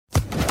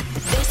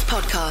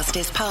podcast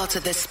is part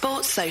of the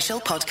Sports Social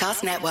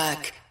Podcast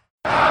Network.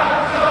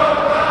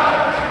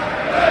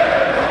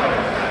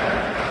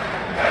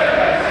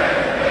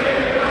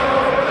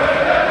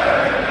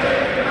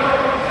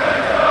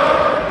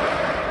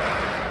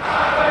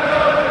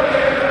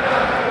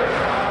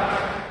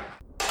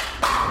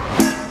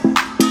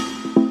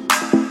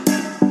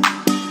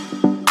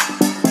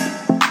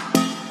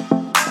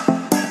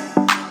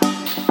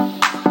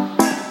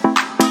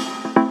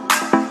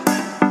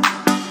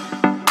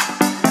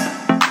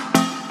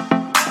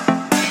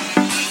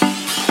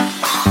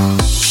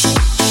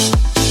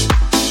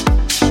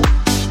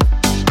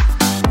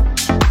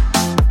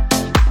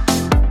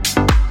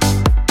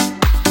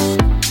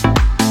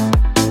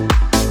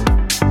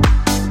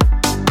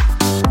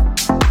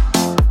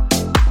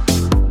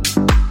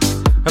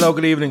 Hello,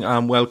 good evening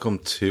and welcome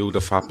to the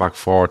Fatback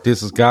 4.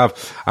 This is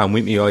Gav and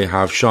with me I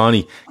have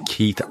Shawnee,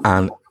 Keith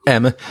and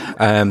Emma.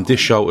 This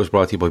show is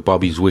brought to you by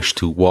Bobby's Wish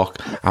to Walk,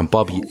 and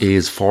Bobby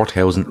is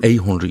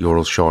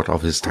 €4,800 short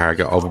of his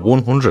target of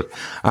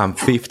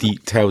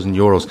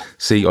 €150,000.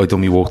 See, I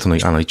done my work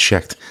tonight and I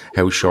checked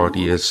how short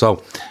he is.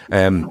 So,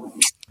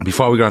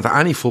 before we go into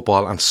any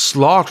football and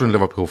slaughtering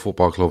Liverpool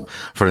Football Club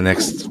for the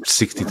next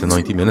 60 to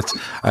 90 minutes,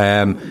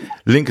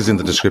 link is in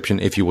the description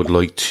if you would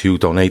like to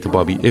donate to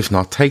Bobby. If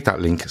not, take that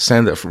link,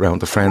 send it around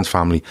to friends,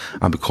 family,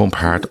 and become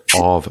part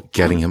of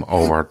getting him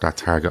over that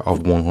target of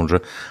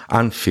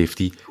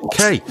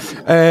 150k.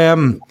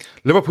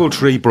 Liverpool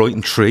 3,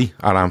 Brighton 3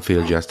 at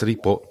Anfield yesterday,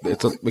 but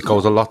it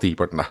goes a lot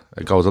deeper than that.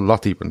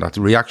 The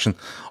reaction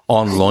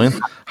online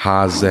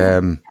has,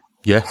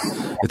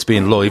 it's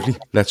been lively,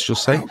 let's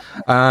just say.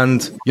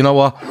 And you know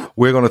what?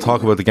 We're going to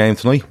talk about the game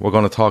tonight. We're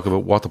going to talk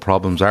about what the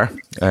problems are,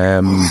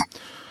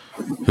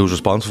 who's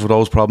responsible for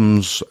those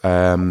problems,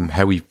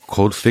 how we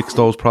could fix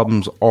those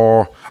problems,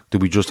 or do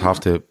we just have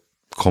to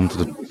come to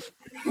the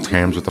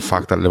terms with the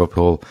fact that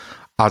Liverpool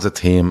as a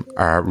team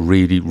are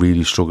really,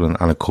 really struggling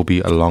and it could be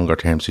a longer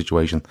term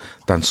situation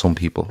than some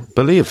people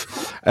believe.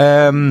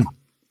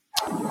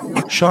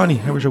 Shawnee,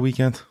 how was your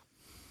weekend?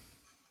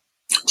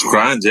 It's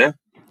grand, yeah.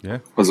 Yeah,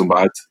 wasn't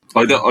bad.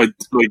 I told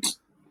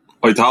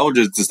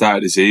you at the start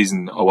of the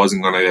season I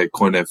wasn't going to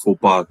kind of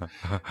football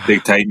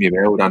dictate me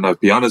out, and I'll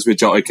be honest with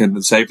you, I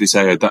can safely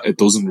say it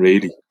doesn't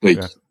really.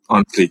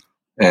 Honestly,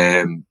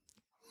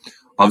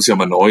 obviously I'm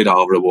annoyed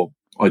over it, but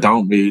I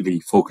don't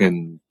really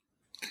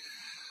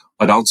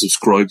I don't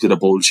subscribe to the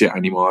bullshit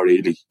anymore.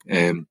 Really,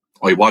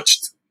 I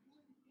watched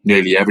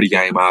nearly every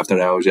game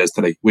after hours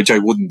yesterday, which I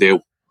wouldn't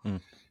do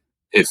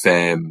if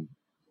when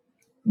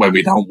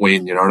we don't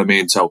win. You know what I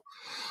mean? So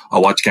I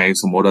watched games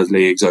from other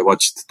leagues. I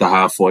watched the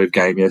 5:30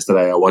 game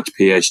yesterday. I watched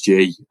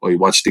PSG. I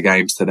watched the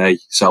games today.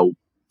 So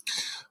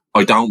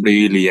I don't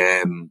really,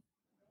 I'm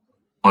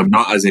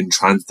not as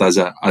entranced as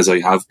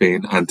I have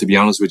been. And to be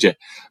honest with you,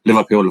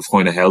 Liverpool have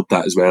kind of helped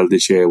that as well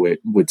this year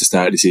with the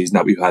start of the season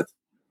that we've had.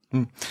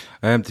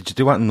 Did you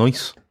do anything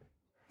nice?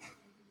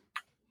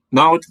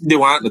 No, I didn't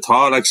do anything at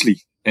all,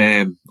 actually.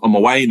 I'm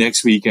away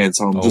next weekend,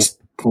 so I'm just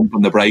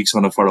pumping the brakes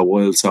on it for a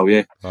while. So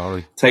yeah,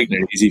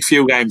 taking it easy.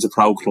 Few games of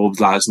pro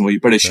clubs last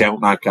night, bit of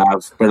shouting at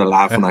Gav, bit of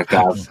laughing at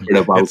Gav, bit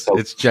of both.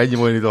 It's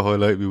genuinely the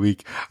highlight of my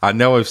week. And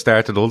now I've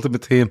started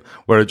Ultimate Team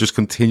where I just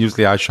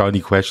continuously ask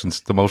Shawnee questions,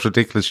 the most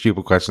ridiculous,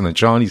 stupid question, and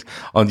Shawnee's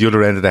on the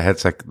other end of the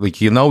headset. Like,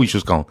 he's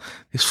just going,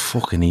 this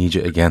fucking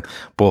idiot again.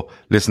 But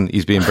listen,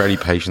 he's been very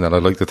patient, and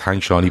I'd like to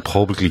thank Shawnee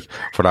publicly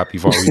for that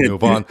before we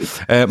move on.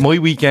 My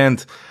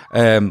weekend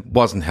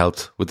wasn't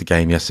helped with the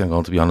game yesterday, I'm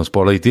going to be honest,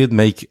 but I did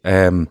make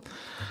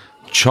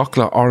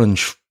chocolate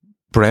orange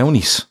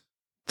brownies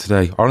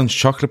today. Orange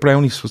chocolate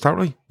brownies, was that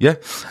right? Yeah.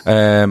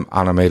 And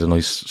I made a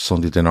nice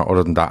Sunday dinner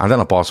other than that. And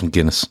then I bought some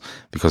Guinness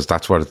because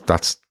that's what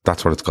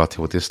it's got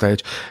to at this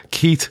stage.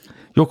 Keith,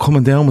 you're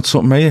coming down with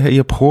something, are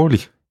you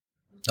poorly?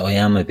 I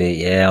am a bit.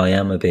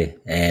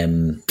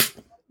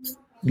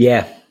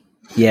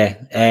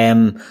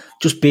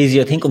 Just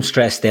busy. I think I'm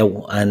stressed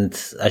out, and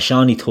as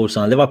Shawnee touched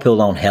on, Liverpool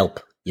don't help.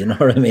 You know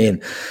what I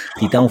mean?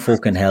 They don't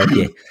fucking help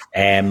you.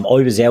 I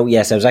was out,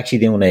 yes, I was actually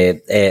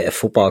doing a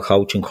football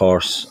coaching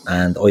course,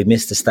 and I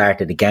missed the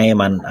start of the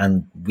game,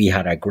 and we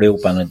had a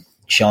group, and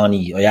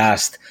Shawnee, I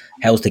asked,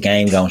 how's the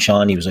game going?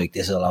 Shawnee was like,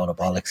 this is a load of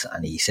bollocks,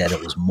 and he said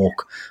it was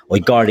muck. I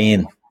got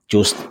in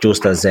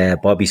just as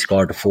Bobby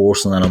scored the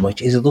first, and I'm like,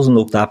 geez, it doesn't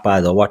look that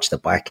bad. I watched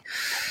it back.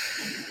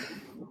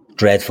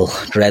 Dreadful.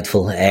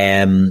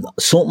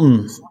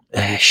 Something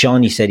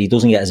Shawnee said he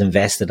doesn't get as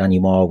invested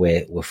anymore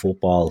with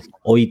football.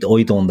 I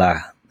done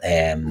that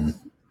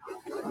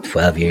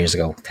 12 years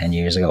ago, 10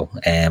 years ago,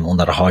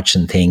 under the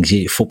Hodgson things.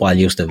 Football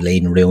used to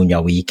lead and ruin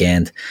your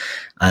weekend,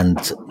 and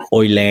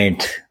I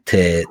learned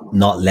to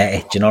not let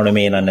it. Do you know what I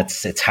mean? And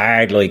it's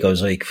hard. Like, I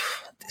was like,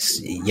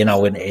 you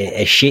know,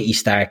 a shitty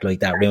start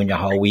like that ruin your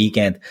whole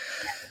weekend.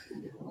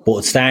 But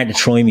it's starting to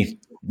try me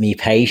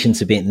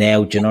patience a bit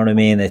now. Do you know what I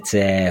mean?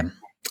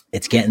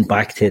 It's getting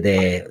back to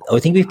I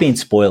think we've been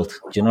spoiled.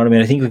 Do you know what I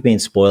mean? I think we've been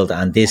spoiled,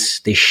 and this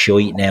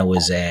shite now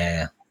is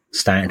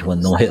starting to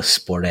annoy us.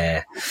 But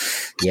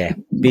yeah,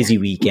 busy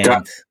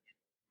weekend.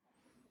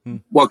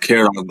 what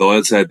Kieran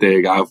Doyle said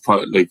there, Gav,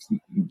 like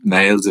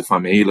nails it for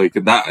me. Like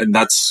that, and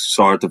that's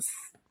sort of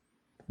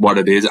what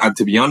it is. And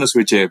to be honest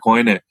with you,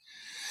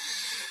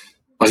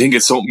 I think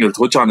it's something you'll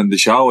touch on in the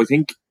show. I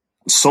think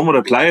some of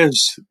the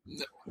players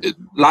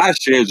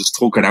last year just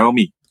took it out of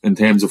me in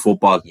terms of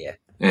football. Yeah.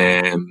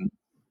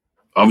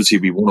 Obviously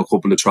we won a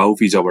couple of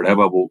trophies or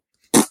whatever, but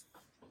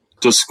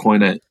just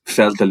kind of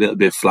felt a little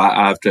bit flat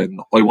after. And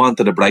I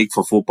wanted a break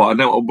for football. And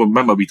now, I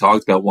remember we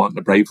talked about wanting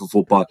a break for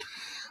football,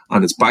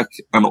 and it's back.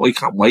 And I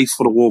can't wait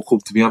for the World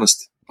Cup, to be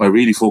honest. I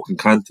really fucking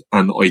can't.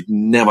 And I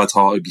never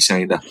thought I'd be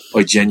saying that.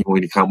 I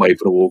genuinely can't wait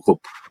for the World Cup.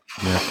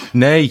 Yeah.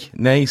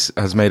 Nay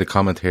has made a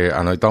comment here,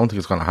 and I don't think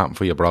it's going to happen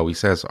for you, bro. He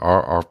says,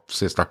 or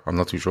sister, I'm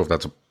not too sure if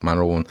that's a man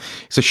or woman.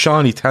 He says,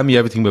 Shawnee, tell me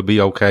everything will be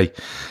okay.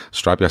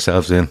 Strap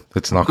yourselves in.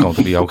 It's not going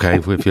to be okay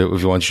if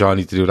you want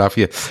Shawnee to do that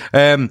for you.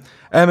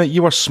 Emma,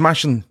 you were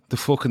smashing the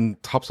fucking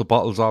tops of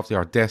bottles off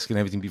your desk and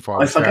everything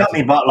before. I forgot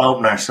my bottle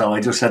opener, so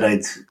I just said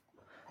I'd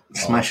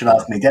smash it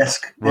off my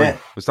desk. Right. Yeah.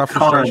 Was that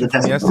frustration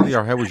from yesterday,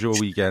 or how was your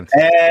weekend?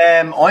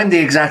 I'm the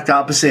exact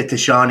opposite to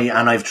Shawnee,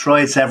 and I've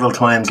tried several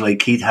times, like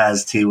Keith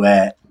has,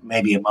 to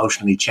maybe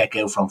emotionally check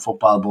out from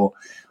football, but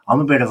I'm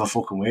a bit of a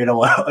fucking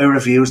weirdo. I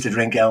refuse to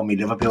drink out my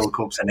Liverpool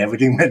cups and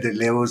everything when they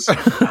lose. I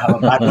have a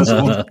bad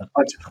result.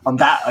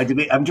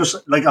 I'm just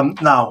like, I'm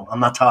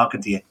not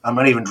talking to you. I'm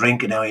not even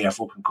drinking out of your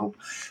fucking cup.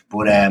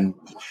 But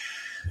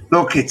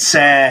look, it's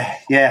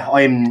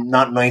I'm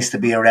not nice to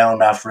be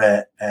around after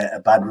a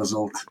bad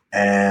result.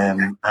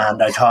 And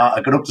I thought,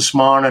 I got up this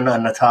morning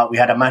and I thought we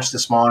had a match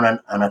this morning,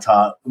 and I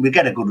thought we'd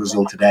get a good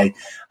result today,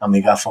 and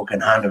we got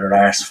fucking handed our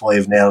arse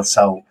 5-0.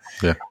 So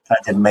that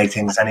didn't make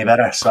things any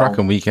better. So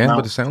cracking weekend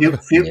with the sound of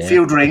it.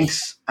 Few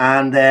drinks,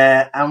 and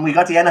we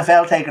got the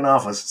NFL taken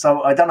off us.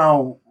 So I don't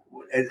know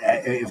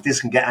if this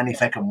can get any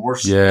fucking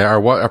worse. Yeah,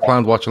 our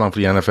planned watch along for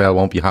the NFL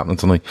won't be happening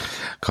tonight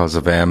because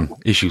of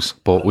issues,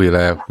 but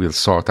we'll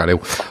sort that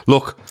out.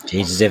 Look,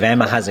 Jesus, if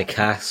Emma has a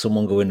cat,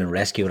 someone go in and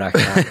rescue that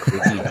cat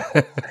quickly.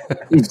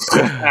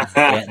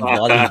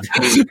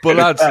 But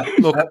lads,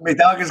 look, my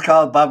dog is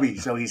called Bobby,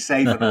 so he's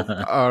safe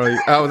enough. All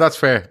right, that's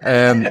fair.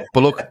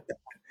 But look,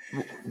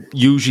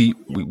 usually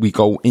we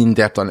go in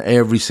depth on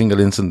every single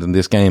incident in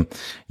this game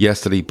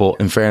yesterday,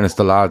 but in fairness,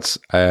 the lads,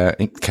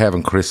 Kev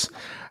and Chris,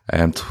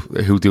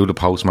 who do the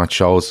post-match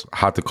shows,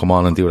 had to come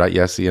on and do that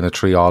yesterday in a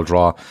 3-3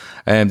 draw.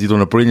 They've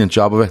done a brilliant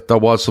job of it. There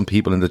was some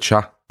people in the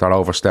chat that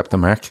overstepped the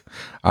mark,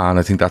 and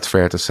I think that's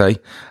fair to say.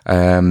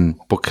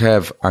 But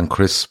Kev and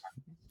Chris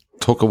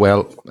took it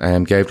well,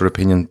 gave their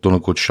opinion, done a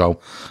good show,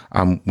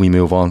 and we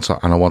move on. So,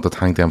 and I want to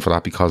thank them for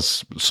that,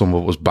 because some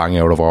of it was bang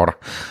out of order.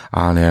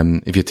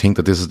 And if you think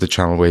that this is the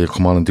channel where you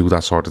come on and do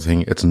that sort of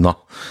thing, it's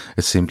not.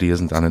 It simply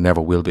isn't, and it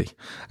never will be.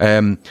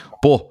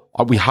 But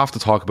we have to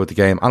talk about the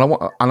game, and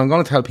I'm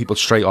going to tell people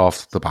straight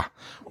off the bat.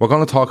 We're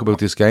going to talk about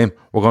this game.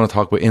 We're going to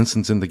talk about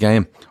incidents in the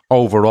game,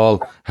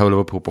 overall, how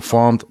Liverpool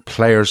performed,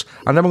 players,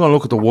 and then we're going to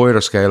look at the wider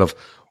scale of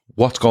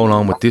what's going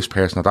on with this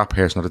person or that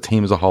person or the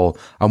team as a whole,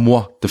 and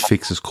what the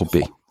fixes could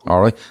be.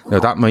 All right. Now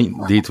that might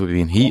lead to it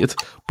being heated,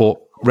 but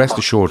rest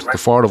assured, the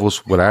four of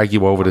us will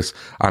argue over this,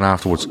 and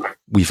afterwards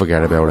we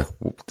forget about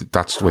it.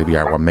 That's the way we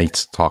are. We're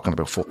mates talking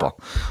about football.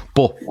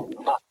 But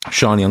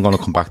Shawnee, I'm going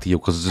to come back to you,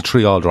 because it's a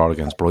 3-3 draw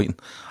against Brighton.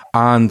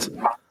 And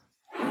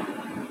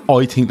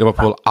I think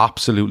Liverpool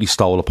absolutely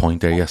stole a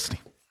point there yesterday.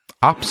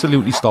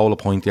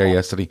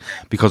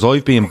 Because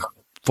I've been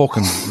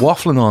fucking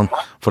waffling on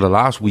for the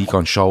last week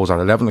on shows at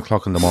 11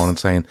 o'clock in the morning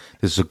saying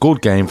this is a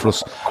good game for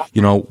us.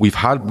 You know, we've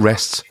had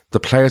rests. The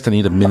players that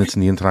needed minutes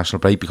in the international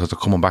break because they're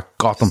coming back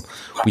got them.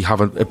 We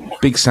have a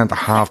big centre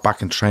half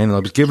back in training. I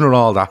was giving her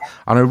all that,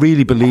 and I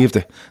really believed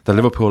it. The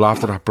Liverpool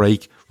after that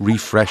break,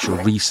 refresh or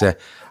reset.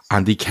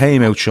 And they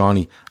came out,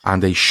 Shawnee,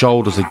 and they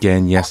showed us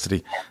again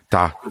yesterday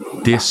that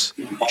this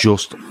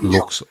just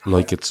looks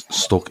like it's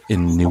stuck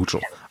in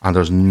neutral. And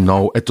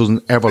it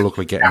doesn't ever look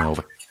like getting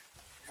over.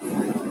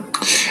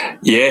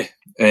 Yeah.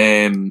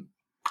 I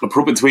put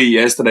up a tweet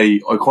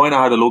yesterday. I kind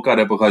of had a look at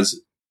it, because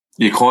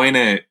I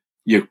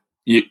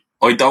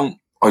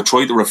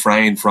try to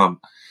refrain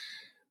from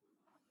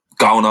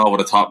going over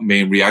the top and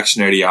being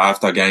reactionary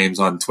after games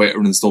on Twitter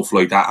and stuff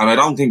like that. And I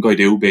don't think I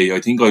do be. I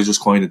think I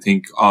just kind of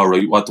think, all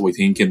right, what do I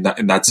think in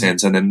that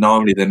sense? And then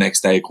normally the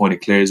next day it kind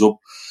of clears up.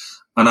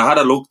 And I had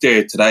a look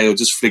there today. I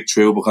just flicked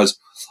through, because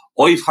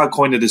I've had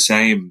kind of the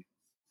same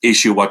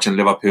issue watching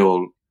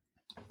Liverpool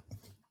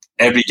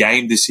every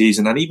game this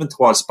season, and even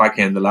towards the back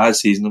end of the last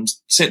season. I'm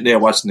sitting there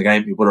watching the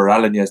game with Brother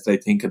Alan yesterday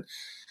thinking,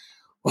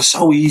 was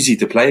so easy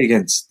to play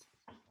against.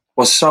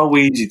 Was so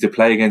easy to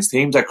play against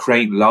teams that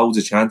create loads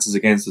of chances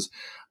against us,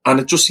 and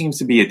it just seems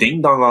to be a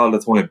ding dong all the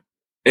time.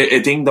 A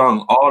ding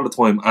dong all the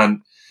time.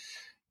 And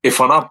if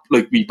we're not,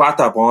 like, we bat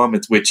that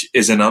Bournemouth, which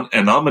is an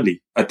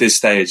anomaly at this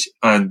stage,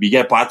 and we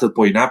get battered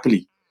by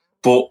Napoli.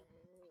 But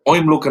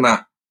I'm looking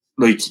at,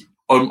 like,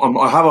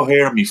 I have it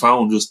here on my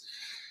phone, just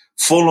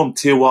Fulham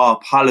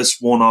 2-2,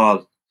 Palace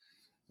 1-1,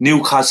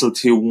 Newcastle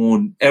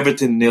 2-1,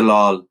 Everton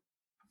 0-0,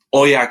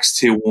 Ajax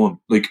 2-1.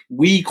 Like,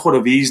 we could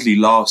have easily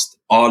lost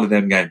all of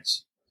them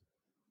games.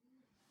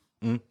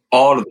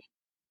 All of it.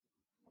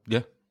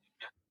 Yeah.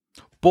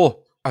 But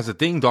as a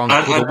ding dong,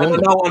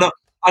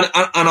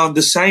 And on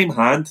the same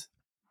hand,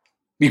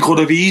 we could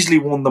have easily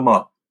won them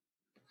all.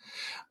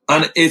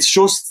 And it's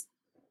just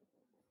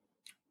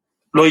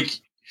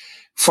like,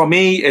 for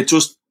me,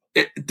 the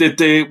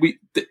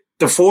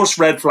first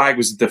red flag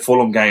was the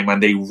Fulham game,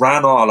 and they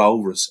ran all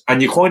over us.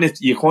 And you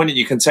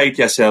can say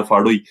to yourself,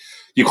 all right,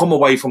 you come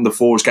away from the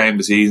first game of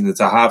the season,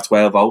 it's a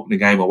 12:30 opening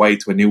game away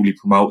to a newly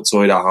promoted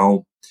side at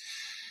home.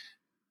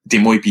 They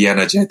might be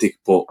energetic,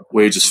 but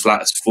we're just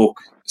flat as fuck.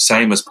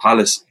 Same as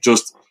Palace.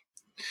 Just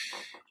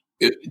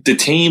the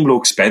team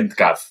looks spent,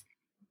 Gav.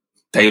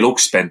 They look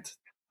spent,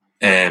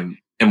 in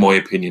my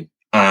opinion.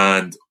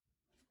 And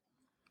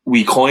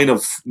we kind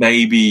of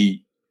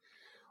maybe,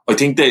 I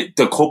think that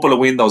the couple of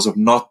windows of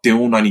not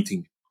doing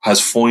anything has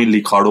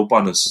finally caught up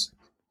on us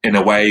in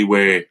a way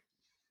where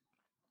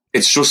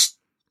it's just,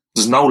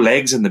 there's no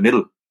legs in the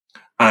middle.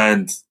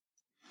 And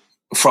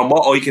from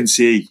what I can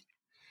see,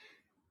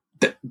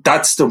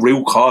 that's the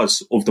real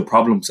cause of the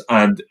problems.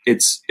 And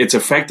it's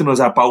affecting us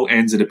at both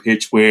ends of the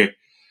pitch, where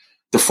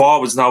the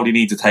forwards now, they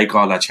need to take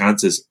all their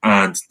chances,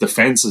 and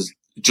defences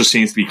just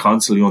seems to be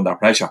constantly under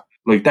pressure.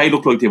 Like, they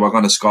look like they were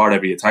going to score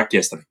every attack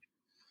yesterday.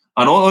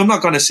 And I'm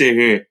not going to sit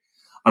here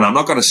and I'm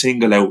not going to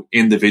single out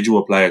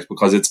individual players,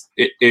 because it's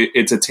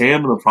a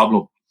terminal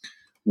problem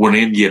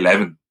within the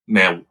 11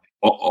 now.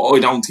 I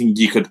don't think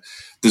you could.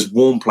 There's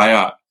one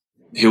player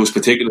who's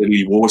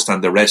particularly worse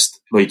than the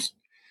rest. Like,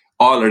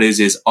 all it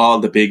is all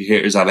the big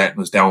hitters are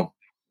letting us down.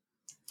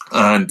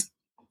 And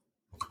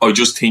I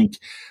just think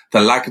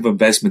the lack of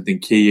investment in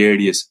key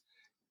areas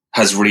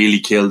has really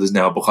killed us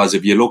now, because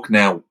if you look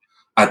now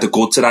at the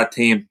guts of that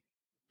team,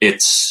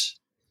 it's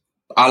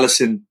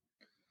Alisson,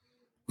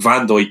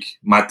 Van Dijk,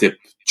 Matip,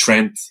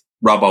 Trent,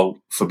 Robbo,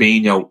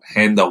 Fabinho,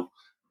 Hendo,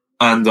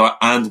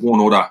 and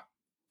one other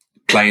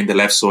playing the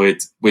left side,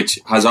 which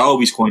has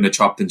always kind of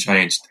chopped and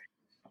changed.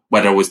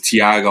 Whether it was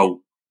Thiago,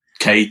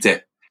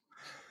 Keita,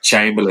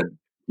 Chamberlain,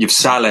 you've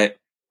Salah,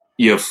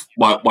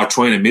 we're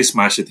trying to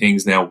mismatch the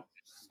things now.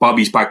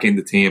 Bobby's back in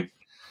the team.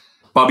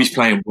 Bobby's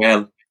playing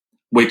well,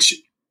 which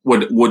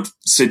would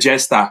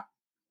suggest that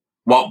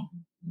what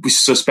we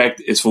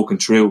suspect is fucking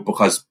true,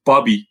 because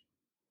Bobby,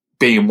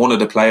 being one of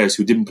the players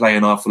who didn't play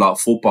an awful lot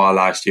of football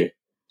last year,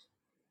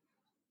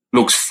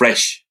 looks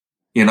fresh,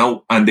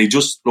 and they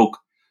just look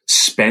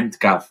spent,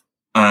 Gav.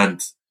 And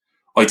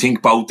I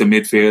think both the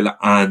midfield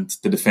and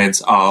the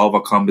defence are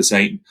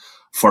overcompensating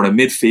for a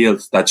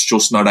midfield that's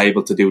just not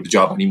able to do the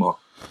job anymore.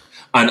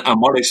 And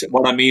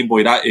what I mean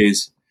by that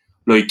is,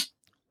 like,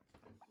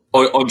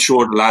 I'm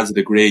sure the lads would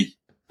agree,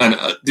 and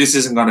this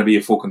isn't going to be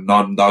a fucking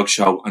non-dog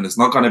show, and it's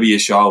not going to be a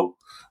show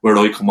where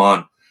I come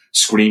on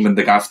screaming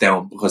the gaff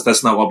down, because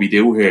that's not what we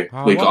do here.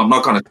 I'm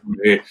not going to come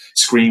here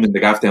screaming the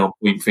gaff down,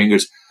 pointing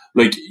fingers.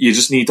 Like, you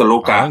just need to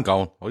look at. I'm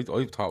going. I thought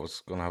it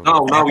was going to have.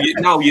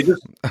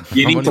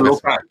 You need to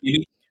look at.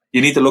 You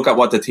need to look at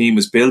what the team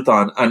is built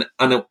on,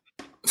 and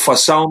for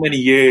so many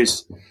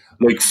years,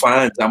 like,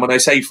 fans, and when I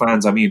say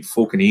fans, I mean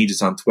fucking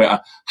ages on Twitter,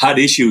 had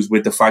issues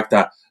with the fact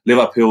that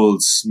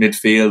Liverpool's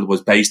midfield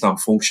was based on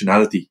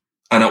functionality.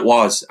 And it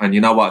was. And you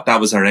know what? That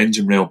was our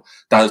engine room.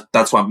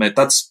 That's what meant.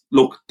 That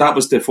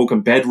was the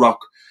fucking bedrock.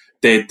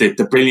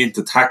 The brilliant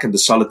attack and the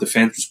solid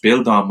defence was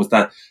built on, was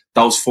that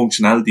those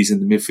functionalities in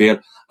the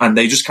midfield. And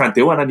they just can't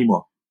do it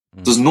anymore.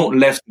 There's nothing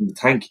left in the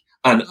tank.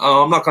 And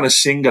I'm not going to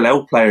single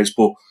out players,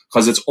 but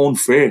because it's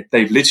unfair.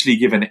 They've literally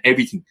given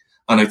everything.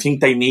 And I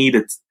think they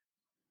needed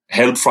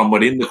help from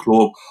within the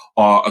club,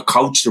 or a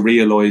coach to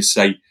realise,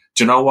 say,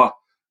 do you know what?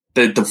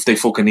 They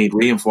fucking need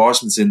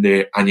reinforcements in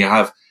there. And you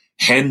have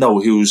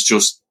Hendo, who's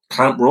just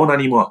can't run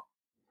anymore.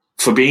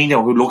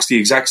 Fabinho, who looks the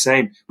exact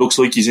same, looks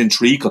like he's in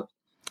treacle.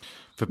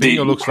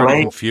 Fabinho looks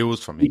very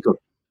confused for me.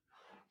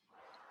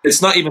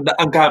 It's not even that,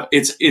 and Gav,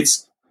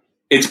 it's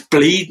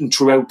bleeding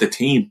throughout the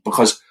team,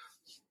 because,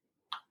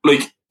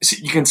 like,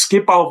 you can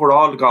skip over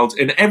all the goals.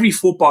 In every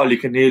football, you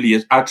can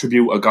nearly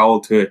attribute a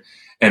goal to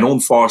an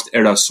unforced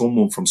error,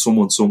 someone from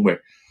someone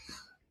somewhere.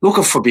 Look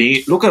at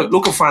Fabinho. Look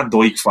at Van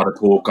Dijk for the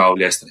third goal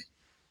yesterday.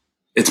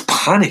 It's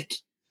panic.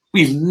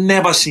 We've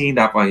never seen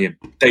that by him.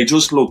 They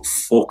just look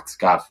fucked,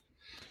 Gav.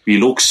 We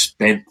look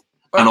spent.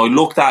 And I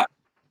looked at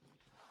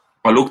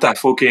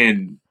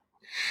fucking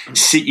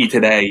City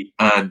today,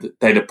 and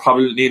they'd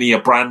probably nearly a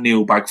brand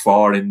new back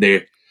four in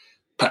there,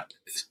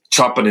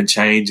 chopping and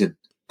changing.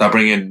 They're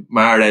bringing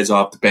Mahrez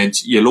off the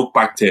bench. You look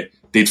back to,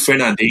 they'd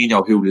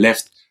Fernandinho, who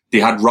left. They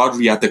had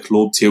Rodri at the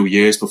club 2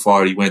 years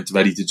before he went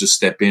ready to just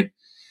step in.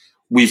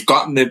 We've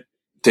gotten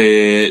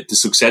the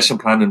succession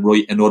planning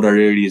right in other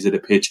areas of the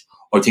pitch.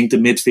 I think the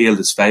midfield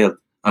has failed.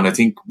 And I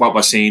think what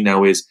we're seeing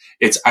now is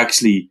it's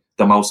actually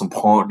the most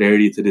important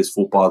area to this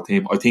football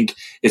team. I think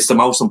it's the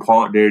most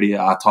important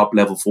area at top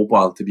level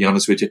football, to be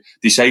honest with you.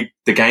 They say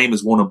the game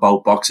is won in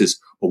both boxes,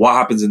 but what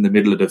happens in the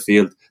middle of the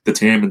field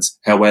determines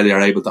how well they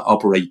are able to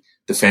operate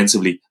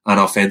defensively and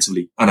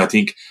offensively. And I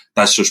think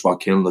that's just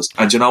what killed us.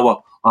 And you know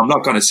what? I'm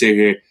not going to sit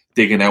here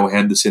digging out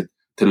Henderson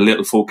to the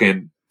little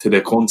fucking to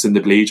the cunts in the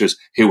bleachers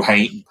who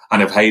hate him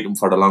and have hated him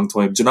for a long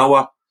time. Do you know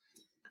what?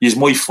 You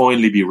might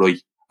finally be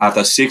right.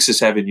 After 6 or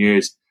 7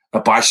 years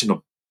of bashing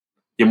him,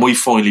 you might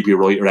finally be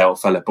right around,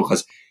 fella,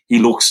 because he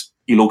looks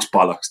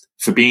bollocks.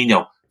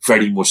 Fabinho,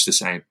 very much the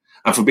same.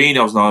 And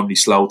Fabinho's normally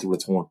slow to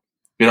return.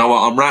 You know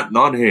what? I'm ranting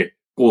on here,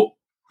 but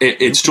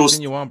it's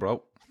just... You on,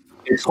 bro.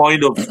 It's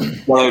kind of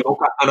what I look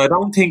at. And I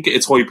don't think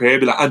it's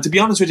hyperbole. And to be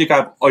honest with you,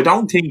 Gab, I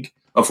don't think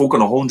a fucking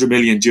 100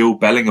 million Jude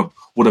Bellingham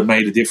would have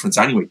made a difference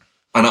anyway.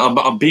 And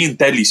I'm being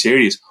deadly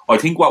serious. I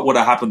think what would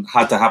have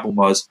had to happen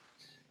was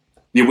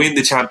you win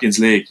the Champions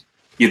League.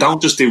 You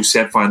don't just do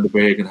Sepp van den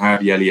Berg and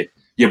Harvey Elliott.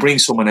 You bring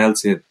someone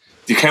else in.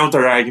 The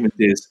counter argument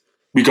is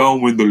we go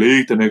and win the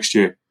league the next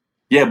year.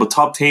 Yeah, but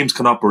top teams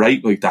can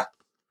operate like that.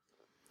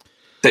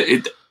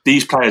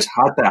 These players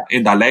had that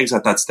in their legs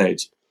at that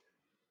stage.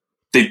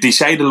 They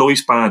say the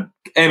lifespan.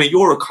 Emma,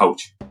 you're a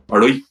coach, all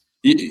right?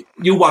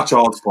 You watch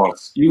all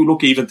sports. You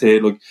look even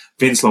to like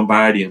Vince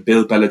Lombardi and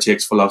Bill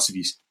Belichick's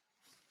philosophies.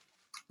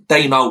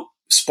 They know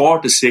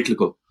sport is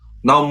cyclical,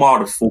 no more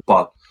than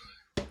football.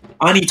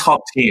 Any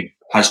top team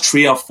has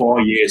 3 or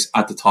 4 years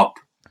at the top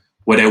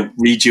without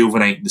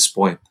rejuvenating the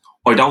spine.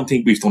 I don't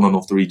think we've done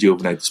enough to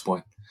rejuvenate the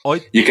spine.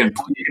 You can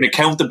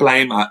account the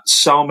blame at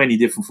so many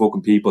different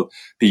fucking people.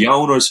 The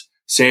owners,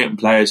 certain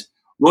players.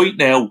 Right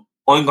now,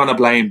 I'm going to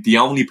blame the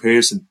only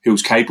person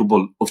who's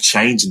capable of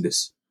changing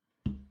this.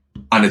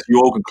 And it's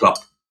Jurgen Klopp.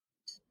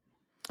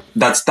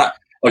 That's that.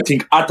 I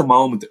think at the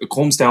moment, it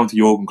comes down to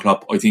Jurgen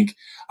Klopp. I think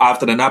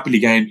after the Napoli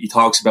game, he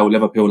talks about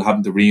Liverpool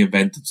having to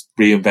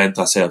reinvent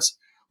ourselves.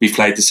 We've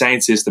played the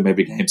same system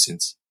every game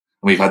since.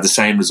 And we've had the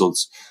same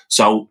results.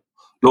 So,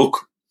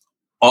 look,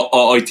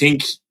 I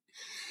think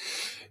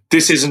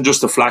this isn't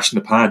just a flash in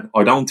the pan.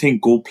 I don't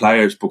think good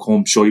players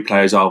become shy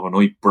players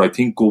overnight, but I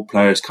think good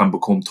players can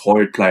become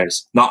tired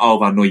players. Not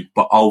overnight,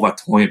 but over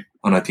time.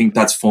 And I think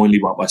that's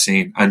finally what we're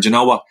seeing. And you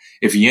know what?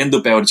 If you end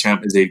up out of the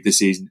Champions League this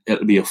season,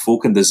 it'll be a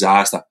fucking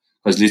disaster.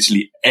 Because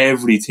literally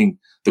everything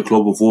the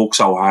club have worked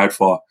so hard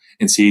for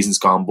in seasons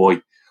gone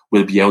by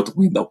will be out the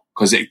window.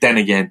 Because then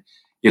again,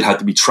 you'll have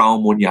to be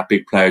throwing money at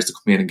big players to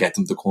come in and get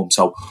them to come.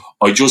 So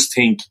I just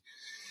think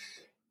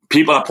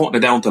people are putting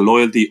it down to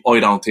loyalty.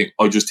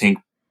 I just think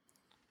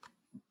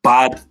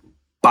bad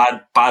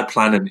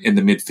planning in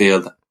the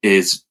midfield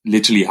is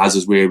literally has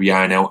us where we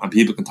are now. And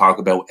people can talk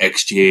about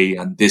XG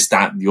and this,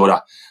 that and the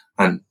other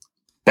and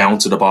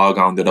bounce the ball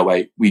going the other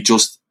way. We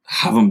just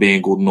haven't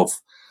been good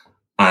enough.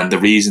 And the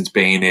reasons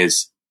being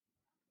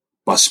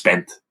was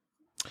spent.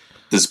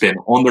 There's been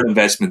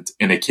underinvestment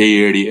in a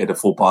key area of the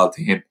football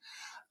team.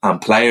 And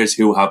players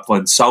who have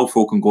been so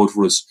fucking good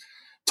for us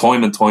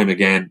time and time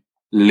again,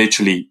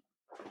 literally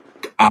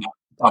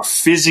are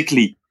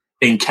physically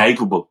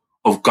incapable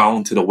of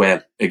going to the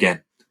well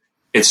again.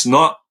 It's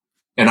not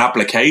an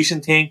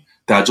application thing.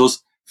 They're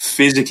just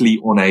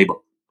physically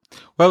unable.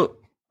 Well,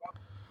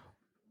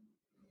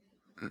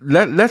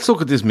 let's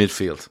look at this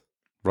midfield,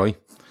 right?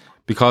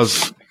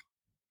 Because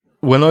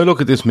when I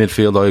look at this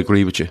midfield, I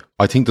agree with you.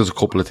 I think there's a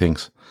couple of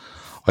things.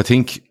 I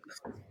think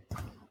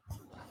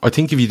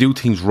if you do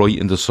things right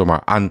in the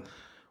summer, and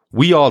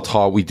we all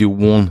thought we'd do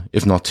one,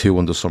 if not two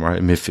in the summer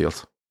in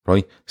midfield,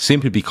 right?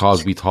 Simply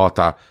because we thought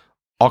that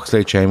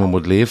Oxlade-Chamberlain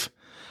would leave.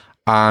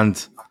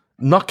 And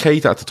not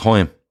Keita at the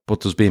time, but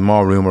there's been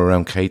more rumour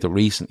around Keita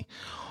recently.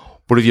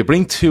 But if you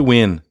bring two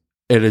in,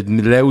 it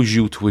allows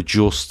you to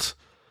adjust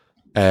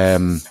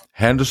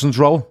Henderson's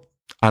role,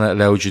 and it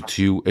allows you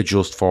to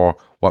adjust for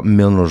what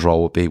Milner's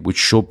role would be, which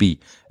should be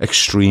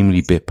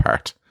extremely bit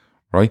part,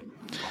 right?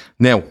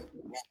 Now,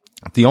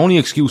 the only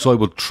excuse I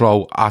would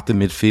throw at the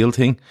midfield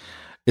thing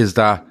is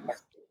that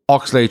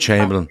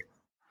Oxlade-Chamberlain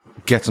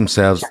gets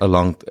themselves a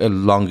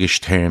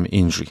longish term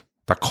injury.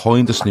 That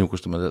kind of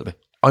snookers them a little bit.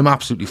 I'm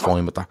absolutely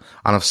fine with that.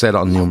 And I've said it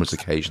on numerous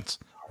occasions,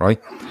 right?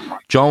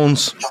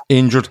 Jones,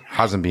 injured,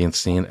 hasn't been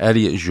seen.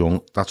 Elliott is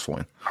young, that's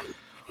fine.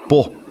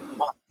 But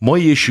my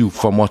issue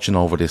from watching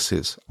over this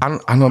is, and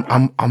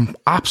I'm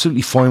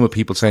absolutely fine with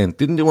people saying,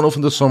 didn't do enough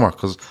in the summer,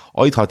 because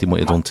I thought they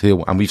might have done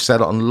too. And we've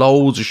said it on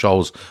loads of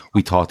shows,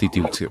 we thought they'd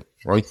do too,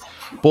 right?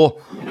 But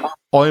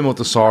I'm of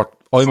the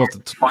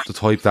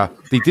type that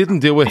they didn't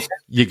do it,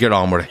 you get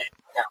on with it,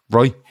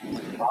 right?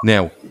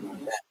 Now,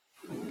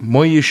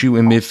 my issue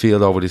in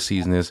midfield over this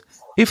season is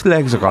if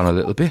legs are gone a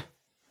little bit,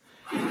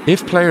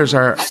 if players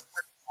are,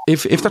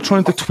 if they're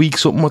trying to tweak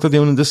something, what they're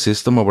doing in the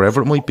system or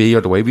whatever it might be,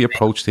 or the way we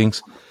approach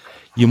things,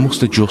 you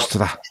must adjust to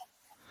that.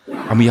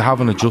 And we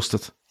haven't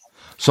adjusted.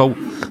 So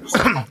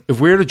if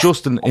we're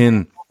adjusting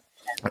in,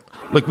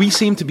 like we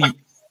seem to be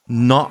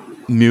not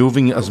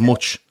moving as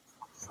much,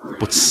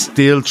 but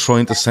still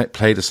trying to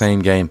play the same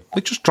game,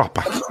 like just drop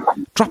back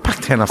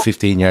 10 or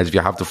 15 yards if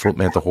you have the front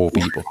men to hold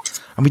people.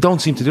 And we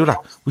don't seem to do that.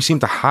 We seem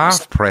to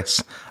half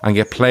press and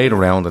get played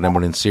around, and then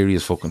we're in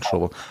serious fucking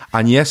trouble.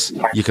 And yes,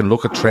 you can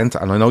look at Trent,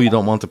 and I know you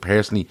don't want to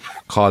personally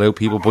call out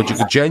people, but you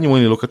could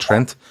genuinely look at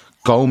Trent.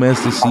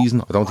 Gomez this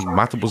season, I don't think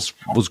Matip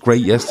was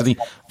great yesterday.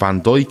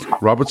 Van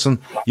Dijk, Robertson,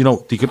 you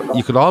know,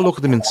 you could all look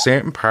at them in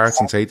certain parts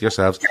and say to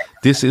yourselves,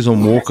 this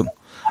isn't working.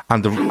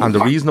 And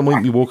the reason it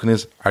might be working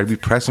is, are we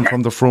pressing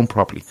from the front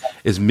properly?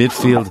 Is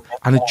midfield,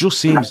 and it just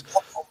seems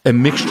a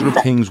mixture of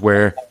things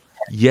where,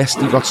 yes,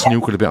 they got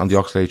snookered a bit on the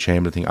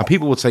Oxlade-Chamberlain thing, and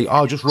people would say,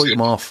 oh, just write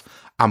them off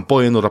and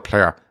buy another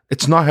player.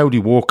 It's not how they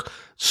work.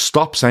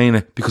 Stop saying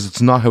it, because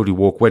it's not how they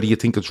work. Whether you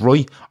think it's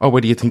right or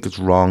whether you think it's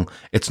wrong,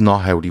 it's not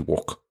how they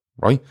work,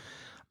 right?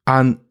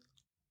 And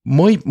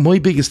my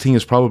biggest thing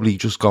is probably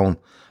just going,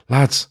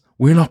 lads,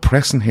 we're not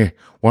pressing here.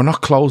 We're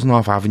not closing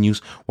off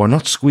avenues. We're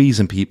not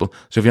squeezing people.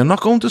 So if you're not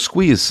going to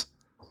squeeze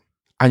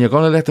and you're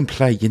going to let them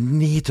play, you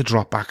need to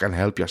drop back and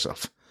help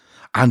yourself.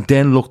 And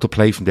then look to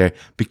play from there.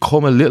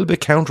 Become a little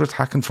bit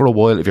counter-attacking for a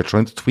while if you're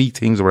trying to tweak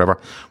things or whatever.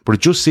 But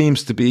it just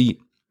seems to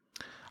be,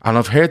 and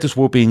I've heard this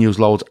word being used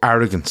loads,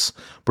 arrogance.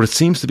 But it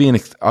seems to be,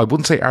 I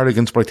wouldn't say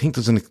arrogance, but I think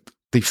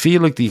they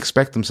feel like they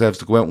expect themselves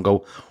to go out and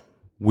go,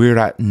 we're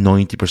at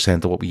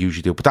 90% of what we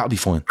usually do. But that'll be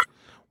fine.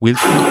 We'll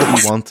do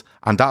what we want,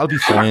 and that'll be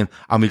fine,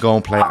 and we go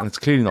and play it, and it's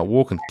clearly not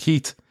working.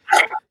 Keith,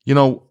 you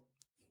know,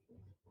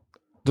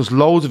 there's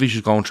loads of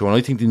issues going through, and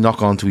I think they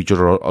knock onto each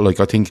other. Like,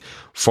 I think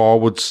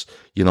forwards,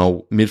 you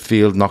know,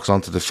 midfield knocks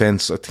onto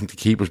defence. I think the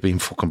keeper's been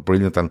fucking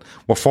brilliant, and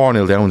we're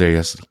 4-0 down there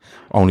yesterday,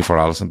 only for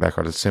Alisson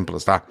Becker. It's simple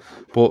as that.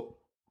 But,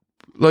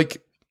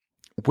 like,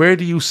 where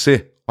do you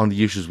sit on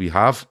the issues we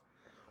have?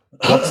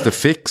 What's the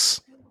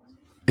fix?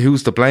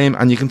 Who's to blame?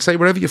 And you can say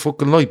whatever you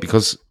fucking like,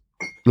 because,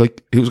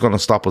 like, who's going to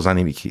stop us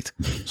anyway, Keith?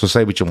 So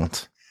say what you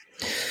want.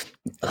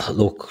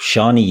 Look,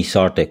 Shawnee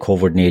sort of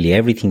covered nearly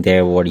everything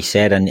there, what he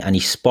said, and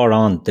he's spot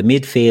on. The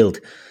midfield,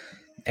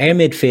 our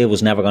midfield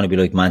was never going to be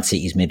like Man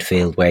City's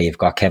midfield, where you've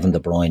got Kevin De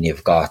Bruyne,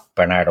 you've got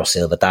Bernardo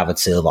Silva, David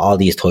Silva, all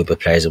these type of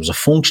players. It was a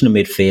functional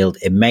midfield.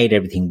 It made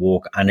everything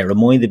work, and it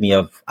reminded me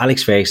of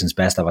Alex Ferguson's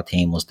best ever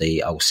team was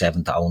the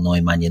 07 to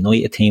 09 Man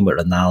United team with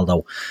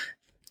Ronaldo,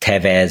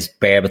 Tevez,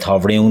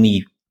 Berbatov,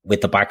 Rooney,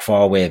 with the back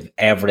four with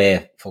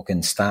Evra,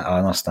 fucking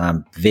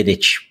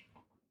Vidic,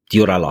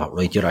 the other lot,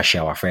 right? The other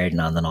Shower,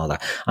 Ferdinand and all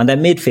that. And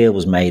then midfield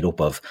was made up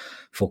of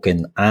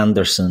fucking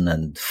Anderson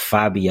and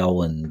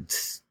Fabio and,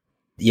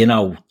 you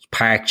know,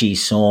 Park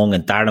Ji-sung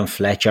and Darren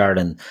Fletcher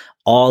and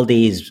all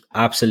these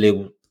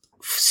absolute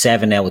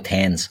 7 out of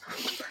 10s.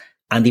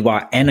 And they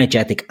were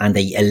energetic and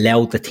they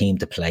allowed the team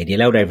to play. They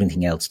allowed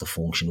everything else to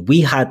function.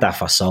 We had that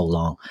for so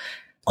long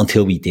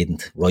until we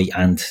didn't, right?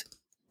 And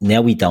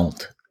now we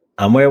don't.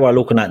 And where we're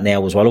looking at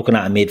now is we're looking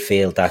at a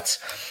midfield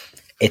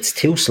it's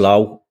too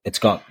slow.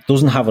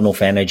 Doesn't have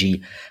enough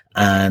energy,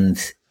 and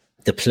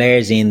the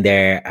players in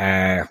there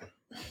are,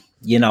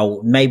 you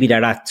know, maybe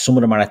some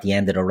of them are at the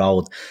end of the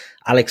road.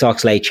 Alex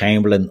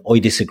Oxlade-Chamberlain, I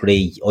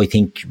disagree. I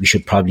think we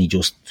should probably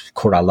just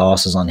cut our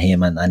losses on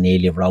him and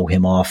nearly wrote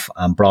him off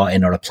and brought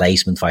in a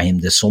replacement for him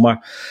this summer.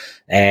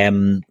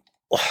 I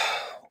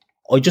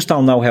just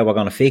don't know how we're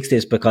going to fix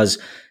this, because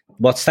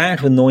what's starting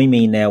to annoy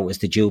me now is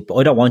I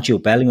don't want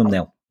Jude Bellingham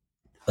now.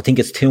 I think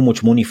it's too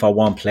much money for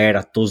one player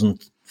that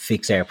doesn't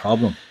fix our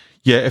problem.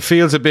 Yeah, it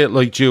feels a bit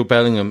like Jude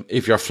Bellingham,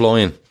 if you're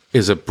flying,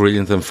 is a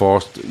brilliant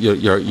enforced.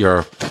 You're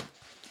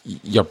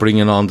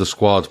bringing on the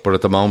squad, but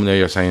at the moment now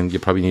you're saying you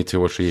probably need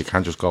 2 or 3. You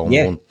can't just go on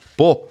one.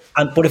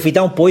 But if we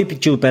don't buy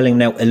Jude Bellingham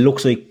now, it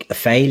looks like a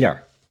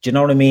failure. Do you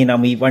know what I mean?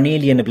 And we're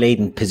nearly in a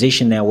bleeding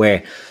position now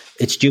where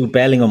it's Jude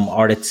Bellingham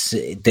or it's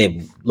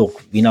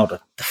look, we know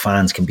that the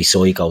fans can be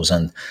psychos,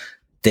 and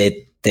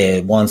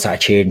the ones that are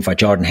cheering for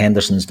Jordan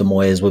Henderson's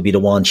demise will be the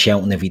ones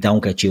shouting if we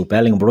don't get Jude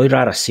Bellingham. But I'd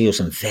rather see us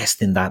invest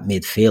in that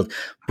midfield.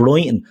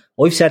 Brighton,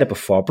 I've said it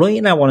before,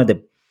 Brighton are one of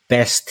the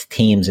best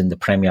teams in the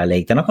Premier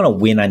League. They're not going to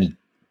win any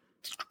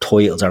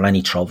titles or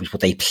any trophies,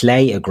 but they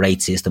play a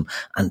great system.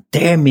 And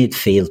their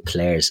midfield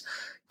players,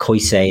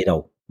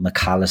 Caicedo,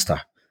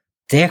 McAllister,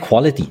 they're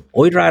quality.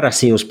 I'd rather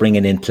see us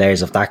bringing in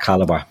players of that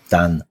calibre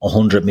than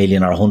 100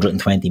 million or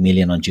 120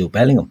 million on Jude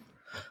Bellingham.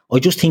 I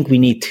just think we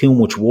need too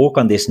much work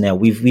on this now.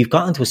 We've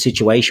gotten to a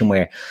situation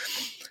where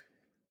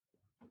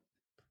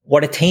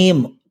what a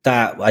team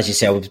that, as you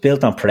said, was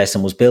built on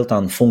pressing, was built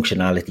on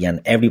functionality and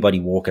everybody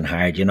working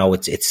hard. You know,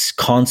 it's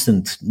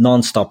constant,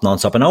 non-stop.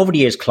 And over the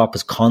years, Klopp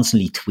has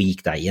constantly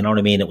tweaked that. You know what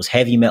I mean? It was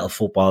heavy metal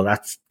football.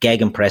 That's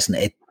gegenpressing.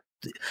 It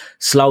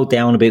slowed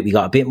down a bit. We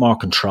got a bit more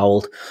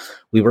controlled.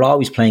 We were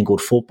always playing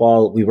good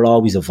football. We were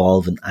always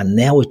evolving. And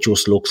now it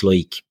just looks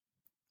like,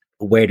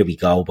 where do we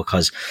go?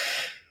 Because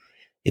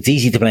it's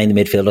easy to blame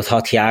the midfield. I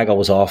thought Thiago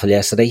was awful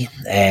yesterday.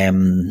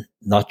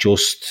 Not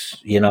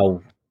just, you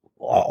know,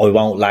 I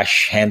won't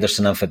lash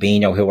Henderson and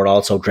Fabinho, who were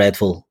also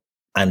dreadful,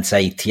 and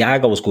say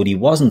Thiago was good. He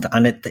wasn't.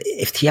 And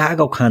if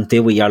Thiago can't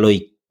do it, you're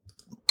like,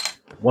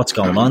 what's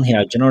going on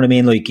here? Do you know what I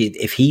mean? Like,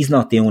 if he's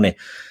not doing it,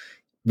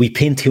 we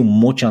pin too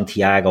much on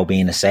Thiago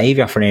being a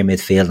saviour for our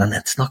midfield, and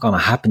it's not going to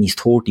happen. He's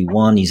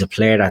 31. He's a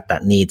player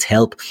that needs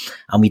help,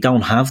 and we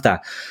don't have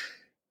that.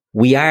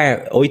 We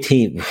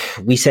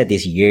said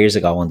this years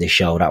ago on this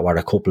show that we're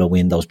a couple of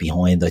windows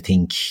behind. I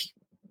think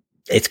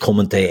it's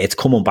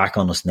coming back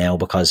on us now,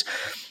 because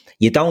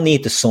you don't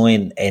need to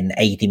sign an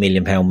 £80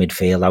 million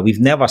midfielder. We've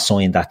never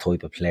signed that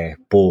type of player,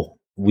 but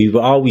we've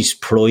always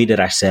prided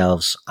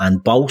ourselves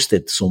and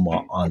boasted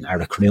somewhat on our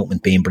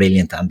recruitment being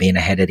brilliant and being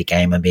ahead of the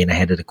game and being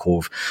ahead of the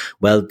curve.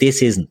 Well,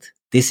 this isn't.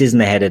 This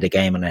isn't ahead of the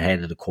game and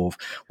ahead of the curve.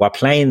 We're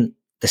playing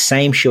the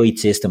same shite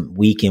system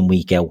week in,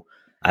 week out.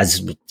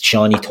 As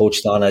Shawnee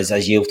touched on,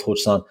 as you've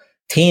touched on,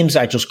 teams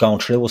are just going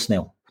through us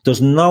now.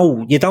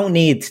 You don't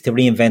need to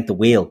reinvent the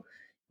wheel.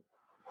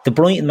 The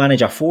Brighton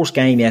manager, first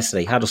game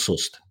yesterday, had us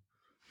sussed.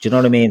 Do you know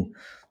what I mean?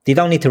 They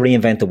don't need to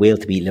reinvent the wheel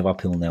to beat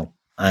Liverpool now.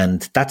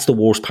 And that's the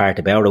worst part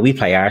about it. We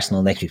play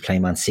Arsenal next, we play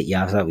Man City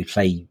after that, we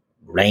play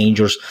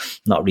Rangers.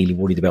 Not really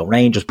worried about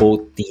Rangers, but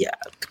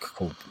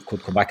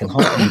could come back and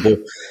haunt me. But,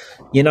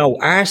 you know,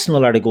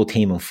 Arsenal are a good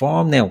team in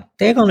form now.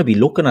 They're going to be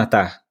looking at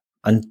that.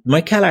 And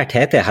Mikel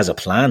Arteta has a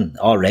plan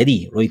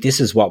already, right? This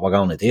is what we're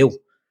going to do.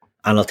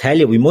 And I'll tell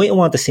you, we mightn't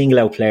want to single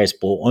out players,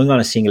 but I'm going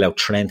to single out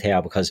Trent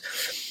here because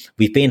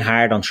we've been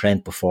hard on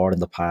Trent before in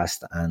the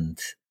past. And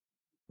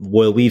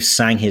while we've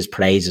sang his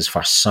praises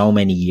for so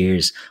many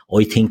years,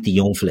 I think the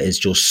young fella is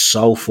just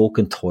so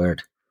fucking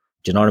tired.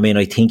 Do you know what I mean?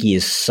 I think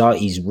he's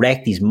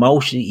wrecked, he's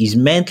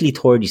mentally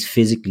tired, he's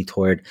physically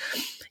tired.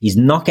 He's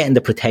not getting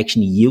the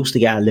protection he used to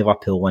get at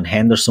Liverpool when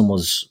Henderson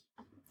was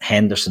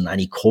Henderson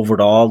and he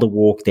covered all the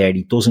work there.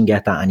 He doesn't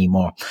get that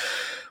anymore.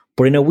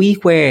 But in a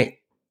week where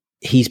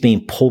he's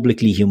been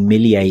publicly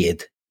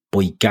humiliated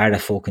by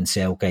Gareth fucking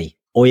Southgate,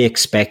 I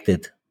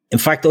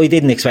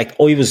didn't expect,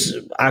 I was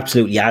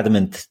absolutely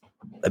adamant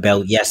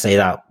about yesterday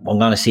that I'm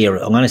going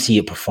to see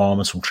a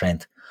performance from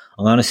Trent.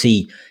 I'm going to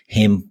see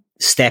him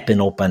stepping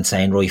up and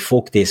saying, right,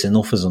 fuck this,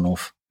 enough is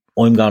enough.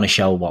 I'm going to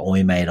show what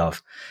I'm made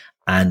of.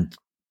 And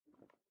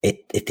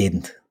it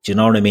didn't. Do you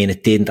know what I mean?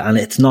 It didn't. And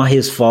it's not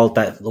his fault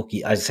that, look,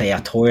 as I say, you're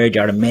tired,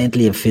 you're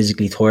mentally and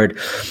physically tired.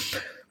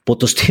 But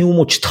there's too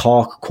much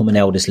talk coming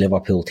out of this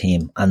Liverpool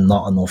team and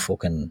not enough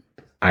fucking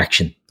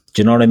action.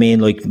 Do you know what I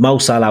mean? Like Mo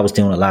Salah was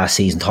doing it last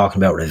season,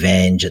 talking about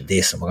revenge and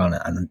this,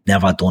 and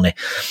never done it.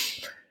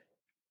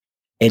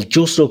 It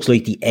just looks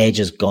like the edge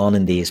is gone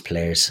in these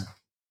players.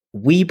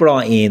 We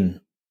brought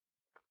in,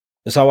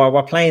 so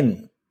we're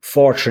playing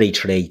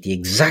 4-3-3, the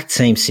exact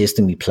same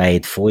system we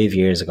played 5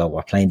 years ago.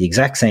 We're playing the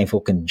exact same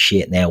fucking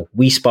shit now.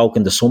 We spoke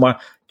in the summer,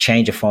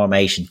 change of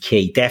formation,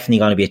 key. Definitely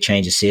going to be a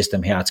change of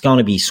system here. It's going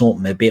to be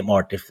something a bit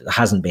more different. It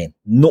hasn't been.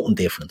 Nothing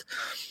different.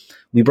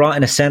 We brought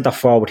in a centre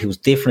forward who was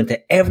different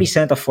to every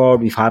centre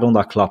forward we've had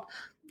under Klopp.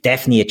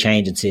 Definitely a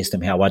change in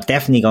system here. We're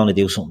definitely going to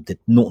do something,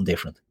 nothing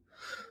different.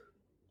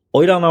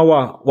 I don't know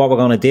what we're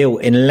going to do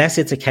unless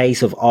it's a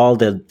case of all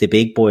the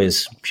big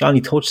boys.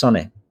 Shawnee touched on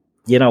it.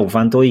 You know,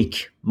 Van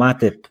Dijk,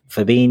 Matip,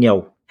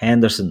 Fabinho,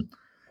 Henderson,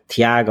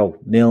 Thiago,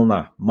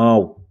 Milner,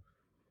 Mo,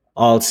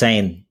 all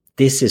saying,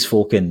 this is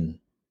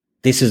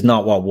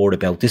not what we're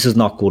about. This is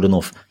not good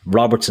enough.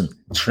 Robertson,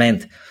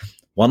 Trent,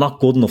 we're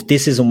not good enough.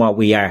 This isn't what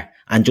we are.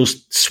 And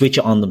just switch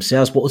it on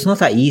themselves. But it's not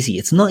that easy.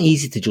 It's not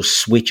easy to just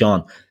switch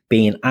on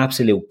being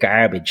absolute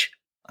garbage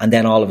and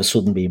then all of a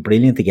sudden being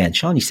brilliant again.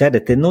 Shawnee said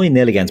it, the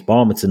 9-0 against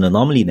Bournemouth's an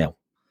anomaly now.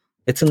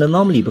 It's an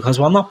anomaly because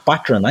we're not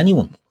battering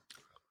anyone.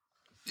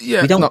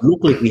 Yeah, we don't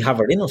look like we have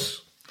it in us.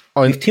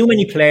 We have too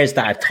many players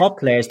that are top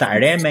players, that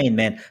are their main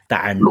men,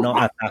 that are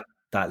not at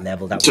that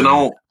level. That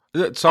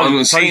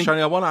sorry,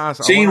 Shawnee, I want to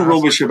ask. Saying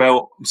rubbish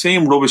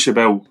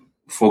about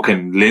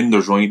fucking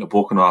Linders writing a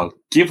book and all.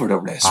 Give her the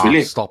rest, will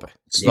you? Stop it.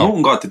 It's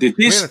nothing got to do.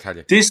 This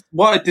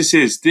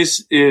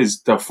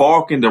is the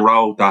fork in the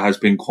road that has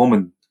been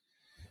coming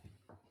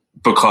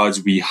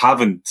because we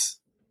haven't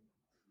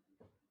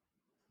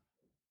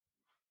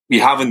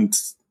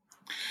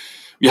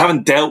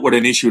dealt with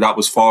an issue that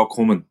was far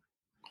coming,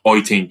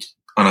 I think.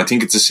 And I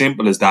think it's as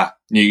simple as that.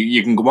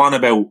 You can go on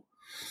about,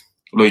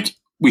 like,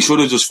 we should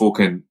have just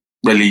fucking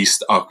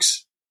released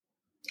Ox.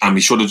 And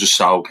we should have just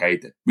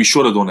showcased it. We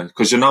should have done it.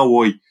 Because you know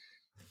why?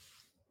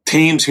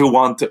 Teams who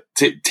want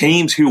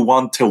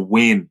to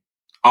win,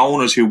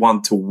 owners who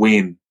want to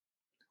win,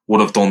 would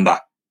have done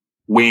that.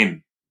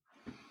 Win.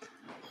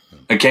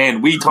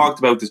 Again, we talked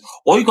about this.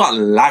 I got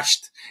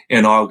lashed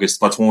in August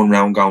for turning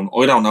around going,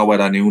 I don't know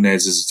whether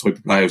Nunes is the type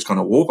of player who's going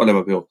to work at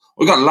Liverpool.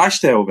 I got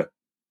lashed out of it.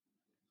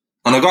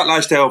 And I got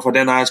lashed out for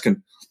then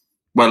asking,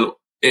 well,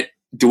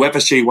 do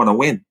FSG want to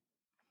win?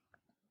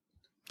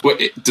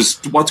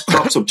 What's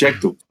Klopp's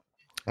objective?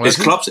 Is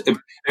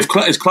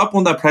Klopp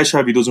under pressure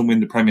if he doesn't win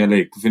the Premier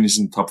League to finish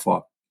in the top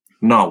 4?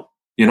 No.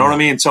 You know what I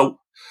mean? So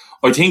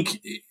I think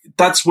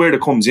that's where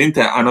it comes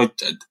into, and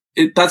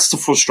that's the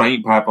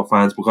frustrating part for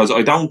fans, because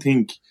I don't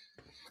think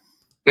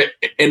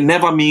it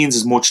never means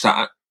as much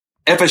that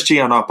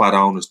FSG are not bad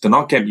owners. Do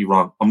not get me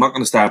wrong. I'm not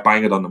going to start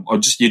banging on them.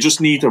 You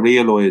just need to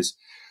realise,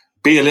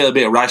 be a little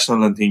bit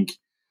rational and think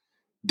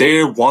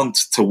their want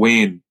to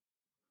win,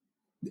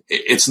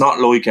 it's not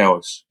like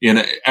ours. You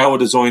know, our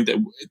desire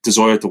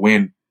to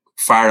win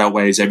far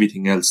outweighs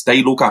everything else.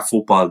 They look at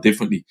football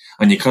differently,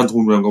 and you can't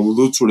turn around and go, well,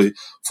 literally,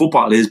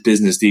 football is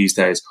business these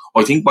days.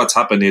 I think what's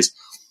happened is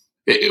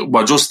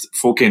we're just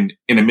fucking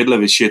in the middle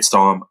of a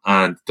shitstorm,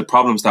 and the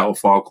problems that were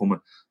forthcoming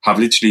have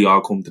literally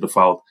all come to the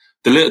fore.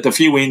 The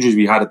few injuries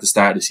we had at the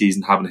start of the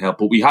season haven't helped,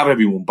 but we have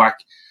everyone back.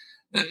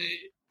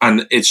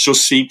 And it's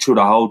just seeped through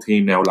the whole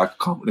team now, lack of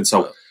confidence.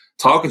 So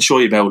talking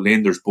shy about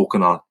Linder's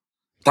booking on,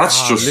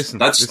 that's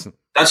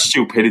that's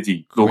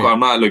stupidity. Look, I'm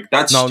not like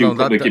that's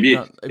stupid. If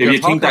you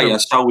think that you're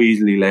so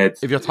easily led,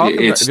 if you're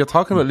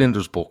talking about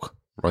Linder's book,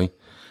 right,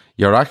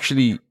 you're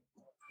actually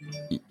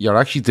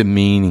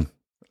demeaning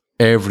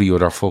every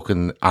other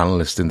fucking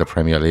analyst in the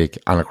Premier League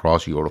and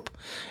across Europe.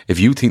 If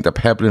you think that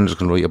Pep Linders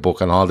can write a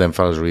book and all them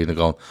fellas reading and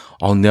going,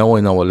 oh, now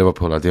I know what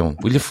Liverpool are doing,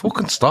 will you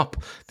fucking stop?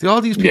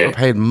 All these people are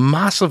paid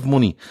massive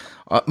money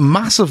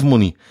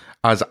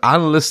as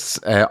analysts,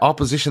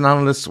 opposition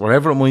analysts,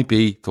 whatever it might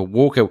be, to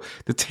work out.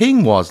 The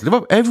thing was,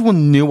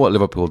 everyone knew what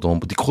Liverpool done,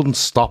 but they couldn't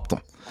stop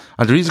them.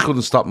 And the reason they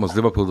couldn't stop them was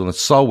Liverpool done it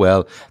so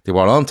well. They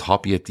were on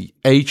top of it, they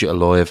ate it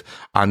alive,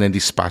 and then they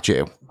spat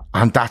you out.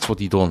 And that's what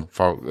he done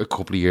for a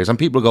couple of years. And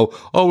people go,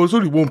 oh, there's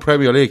only one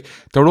Premier League.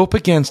 They're up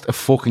against a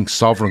fucking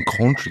sovereign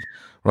country,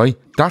 right?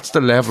 That's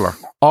the leveller.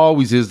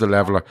 Always is the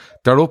leveller.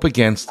 They're up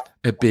against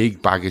a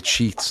big bag of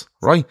cheats,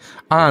 right?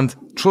 And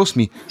trust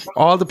me,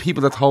 all the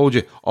people that told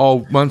you,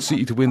 oh, Man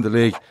City to win the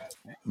league,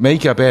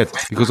 make your bed.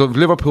 Because if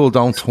Liverpool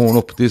don't turn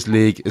up, this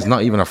league is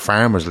not even a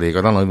farmers' league.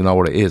 I don't even know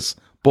what it is.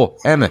 But,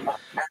 Emma,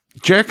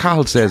 Ger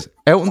Cahill says,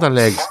 out on their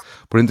legs,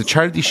 but in the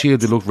Charity Shield,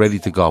 they look ready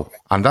to go.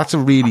 And that's a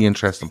really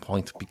interesting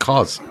point,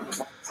 because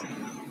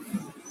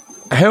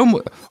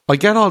I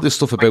get all this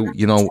stuff about,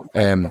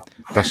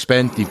 they're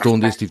spent, they've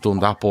done this, they've done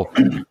that, but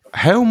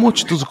how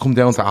much does it come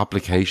down to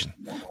application?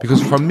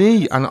 Because for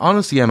me, and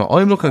honestly, Emma,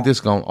 I'm looking at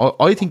this going,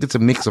 I think it's a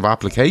mix of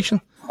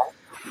application,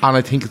 and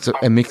I think it's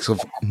a mix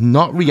of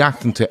not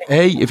reacting to,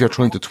 if you're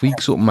trying to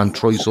tweak something and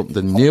try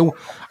something new,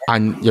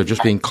 and you're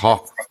just being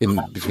caught in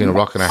between a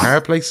rock and a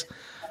hard place.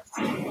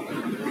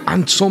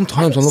 And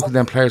sometimes I'm looking at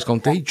them players going,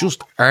 they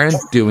just aren't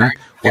doing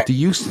what they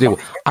used to do.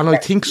 And I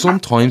think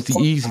sometimes the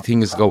easy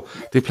thing is to go,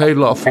 they played a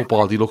lot of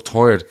football, they look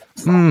tired.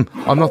 I'm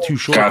not too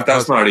sure. Gav,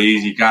 that's not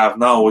easy, Gav.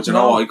 No,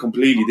 I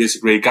completely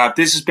disagree. Gav,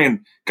 this has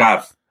been,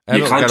 Gav,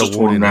 you can't just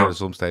turn around. At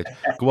some stage.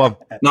 Go on.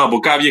 No, but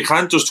Gav, you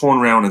can't just turn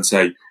around and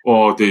say,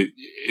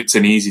 it's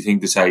an easy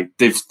thing to say.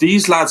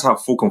 These lads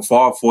have fucking 4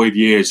 or 5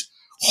 years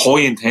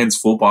high intense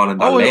football in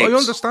their legs. I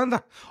understand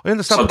that.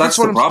 So that's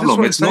the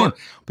problem. It's not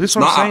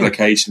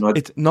application.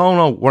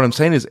 No. What I'm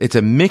saying is it's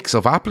a mix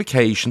of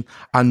application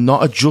and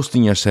not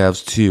adjusting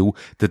yourselves to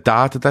the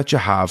data that you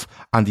have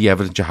and the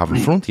evidence you have in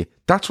front of you.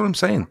 That's what I'm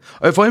saying.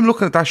 If I'm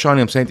looking at that,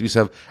 Shawnee, I'm saying to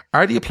myself,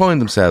 are they applying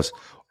themselves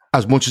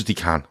as much as they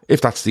can, if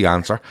that's the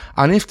answer?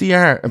 And if they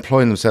are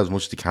employing themselves as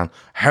much as they can,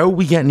 how are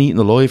we getting eaten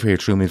alive here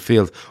through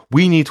midfield?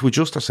 We need to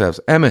adjust ourselves.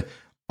 Emma,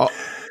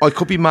 I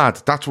could be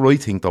mad. That's what I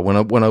think, though,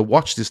 when I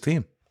watch this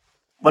team.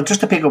 Well,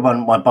 just to pick up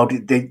on what Bodie,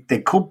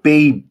 they could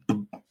be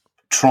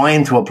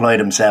trying to apply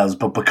themselves,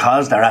 but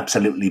because they're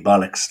absolutely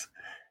bollocks,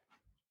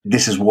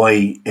 this is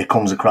why it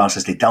comes across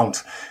as they don't.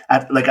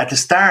 At the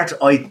start,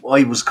 I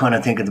was kind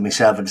of thinking to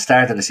myself at the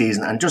start of the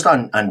season, and just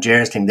on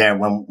Jer's thing there,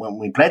 when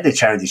we played the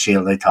Charity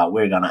Shield, I thought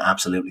we're going to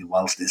absolutely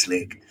waltz this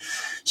league.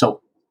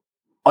 So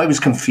I was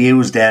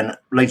confused then,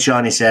 like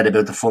Shawnee said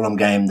about the Fulham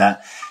game,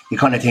 that you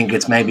kind of think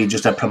it's maybe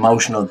just a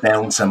promotional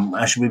bounce and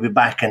should we be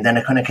back? And then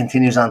it kind of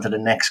continues on to the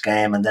next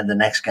game and then the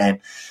next game.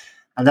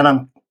 And then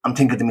I'm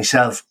thinking to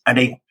myself,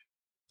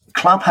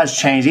 Klopp has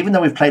changed, even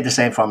though we've played the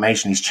same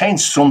formation, he's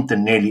changed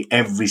something nearly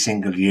every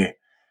single year.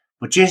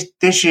 But just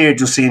this year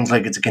just seems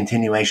like it's a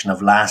continuation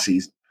of last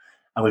season.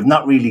 And we've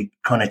not really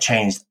kind of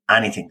changed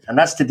anything. And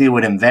that's to do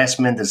with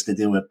investment, it's to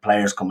do with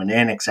players coming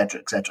in, etc.,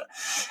 etc.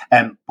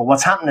 But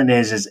what's happening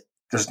is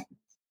there's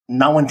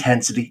no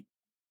intensity.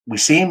 We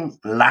seem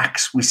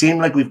lax. We seem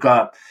like we've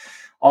got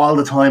all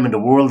the time in the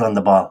world on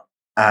the ball,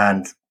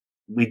 and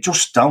we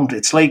just don't.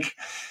 It's like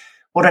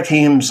other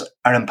teams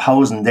are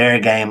imposing their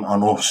game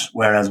on us,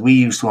 whereas we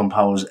used to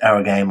impose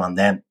our game on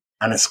them.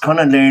 And it's kind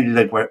of nearly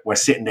like we're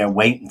sitting there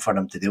waiting for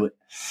them to do it.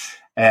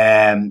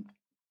 I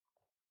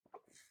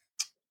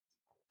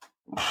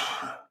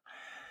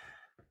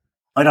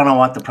don't know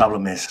what the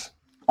problem is.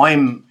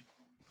 I'm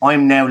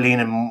now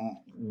leaning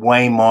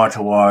way more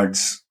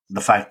towards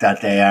the fact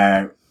that they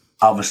are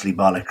obviously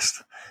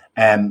bollocks.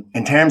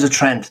 In terms of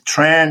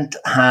Trent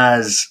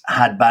has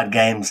had bad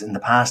games in the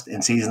past,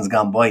 in seasons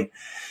gone by,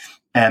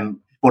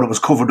 but it was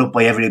covered up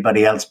by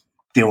everybody else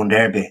doing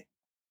their bit.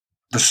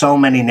 There's so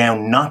many now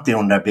not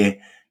doing their bit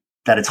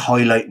that it's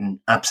highlighting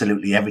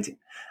absolutely everything.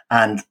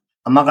 And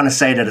I'm not going to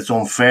say that it's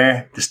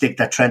unfair, the stick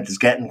that Trent is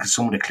getting, because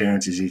some of the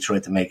clearances he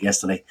tried to make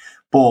yesterday,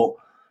 but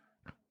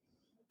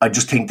I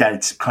just think that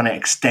it's kind of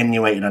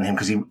extenuated on him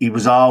because he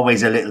was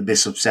always a little bit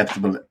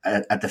susceptible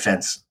at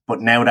defence. But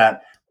now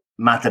that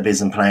Matip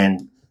isn't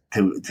playing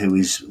to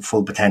his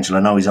full potential, I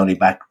know he's only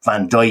back.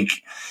 Van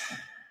Dijk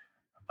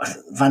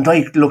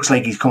looks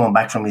like he's coming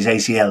back from his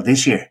ACL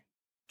this year.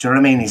 Do you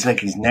know what I mean?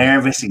 He's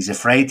nervous. He's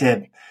afraid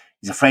to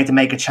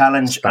make a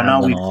challenge. I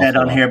know we've said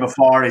on here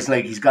before, it's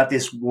like he's got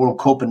this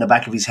World Cup in the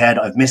back of his head.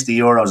 I've missed the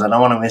Euros. I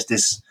don't want to miss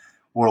this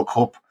World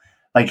Cup.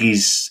 Like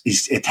his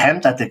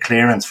attempt at the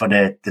clearance for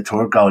the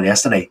third goal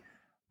yesterday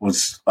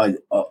was, I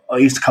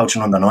used to coach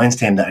an under-9s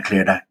team that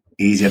cleared that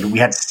easier. We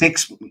had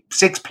six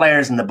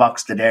players in the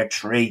box to their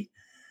 3.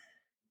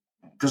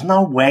 there's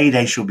no way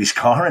they should be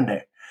scoring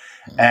there.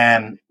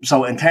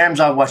 So in terms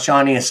of what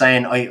Shawnee is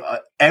saying, I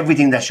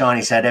everything that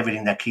Shawnee said,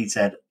 everything that Keith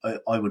said,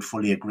 I would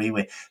fully agree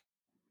with.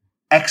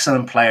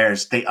 Excellent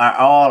players. They are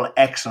all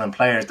excellent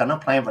players. They're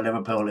not playing for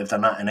Liverpool if they're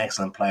not an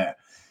excellent player.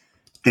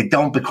 They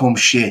don't become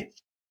shit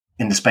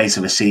in the space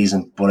of a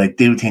season, but I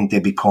do think they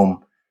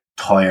become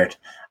tired.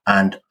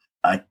 And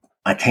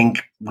I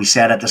think we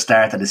said at the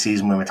start of the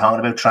season when we were talking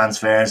about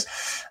transfers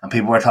and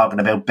people were talking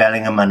about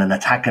Bellingham and an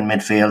attacking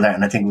midfielder,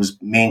 and I think it was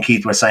me and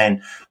Keith were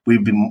saying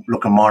we'd be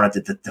looking more at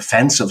the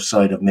defensive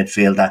side of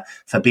midfield, that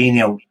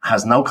Fabinho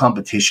has no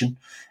competition.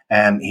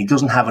 He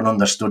doesn't have an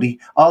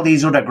understudy. All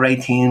these other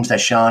great teams that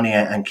Shawnee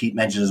and Keith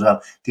mentioned as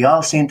well, they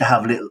all seem to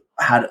have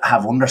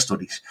have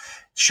understudies.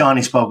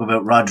 Shawnee spoke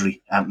about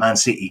Rodri at Man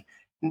City.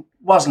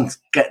 Wasn't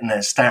getting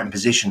a starting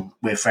position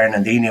with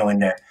Fernandinho in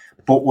there,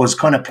 but was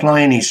kind of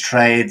plying his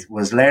trade,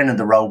 was learning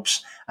the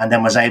ropes, and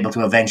then was able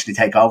to eventually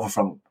take over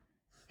from him.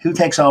 Who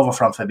takes over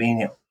from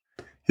Fabinho?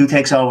 Who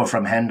takes over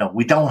from Hendo?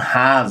 We don't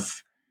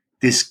have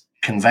this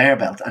conveyor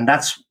belt. And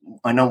that's,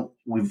 I know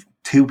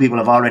two people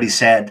have already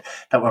said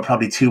that we're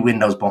probably 2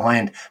 windows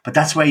behind, but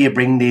that's where you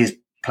bring these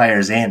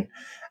players in.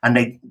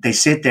 And they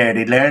sit there,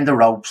 they learn the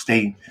ropes,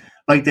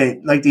 like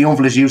the young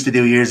fellas used to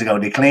do years ago.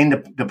 They clean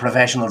the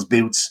professionals'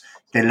 boots,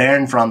 they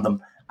learn from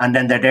them, and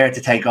then they're there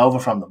to take over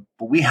from them.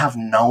 But we have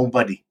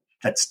nobody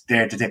that's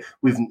there to take.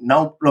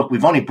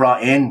 We've only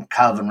brought in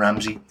Calvin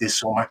Ramsey this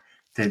summer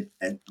to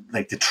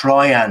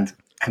try and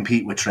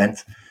compete with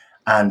Trent,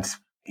 and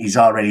he's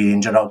already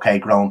injured. Okay,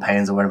 growing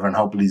pains or whatever, and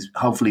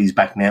hopefully he's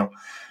back now.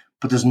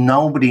 But there's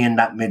nobody in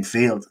that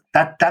midfield.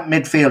 That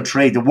midfield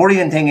three. The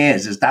worrying thing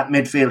is that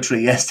midfield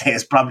three yesterday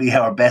is probably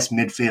our best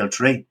midfield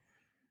three.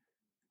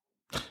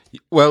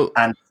 Well,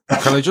 can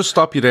I just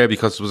stop you there,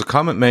 because there was a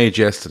comment made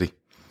yesterday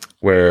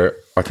where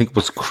I think it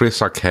was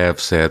Chris or Kev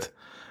said,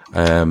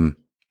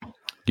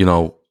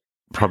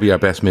 probably our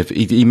best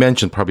midfield. He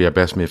mentioned probably our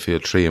best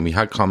midfield three, and we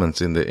had comments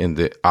in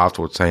the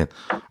afterwards saying,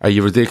 "Are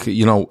you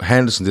ridiculous?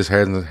 Henderson this,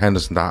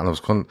 Henderson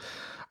that,"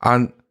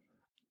 and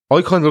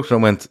I kind of looked at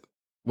him and went,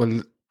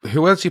 "Well,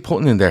 who else are you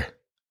putting in there?"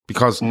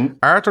 Because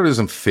Arthur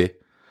isn't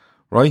fit,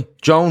 right?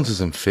 Jones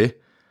isn't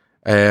fit.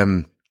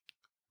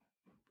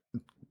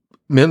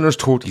 Milner's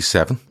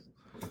 37.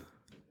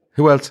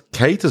 Who else?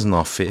 Kate is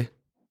not fit.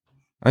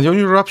 And the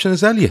only other option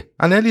is Elliot.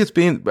 And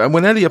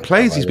when Elliot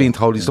plays, he's being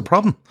told he's the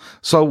problem.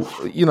 So,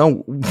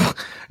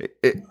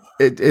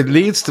 it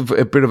leads to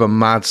a bit of a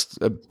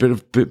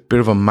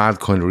mad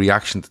kind of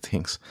reaction to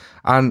things.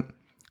 And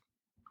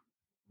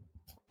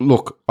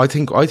look, I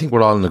think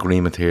we're all in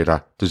agreement here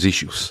that there's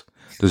issues.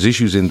 There's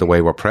issues in the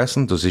way we're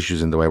pressing. There's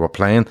issues in the way we're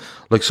playing.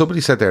 Like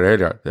somebody said there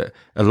earlier,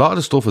 a lot of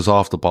the stuff is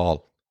off the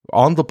ball.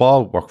 On the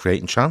ball, we're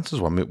creating chances.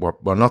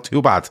 We're not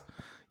too bad.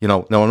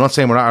 Now I'm not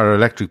saying we're at our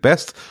electric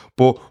best,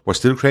 but we're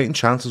still creating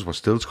chances. We're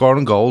still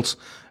scoring goals.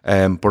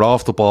 But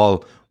off the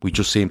ball, we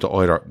just seem to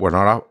either we're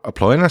not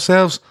applying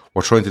ourselves,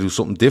 we're trying to do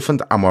something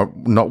different, and we're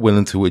not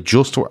willing to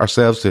adjust to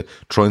ourselves to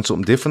trying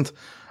something different.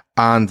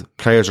 And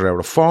players are out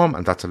of form,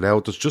 and that's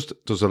allowed.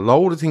 There's a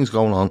load of things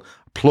going on.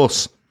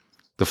 Plus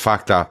the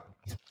fact that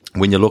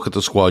when you look at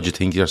the squad, you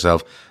think to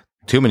yourself,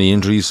 too many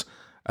injuries.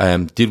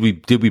 Did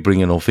we bring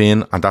enough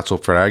in? And that's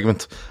up for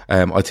argument.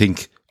 I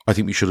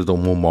think we should have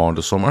done one more in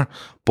the summer,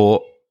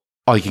 but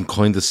I can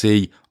kind of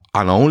see,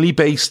 and only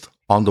based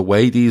on the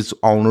way these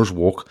owners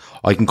work,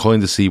 I can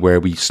kind of see where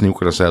we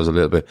snookered ourselves a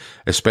little bit,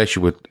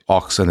 especially with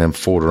Ox, and then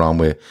further on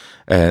with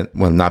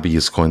when Naby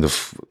is kind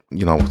of,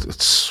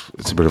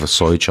 it's a bit of a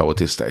sideshow at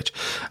this stage.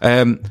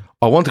 I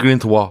want to get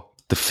into what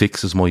the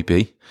fixes might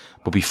be,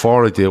 but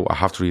before I do, I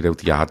have to read out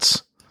the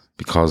ads,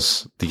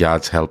 because the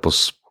ads help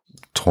us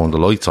turn the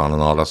lights on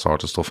and all that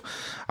sort of stuff.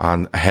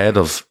 And ahead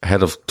of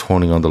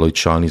turning on the lights,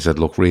 Shawnee said,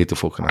 "Look, read the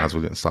fucking ads,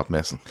 we're going to stop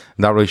messing." Isn't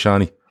that right,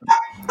 Shawnee?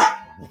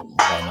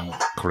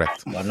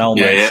 Correct. Well, no,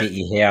 Man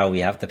City here, we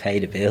have to pay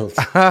the bills.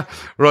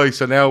 Right,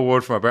 so now a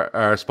word from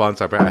our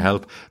sponsor,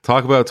 BetterHelp.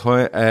 Talk about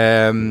it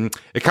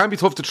can be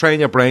tough to train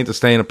your brain to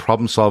stay in a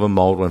problem-solving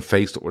mode when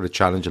faced with a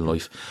challenge in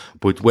life.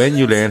 But when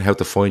you learn how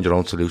to find your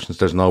own solutions,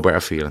 there's no better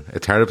feeling. A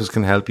therapist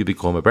can help you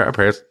become a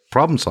better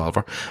problem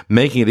solver,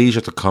 making it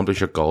easier to accomplish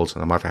your goals,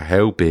 no matter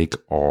how big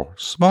or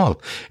small.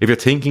 If you're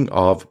thinking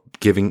of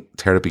giving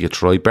therapy a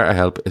try,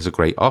 BetterHelp is a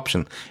great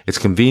option. It's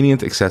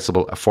convenient,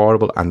 accessible,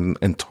 affordable, and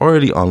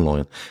entirely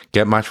online.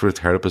 Get matched with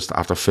a therapist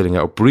after filling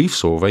out a brief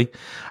survey,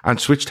 and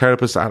switch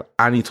therapists at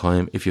any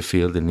time if you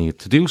feel the need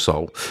to do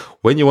so.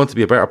 When you want to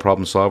be a better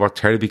problem solver,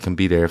 therapy can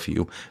be there for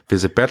you.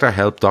 Visit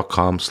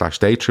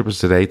betterhelp.com/daytrippers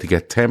today to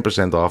get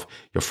 10% off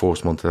your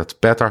first month. That's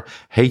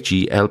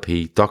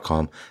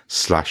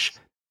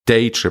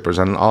betterhelp.com/day trippers.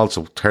 And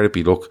also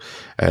therapy, look,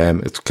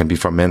 it can be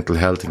for mental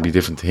health, it can be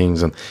different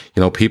things. And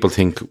people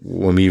think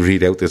when we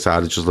read out this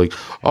ad, it's just like,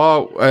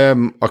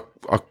 I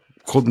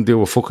couldn't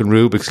do a fucking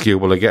Rubik's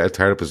Cube, well, I get a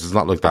therapist. It's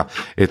not like that.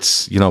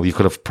 It's, you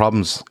could have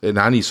problems in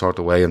any sort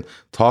of way, and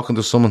talking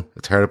to someone,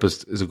 a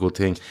therapist, is a good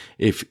thing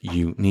if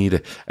you need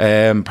it.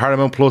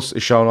 Paramount Plus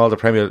is showing all the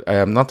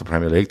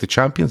the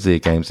Champions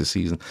League games this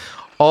season.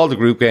 All the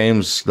group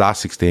games,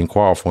 last 16,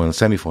 quarter-final,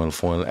 semi-final,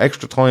 final,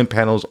 extra time,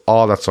 penalties,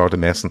 all that sort of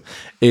messing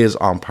is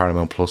on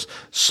Paramount Plus.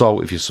 So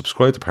if you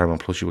subscribe to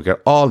Paramount Plus, you will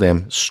get all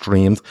them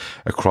streamed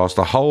across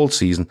the whole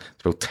season.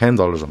 It's about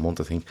 $10 a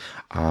month, I think,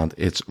 and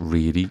it's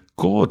really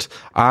good.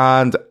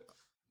 And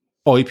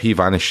IP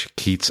Vanish,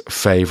 Keith's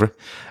favourite,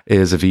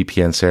 is a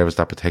VPN service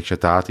that protects your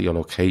data, your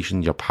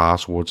location, your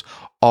passwords,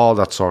 all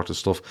that sort of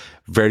stuff.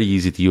 Very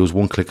easy to use,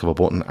 one click of a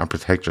button, and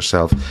protect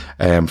yourself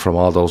from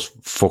all those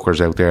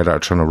fuckers out there that are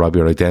trying to rob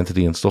your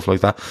identity and stuff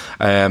like that.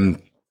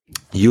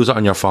 Use it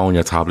on your phone,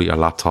 your tablet, your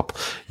laptop,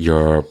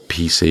 your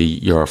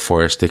PC, your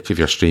Fire Stick if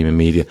you're streaming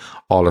media,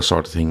 all that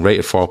sort of thing.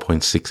 Rated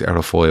 4.6 out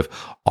of 5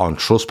 on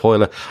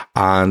Trustpilot,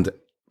 and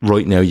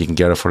right now you can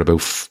get it for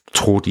about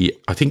 30,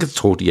 I think it's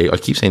 38. I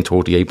keep saying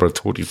 38, but it's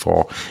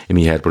 34 in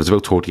my head, but it's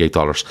about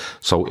 $38.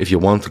 So if you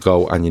want to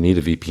go and you need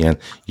a VPN,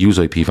 use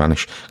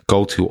IPVanish.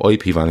 Go to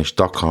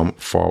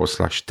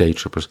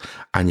ipvanish.com/daytrippers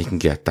and you can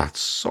get that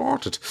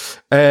sorted.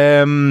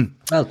 Well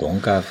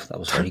done, Gav. That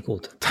was very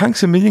good.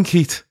 Thanks a million,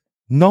 Keith.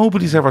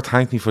 Nobody's ever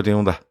thanked me for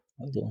doing that.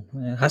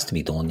 It has to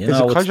be done, you Is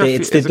know.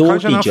 It's the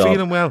dirty job.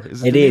 Feeling well?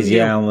 It is,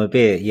 yeah. I'm a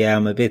bit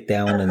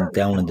down in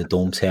the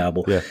dumps here,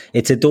 but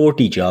it's a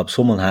dirty job.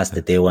 Someone has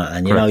to do it,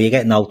 and you know, you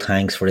get no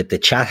thanks for it. The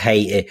chat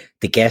hate it,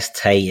 the guests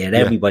hate it,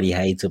 everybody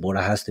hates it, but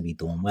it has to be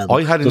done. Well,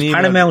 does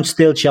Paramount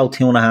still show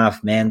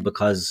 2.5 men?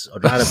 Because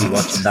I'd rather be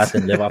watching that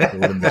than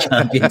Liverpool in the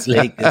Champions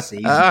League this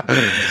season.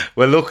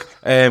 Well, look,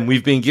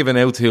 we've been given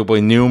out to by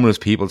numerous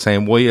people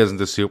saying, why isn't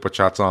the super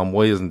chats on?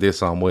 Why isn't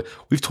this on? Why?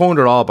 We've turned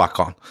it all back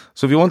on.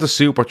 So if you want a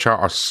super chat,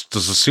 or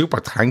there's a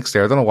super thanks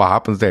there, I don't know what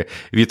happens there.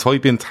 If you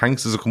type in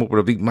thanks, does it come up with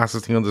a big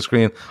massive thing on the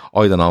screen?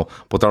 I don't know,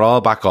 but they're all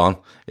back on.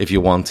 If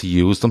you want to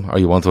use them or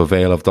you want to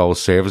avail of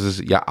those services,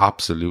 you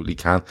absolutely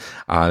can.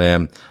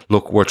 And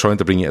look, we're trying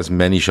to bring you as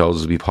many shows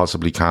as we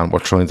possibly can. We're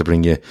trying to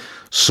bring you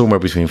somewhere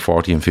between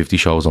 40 and 50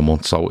 shows a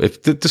month. So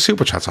if the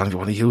super chat's on, if you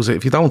want to use it,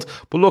 if you don't,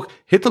 but look,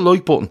 hit the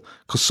like button,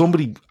 because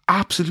somebody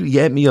absolutely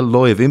ate me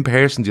alive in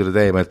person the other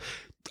day, man.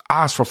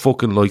 Ask for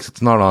fucking likes.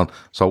 It's not on.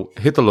 So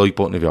hit the like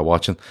button if you're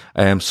watching.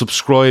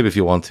 Subscribe if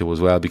you want to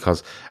as well,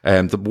 because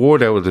the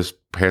word out of this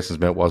person's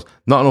mouth was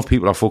not enough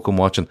people are fucking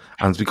watching,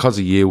 and it's because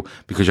of you,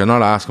 because you're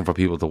not asking for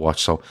people to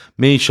watch. So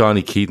me,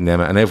 Shawnee, Keith and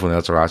Emma and everyone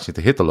else are asking you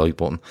to hit the like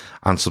button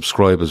and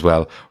subscribe as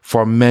well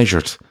for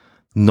measured,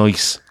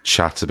 nice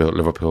chats about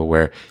Liverpool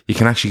where you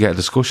can actually get a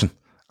discussion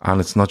and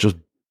it's not just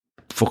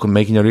fucking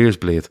making your ears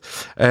bleed.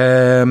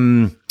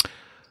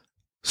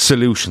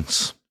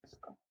 Solutions.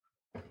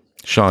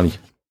 Shawnee,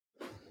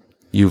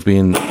 you've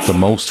been the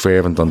most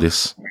fervent on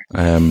this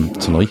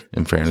tonight,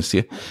 in fairness to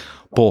you.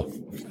 But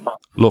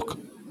look,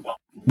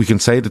 we can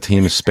say the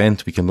team is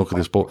spent, we can look at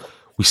this, but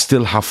we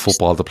still have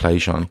football to play,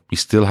 Shawnee. We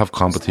still have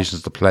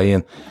competitions to play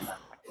in.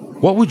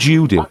 What would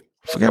you do?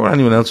 Forget what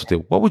anyone else would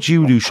do. What would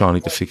you do,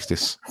 Shawnee, to fix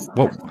this?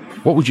 What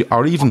would you,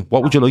 or even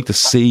what would you like to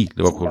see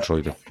Liverpool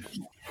try to?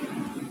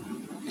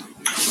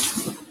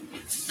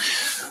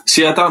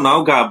 See, I don't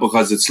know, Gab,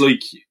 because it's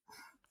like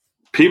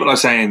people are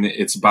saying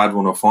it's a bad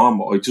run of form,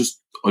 but I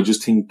just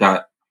think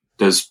that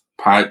there's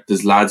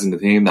lads in the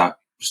team that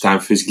just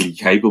aren't physically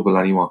capable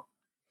anymore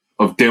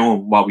of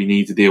doing what we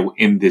need to do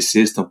in this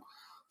system.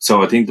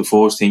 So I think the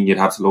first thing you'd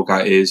have to look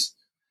at is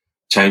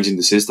changing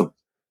the system.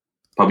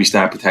 Probably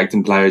start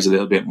protecting players a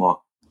little bit more.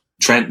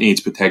 Trent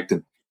needs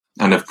protecting,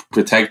 and if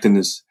protecting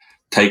is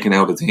taking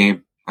out a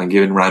team and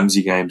giving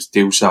Ramsey games,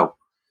 do so.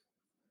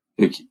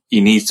 Like, he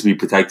needs to be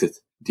protected.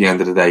 At the end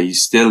of the day,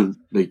 he's still,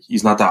 like,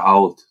 he's not that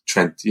old,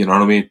 Trent, you know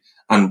what I mean?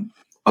 And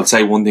I'll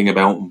say one thing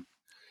about him.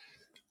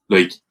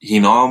 Like, he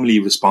normally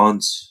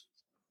responds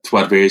to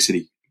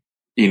adversity.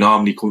 He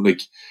normally comes,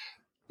 like,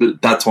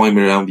 that time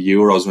around the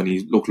Euros when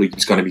he looked like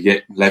he's going to be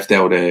getting left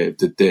out of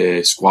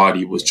the squad,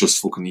 he was just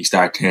fucking, he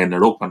started cleaning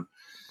it up. And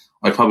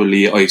I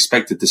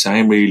expected the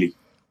same, really.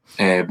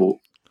 But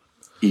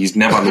he's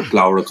never looked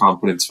lower of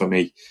confidence for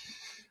me.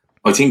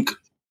 I think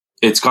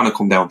it's going to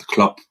come down to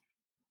Klopp.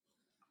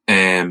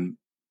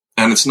 And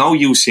it's no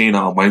use seeing it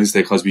on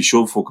Wednesday, because we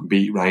should fucking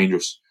beat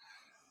Rangers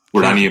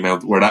with any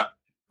amount,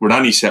 with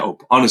any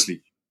setup.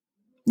 Honestly,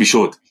 we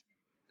should.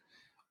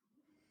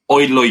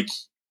 I'd like,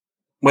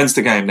 when's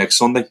the game? Next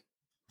Sunday?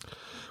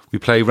 We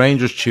play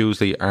Rangers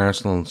Tuesday,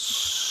 Arsenal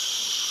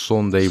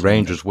Sunday,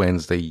 Rangers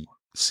Wednesday.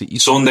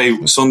 Sunday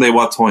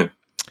what time?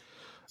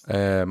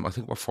 I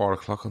think we're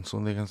 4:00 on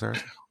Sunday against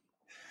Arsenal.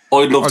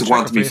 I'd love to go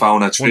on to my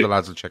phone at 3. One of the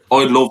lads will check.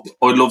 I'd love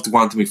to go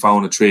on to my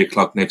phone at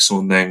 3:00 next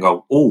Sunday and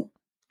go, oh,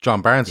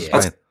 John Barnes is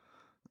playing.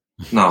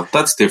 No,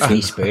 that's different.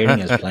 He's Spearing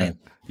is playing.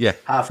 Yeah.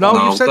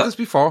 No, you've said this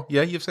before.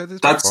 Yeah, you've said this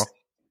before.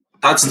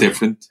 That's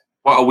different.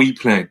 What are we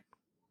playing?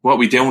 What are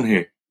we doing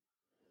here?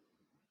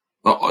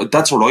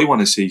 That's what I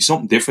want to see.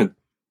 Something different.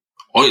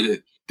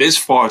 This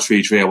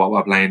 4-3-3, what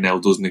we're playing now,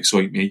 doesn't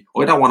excite me.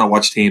 I don't want to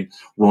watch team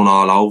run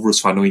all over us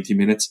for 90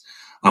 minutes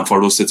and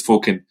for us to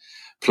fucking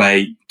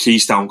play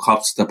keystone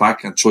cops to the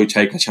back and try to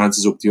take our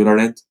chances up the other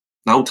end.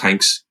 No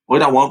thanks. I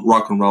don't want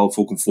rock and roll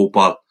fucking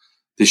football.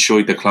 This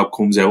shite the Klopp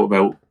comes out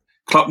about.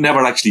 Klopp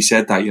never actually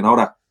said that, you know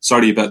that?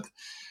 Sorry about that.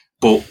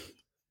 But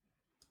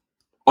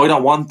I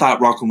don't want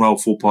that rock and roll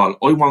football.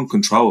 I want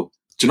control.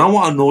 Do you know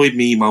what annoyed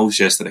me most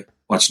yesterday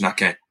watching that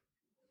game?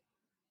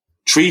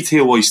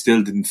 3-2, I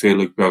still didn't feel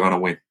like we were going to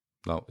win.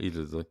 No,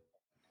 either did I. Do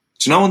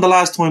you know when the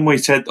last time I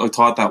said I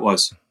thought that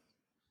was?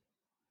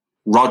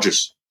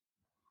 Rodgers.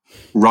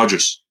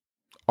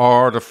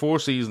 Or the 4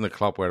 season of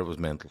Klopp where it was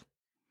mental.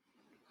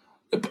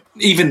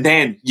 Even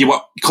then, you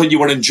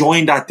were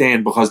enjoying that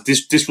then because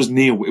this was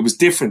new. It was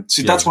different.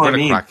 See, that's what I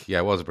mean. Crack. Yeah,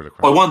 it was a bit of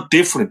crack. I want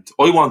different.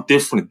 I want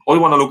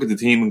to look at the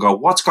team and go,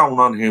 what's going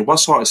on here? What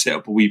sort of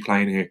setup are we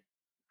playing here?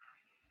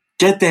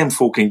 Get them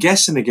fucking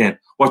guessing again.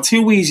 We're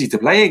too easy to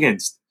play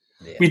against.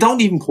 Yeah. We don't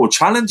even put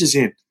challenges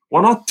in.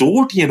 We're not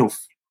dirty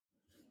enough.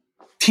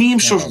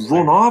 Teams just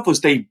run off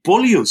us. They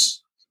bully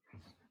us.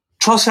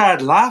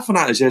 Trossard laughing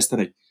at us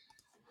yesterday.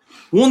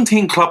 One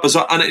thing Klopp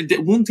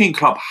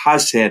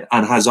has said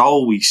and has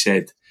always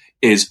said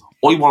is,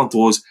 I want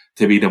us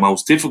to be the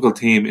most difficult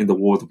team in the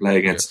world to play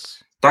against.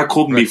 Yes. That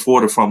couldn't be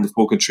further from the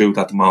fucking truth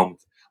at the moment.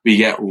 We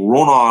get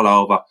run all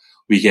over,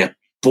 we get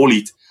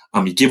bullied,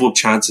 and we give up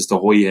chances to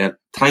Hoyle.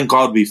 Thank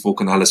God we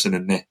fucking Alisson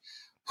in there.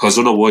 Because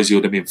otherwise you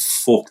would have been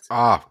fucked.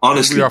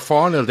 Honestly, we are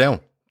 4-0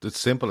 down. It's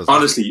simple as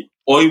honestly,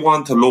 that. I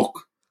want to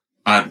look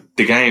at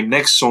the game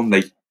next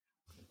Sunday,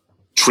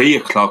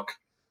 3:00,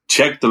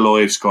 check the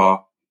live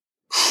score.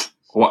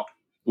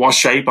 What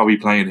shape are we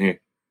playing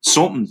here?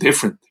 Something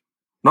different.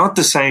 Not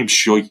the same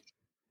shite.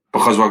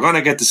 Because we're going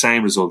to get the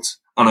same results.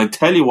 And I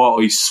tell you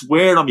what, I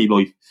swear on me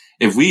life,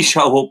 if we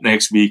show up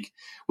next week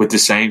with the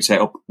same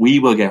setup, we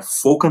will get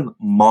fucking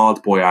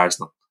mauled by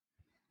Arsenal.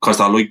 Because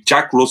they're like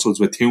Jack Russells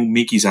with 2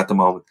 Mickeys at the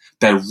moment.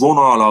 They'll run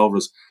all over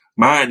us.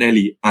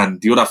 Martinelli and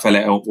the other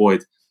fella out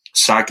wide,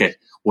 Saka,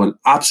 will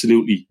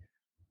absolutely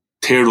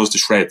tear us to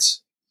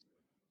shreds.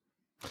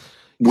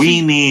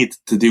 We need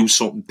to do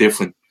something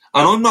different.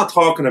 And I'm not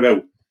talking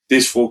about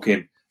this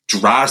fucking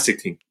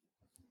drastic thing.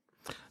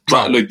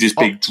 Like this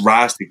big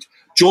drastic.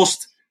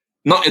 Just,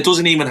 not. It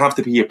doesn't even have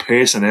to be a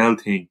personnel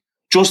thing.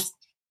 Just,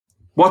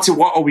 what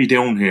are we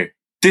doing here?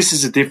 This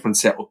is a different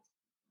setup.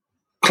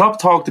 Klopp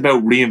talked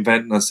about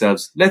reinventing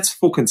ourselves. Let's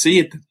fucking see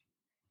it then.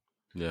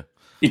 Yeah.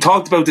 He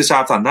talked about this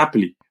after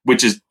Napoli,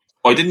 which is,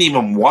 I didn't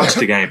even watch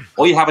the game.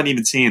 I haven't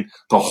even seen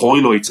the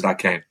highlights of that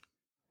game.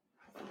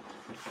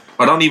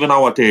 I don't even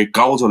know what the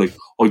goals are like.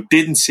 I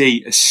didn't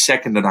see a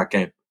second of that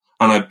game.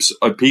 And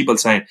I people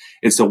saying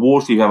it's the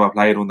worst we've ever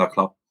played under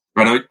Klopp.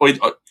 And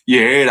you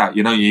hear that,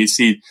 you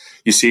see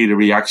the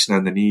reaction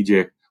and the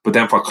knee-jerk. But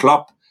then for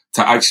Klopp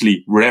to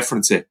actually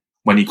reference it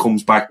when he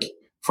comes back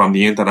from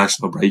the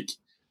international break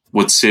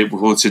would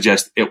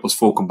suggest it was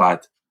fucking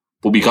bad.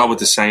 But we got with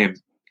the same.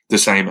 Do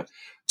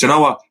you know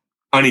what?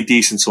 Any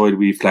decent side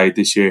we've played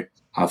this year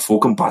have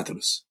fucking battered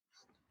us.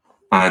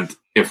 And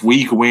if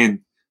we go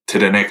in to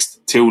the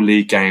next 2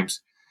 league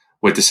games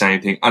with the same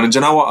thing. And do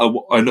you know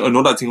what?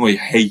 Another thing I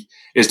hate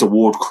is the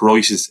word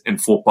crisis in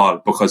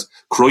football, because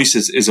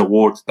crisis is a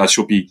word that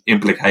should be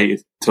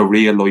implicated to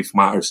real life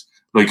matters.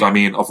 Like, I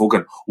mean, a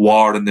fucking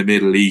war in the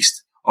Middle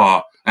East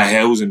or a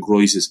housing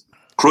crisis.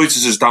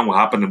 Crises don't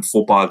happen in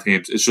football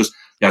teams. It's just,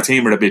 your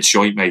team are a bit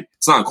shite, mate.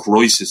 It's not a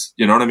crisis.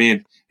 You know what I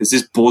mean? It's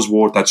this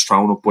buzzword that's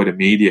thrown up by the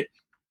media.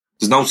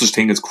 There's no such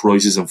thing as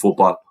crisis in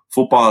football.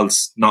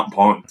 Football's not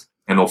important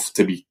enough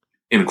to be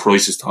in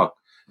crisis talk.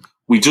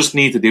 We just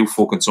need to do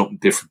fucking something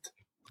different.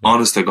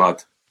 Honest to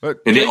God.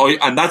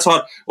 And that's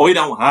what, I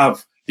don't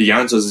have the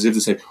answers as if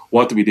to say,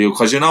 what do we do?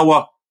 Because you know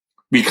what?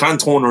 We can't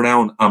turn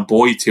around and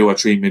buy 2 or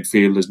 3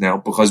 midfielders now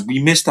because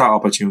we missed that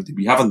opportunity.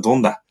 We haven't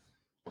done that.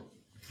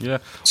 Yeah.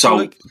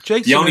 So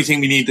the only thing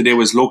we need to do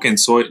is look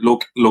inside,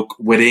 look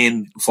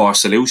within for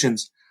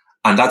solutions,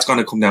 and that's going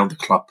to come down to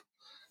Klopp.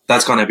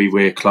 That's going to be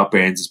where Klopp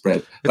earns his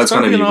bread. That's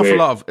going to be an awful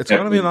lot. It's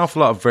going to be an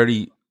awful lot of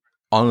very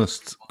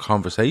honest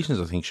conversations,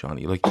 I think,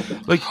 Shawnee. But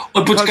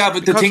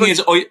Gav, the thing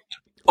is,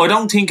 I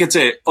don't think it's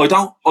a. I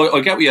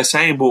get what you're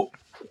saying, but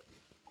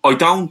I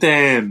don't.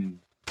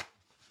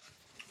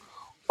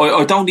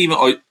 I don't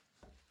even.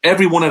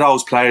 Every one of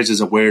those players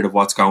is aware of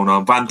what's going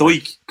on. Van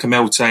Dijk came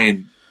out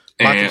saying.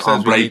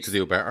 On break, we need to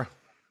do better.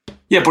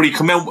 Yeah, but he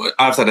come out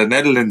after the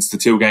Netherlands, the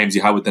 2 games he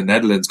had with the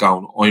Netherlands,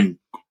 going, I'm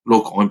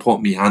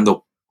putting my hand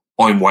up.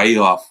 I'm way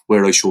off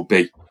where I should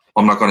be.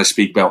 I'm not going to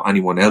speak about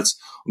anyone else.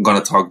 I'm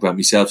going to talk about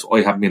myself.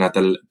 I haven't been at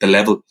the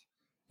level,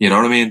 you know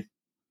what I mean,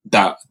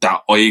 that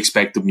I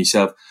expected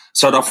myself.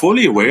 So they're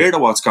fully aware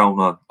of what's going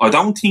on. I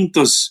don't think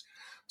there's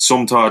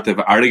some sort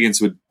of arrogance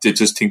with they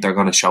just think they're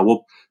going to show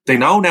up. They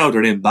know now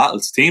they're in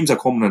battles. Teams are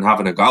coming and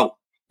having a go.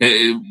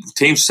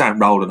 Teams aren't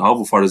rolling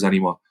over for us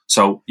anymore.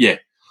 So, yeah,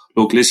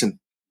 look, listen,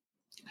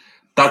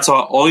 that's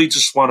all. I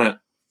just want to,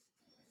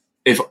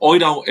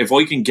 if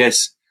I can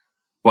guess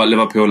what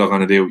Liverpool are going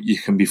to do, you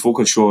can be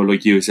fucking sure,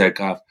 like you said,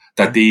 Gav,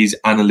 that these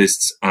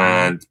analysts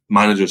and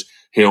managers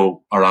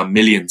who are on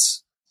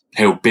millions,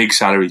 who have big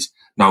salaries,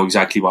 know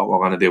exactly what we're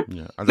going to do.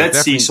 Yeah, let's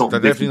see something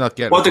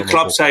different. What did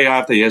Klopp say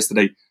after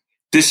yesterday?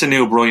 This is a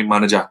new brilliant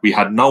manager. We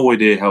had no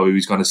idea how he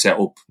was going to set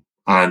up,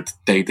 and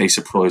they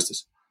surprised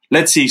us.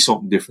 Let's see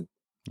something different.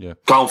 Yeah.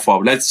 Going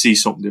forward, let's see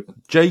something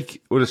different.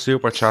 Jake with a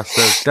super chat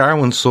says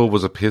Darwin's sub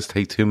was a piss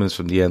take 2 minutes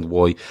from the end.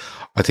 Why?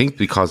 I think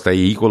because they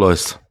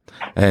equalised.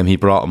 He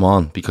brought him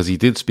on because he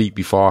did speak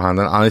beforehand,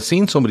 and I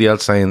seen somebody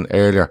else saying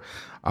earlier,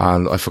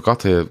 and I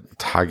forgot to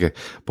tag it,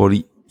 but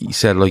he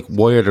said like,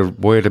 why are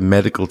the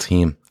medical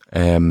team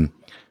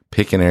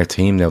picking our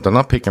team now? They're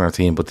not picking our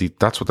team, but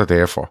that's what they're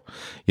there for.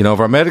 You know, if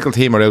our medical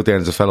team are out there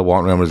and there's a fellow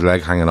walking around with his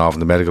leg hanging off,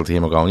 and the medical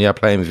team are going, yeah,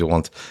 play him if you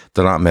want.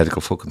 They're not a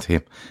medical fucking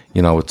team.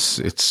 You know,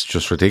 it's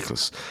just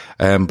ridiculous.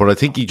 But I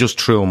think he just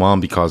threw him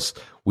on because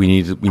we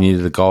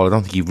needed a goal. I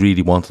don't think he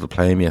really wanted to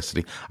play him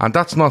yesterday. And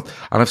that's not,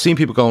 and I've seen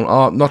people going,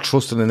 oh, not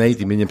trusting an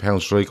 £80 million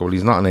striker. Well,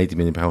 he's not an £80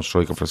 million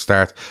striker for a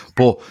start,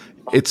 but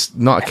it's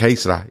not a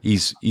case of that.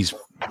 He's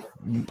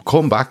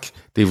come back.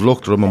 They've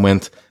looked at him and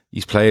went, I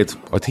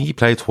think he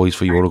played twice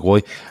for Uruguay.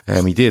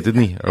 He did,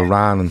 didn't he?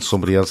 Iran and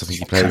somebody else I think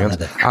he played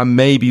against. And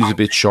maybe he was a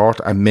bit short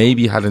and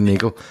maybe he had a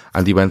niggle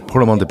and he went,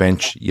 put him on the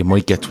bench. You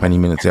might get 20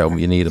 minutes out of him.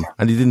 You need him.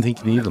 And he didn't think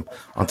he needed him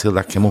until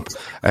that came up.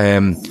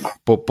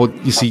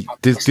 But you see,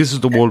 this is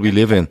the world we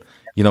live in.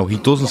 You know, he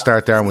doesn't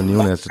start Darwin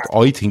Núñez,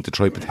 I think, to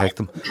try to protect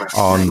him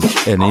on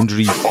an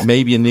injury,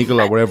 maybe a niggle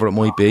or whatever it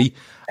might be.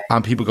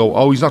 And people go,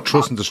 oh, he's not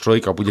trusting the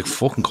striker. But you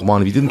fucking come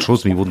on. If he didn't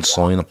trust me, he wouldn't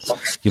sign him.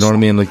 You know what I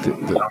mean? Like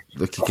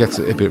it gets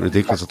a bit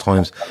ridiculous at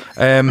times.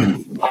 Emma,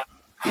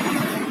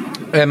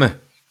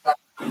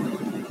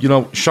 you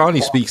know, Shawnee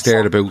speaks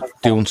there about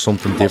doing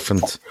something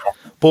different.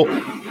 But,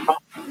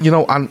 you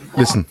know, and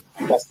listen,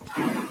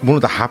 one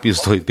of the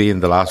happiest I've been in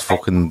the last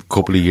fucking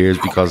couple of years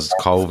because of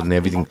COVID and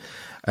everything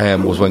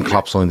was when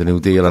Klopp signed the new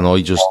deal, and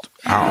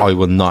I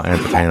will not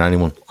entertain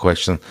anyone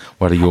question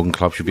whether Jurgen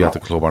Klopp should be at the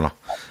club or not.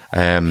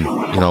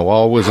 You know,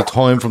 always a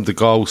time from to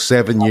go,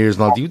 7 years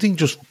now. Do you think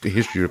just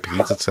history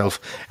repeats itself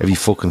every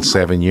fucking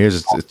 7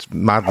 years? It's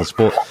madness.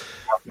 But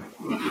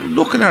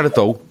looking at it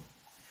though,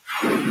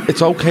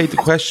 it's okay to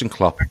question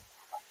Klopp.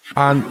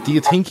 And do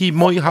you think he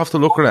might have to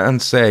look at it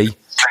and say,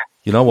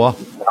 you know what?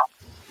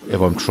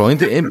 If I'm trying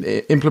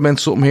to implement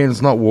something here and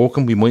it's not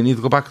working, we might need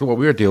to go back to what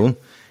we were doing.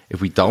 If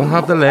we don't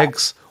have the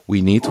legs,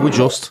 we need to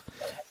adjust.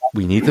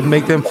 We need to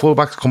make them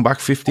fullbacks come back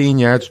 15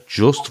 yards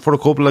just for a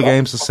couple of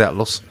games to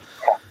settle us.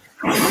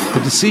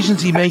 The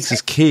decisions he makes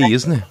is key,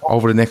 isn't it,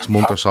 over the next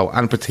month or so,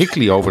 and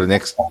particularly over the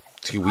next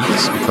 2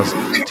 weeks, because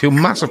 2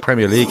 massive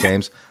Premier League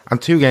games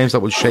and 2 games that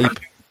will shape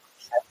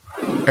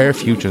our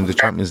future in the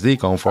Champions League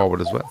going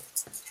forward as well.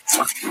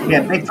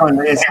 Yeah, big time.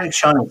 It's like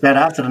Sean said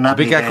after the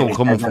Napoli big echo game,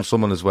 coming from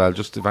someone as well.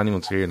 Just if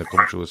anyone's here and they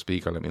come through a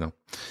speaker, let me know.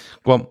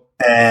 Go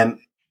on.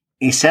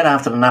 He said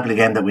after the Napoli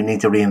game that we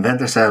need to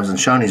reinvent ourselves, and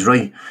Sean is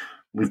right.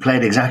 We've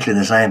played exactly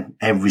the same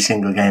every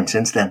single game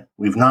since then.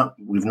 We've not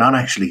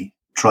actually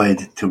tried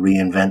to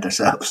reinvent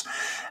ourselves.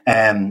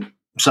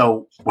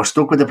 So we're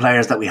stuck with the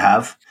players that we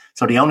have.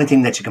 So the only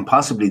thing that you can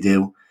possibly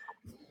do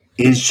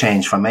is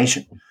change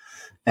formation.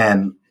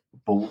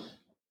 But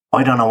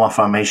I don't know what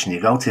formation you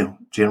go to.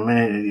 Do you know what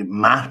I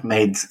mean? Matt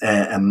made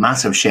a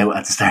massive shout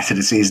at the start of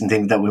the season,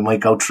 thinking that we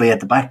might go 3 at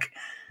the back.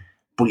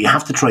 But you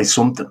have to try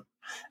something.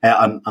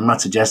 I'm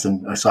not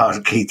suggesting, I saw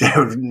Keith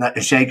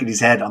there shaking his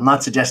head, I'm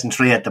not suggesting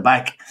 3 at the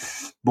back.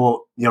 But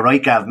you're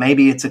right, Gav.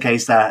 Maybe it's a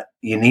case that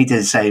you need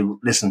to say,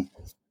 listen,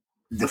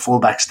 the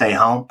fullbacks stay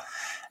home.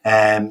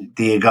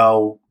 Do you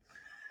go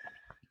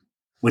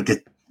with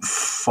the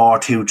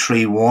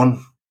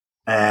 4-2-3-1,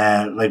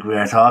 like we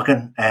were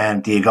talking?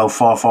 Do you go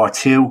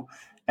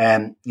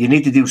 4-4-2? You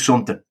need to do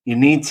something. You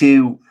need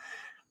to,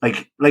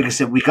 like I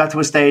said, we got to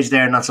a stage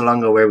there not so long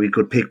ago where we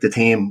could pick the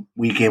team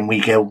week in,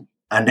 week out.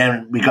 And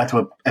then we got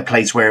to a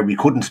place where we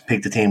couldn't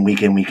pick the team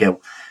week in, week out.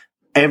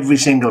 Every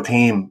single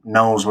team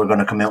knows we're going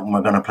to come out and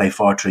we're going to play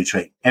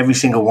 4-3-3. Every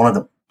single one of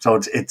them. So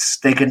it's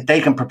they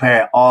can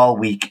prepare all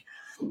week.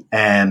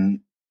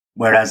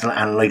 Whereas,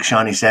 and like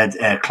Shawnee said,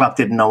 Klopp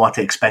didn't know what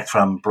to expect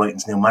from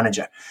Brighton's new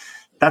manager.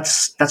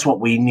 That's what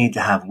we need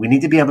to have. We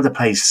need to be able to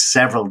play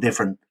several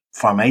different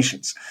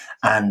formations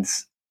and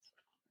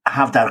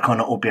have that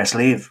kind of up your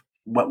sleeve.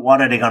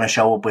 What are they going to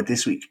show up with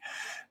this week?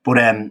 But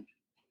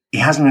he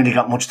hasn't really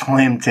got much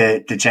time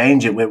to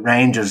change it with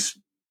Rangers,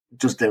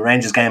 just the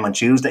Rangers game on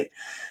Tuesday.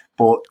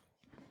 But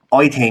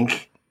I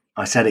think,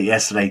 I said it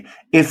yesterday,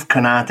 if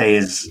Konate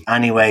is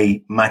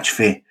anyway match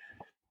fit,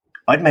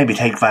 I'd maybe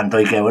take Van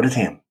Dijk out of the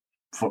team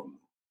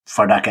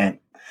for that game.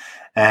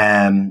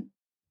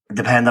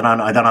 Depending on,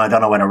 I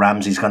don't know whether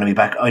Ramsey's going to be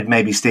back. I'd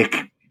maybe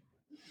stick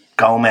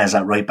Gomez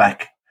at right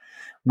back.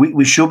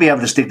 We should be able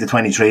to stick the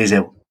 23s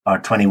out, or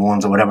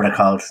 21s, or whatever they're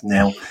called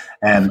now,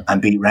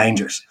 and beat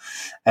Rangers.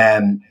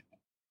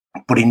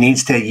 But he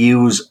needs to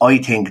use, I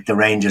think, the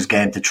Rangers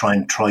game to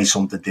try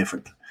something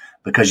different.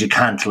 Because you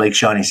can't, like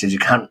Shawnee says, you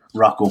can't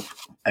rock up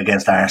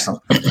against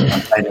Arsenal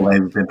and play the way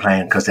we've been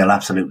playing, because they'll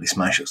absolutely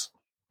smash us.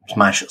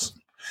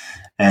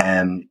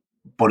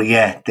 But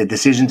yeah, the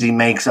decisions he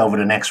makes over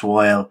the next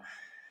while,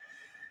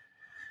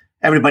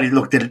 everybody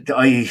looked at it.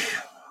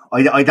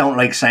 I don't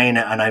like saying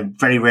it, and I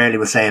very rarely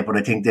will say it, but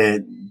I think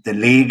the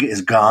league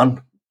is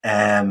gone,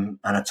 and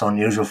it's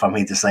unusual for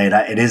me to say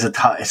that. It is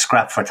a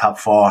scrap for top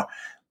 4,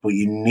 but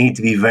you need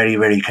to be very,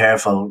 very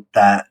careful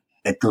that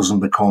it doesn't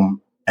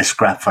become a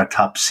scrap for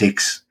top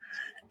 6.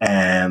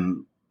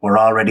 We're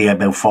already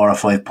about 4 or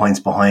 5 points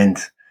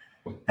behind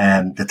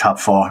the top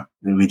 4.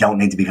 We don't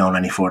need to be going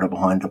any further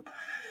behind them.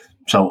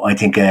 So I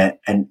think,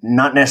 and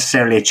not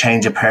necessarily a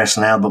change of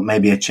personnel, but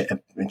maybe a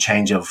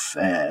change of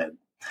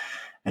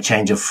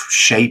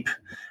shape.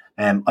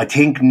 I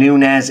think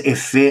Nunes,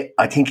 if fit,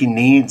 I think he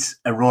needs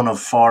a run of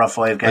 4 or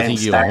 5 games. I think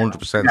he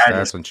 100%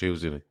 starts on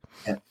Tuesday.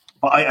 Yeah.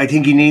 But I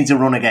think he needs a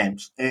run of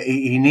games.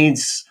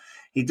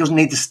 He doesn't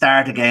need to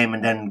start a game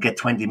and then get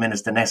 20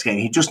 minutes the next game.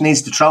 He just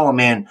needs to throw him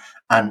in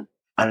and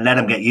let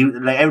him get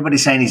used. Like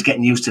everybody's saying, he's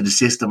getting used to the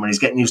system and he's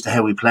getting used to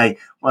how we play.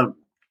 Well,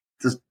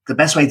 the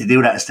best way to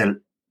do that is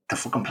to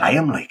fucking play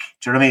him. Like,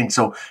 do you know what I mean?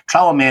 So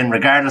throw him in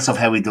regardless of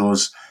how he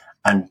does,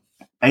 and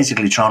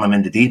basically throwing him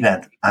in the deep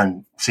end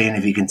and seeing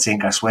if he can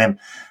sink or swim.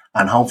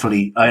 And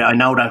hopefully, I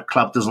know that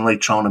Klopp doesn't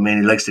like throwing him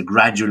in. He likes to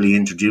gradually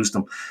introduce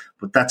them,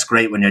 but that's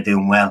great when you're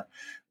doing well.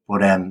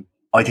 But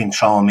I think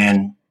throw him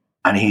in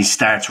and he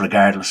starts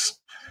regardless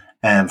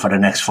for the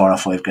next 4 or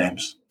 5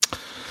 games.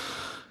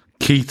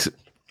 Keith,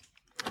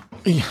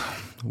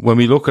 when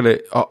we look at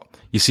it,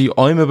 you see,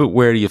 I'm a bit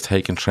wary of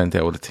taking Trent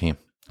out of the team,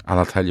 and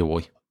I'll tell you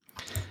why.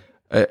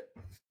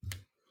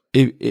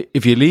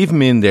 If you leave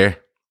him in there,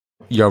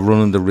 you're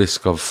running the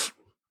risk of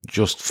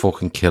just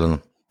fucking killing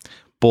him.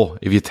 But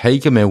if you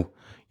take him out,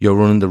 you're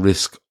running the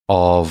risk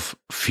of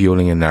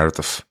fueling a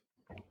narrative,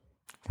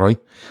 right?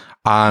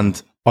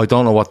 And I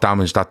don't know what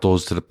damage that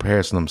does to the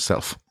person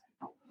himself,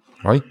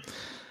 right?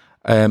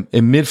 In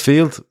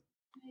midfield,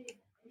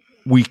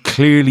 we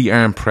clearly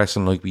aren't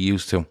pressing like we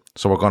used to.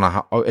 So we're going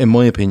to, in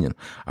my opinion,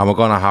 and we're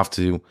going to have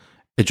to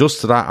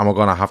adjust to that, and we're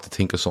going to have to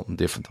think of something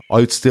different.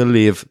 I'd still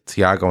leave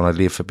Thiago and I'd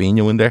leave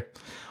Fabinho in there,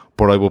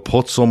 but I will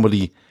put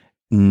somebody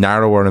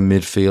narrower in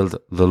midfield,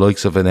 the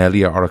likes of an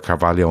Elliott or a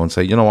Carvalho, and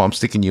say, you know what, I'm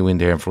sticking you in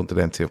there in front of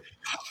them too,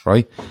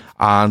 right?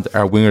 And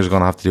our wingers are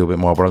going to have to do a bit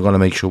more, but I'm going to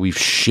make sure we've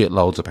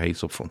shitloads of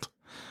pace up front.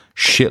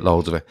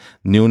 Shitloads of it.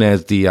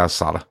 Nunes, Diaz,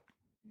 Salah,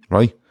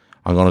 right?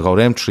 I'm going to go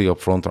them 3 up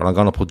front, or I'm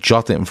going to put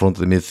Jota in front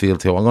of the midfield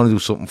too. I'm going to do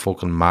something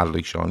fucking mad,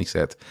 like Shawnee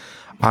said.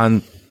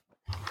 And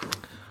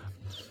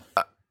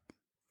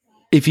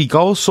if he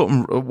goes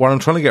something, what I'm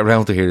trying to get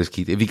around to here is,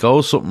 Keith, if he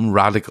goes something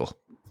radical,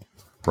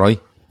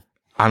 right,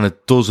 and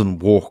it doesn't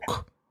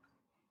work,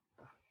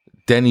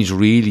 then he's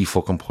really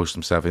fucking pushed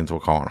himself into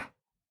a corner.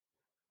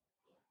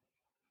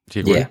 Do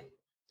you agree? Yeah.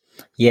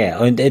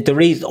 Yeah, and the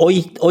reason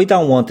I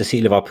don't want to see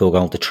Liverpool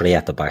going to 3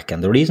 at the back,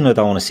 and the reason I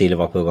don't want to see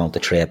Liverpool going to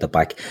 3 at the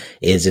back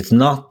is it's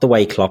not the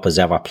way Klopp has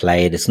ever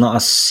played. It's not a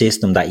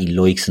system that he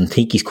likes, and I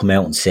think he's come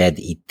out and said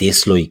he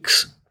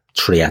dislikes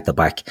 3 at the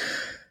back.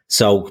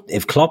 So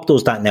if Klopp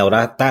does that now,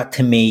 that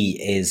to me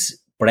is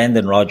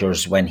Brendan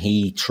Rodgers when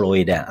he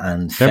tried it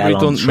and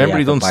remember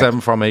he done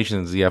 7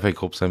 formations in the FA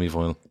Cup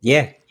semi-final.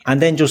 Yeah. And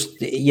then just,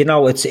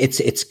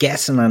 it's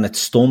guessing and it's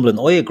stumbling.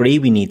 I agree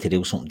we need to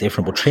do something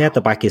different, but 3 at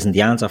the back isn't the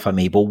answer for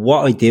me. But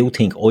what I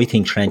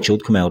think Trent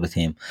should come out of the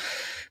team,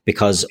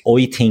 because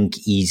I think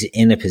he's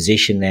in a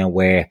position now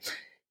where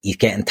he's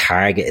getting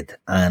targeted,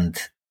 and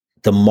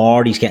the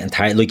more he's getting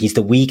targeted, like he's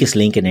the weakest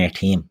link in our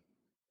team.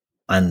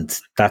 And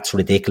that's a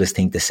ridiculous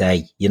thing to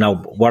say. We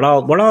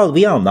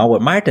all know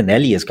it.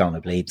 Martinelli is going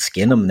to play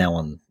skin him now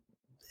on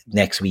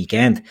next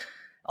weekend,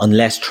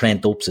 unless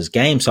Trent ups his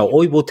game. So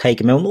I would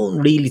take him out. Nothing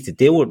really to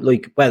do with,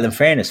 like, well, in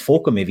fairness,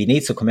 fuck him. If he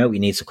needs to come out, he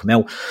needs to come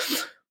out.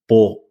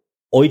 But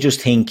I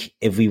just think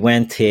if we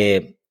went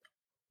to,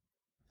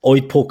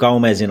 I'd put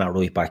Gomez in at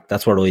right back.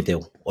 That's what I'd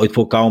do. I'd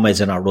put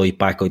Gomez in at right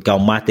back. I'd go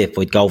Matip.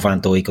 I'd go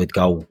Van Dijk. I'd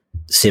go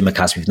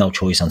Tsimikas. We've no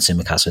choice on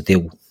Tsimikas. I'd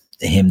do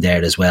him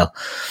there as well.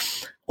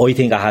 I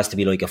think it has to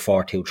be like a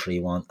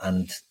 4-2-3-1.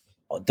 And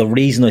the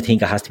reason I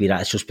think it has to be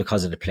that is just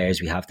because of the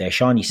players we have there.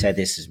 Shawnee said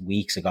this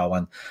weeks ago,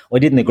 and I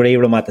didn't agree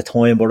with him at the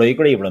time, but I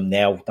agree with him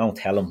now. Don't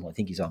tell him. I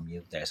think he's on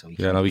mute there. So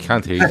we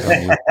can't hear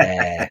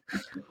you.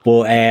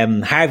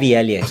 But Harvey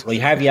Elliott,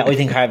 right? I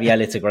think Harvey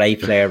Elliott's a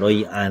great player,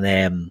 right?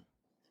 And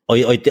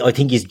I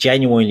think he's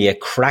genuinely a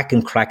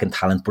cracking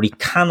talent, but he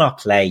cannot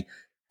play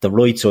the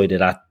right side of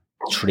that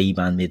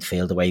 3-man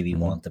midfield the way we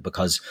want it,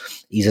 because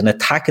he's an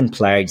attacking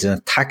player. He's an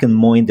attacking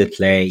minded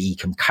player. He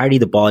can carry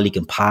the ball. He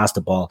can pass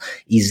the ball.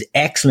 He's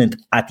excellent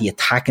at the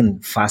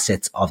attacking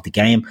facets of the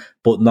game,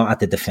 but not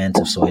at the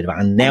defensive side of it.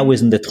 And now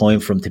isn't the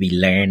time for him to be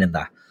learning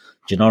that.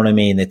 Do you know what I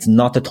mean? It's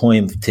not the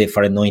time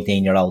for a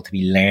 19-year-old to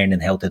be learning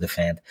how to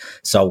defend.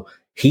 So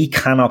he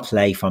cannot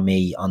play for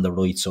me on the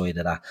right side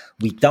of that.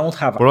 We don't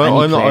have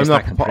any players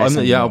that can press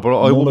him. Yeah, but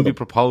I wouldn't be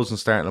proposing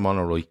starting him on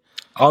a right.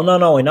 Oh,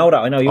 no, I know that.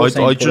 I know you're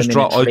saying I just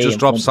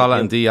drop Salah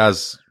and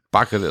Diaz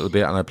back a little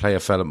bit, and I play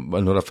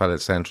another fella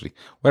centrally.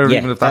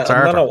 Even if that's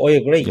Arthur. No, I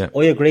agree. Yeah.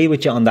 I agree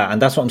with you on that, and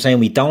that's what I'm saying.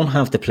 We don't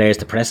have the players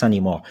to press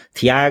anymore.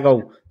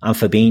 Thiago and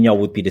Fabinho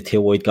would be the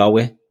 2 I'd go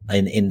with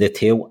in the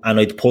 2, and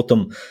I'd put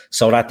them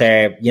so that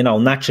they're,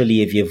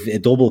 naturally, if you've a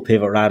double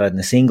pivot rather than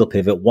a single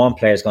pivot, one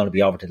player is going to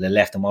be over to the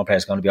left and one player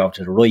is going to be over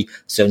to the right.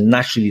 So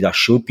naturally, there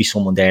should be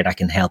someone there that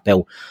can help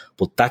out.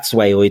 But that's the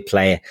way I'd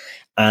play it.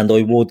 And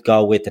I would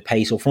go with the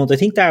pace up front. I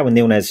think Darwin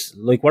Núñez,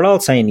 like we're all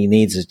saying he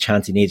needs a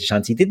chance. He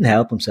didn't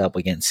help himself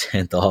by getting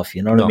sent off.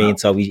 You know what I mean?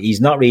 So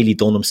he's not really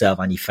done himself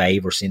any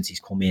favour since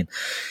he's come in.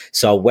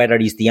 So whether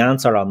he's the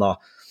answer or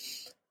not,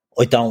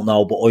 I don't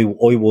know. But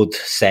I would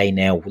say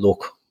now,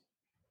 look,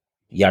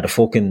 you're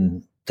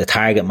the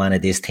target man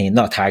of this team.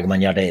 Not target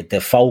man, you're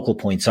the focal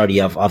point,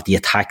 of the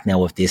attack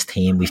now of this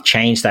team. We've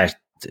changed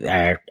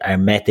our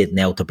method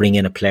now to bring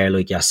in a player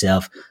like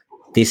yourself.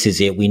 This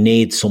is it. We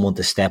need someone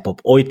to step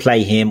up. I'd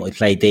play him, I'd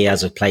play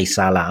Diaz, I'd play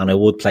Salah, and I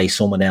would play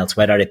someone else,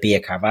 whether it be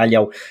a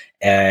Carvalho, or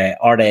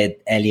the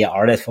Elliot,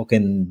 or the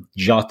fucking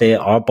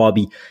Jota, or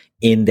Bobby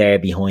in there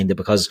behind it,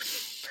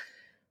 because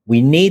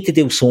we need to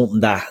do something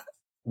that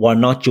we're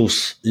not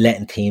just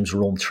letting teams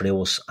run through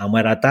us. And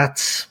whether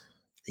that's,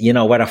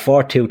 whether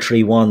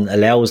 4-2-3-1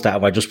 allows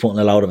that, we're just putting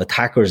a load of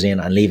attackers in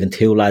and leaving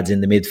two lads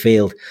in the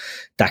midfield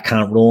that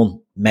can't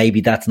run,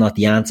 maybe that's not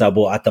the answer.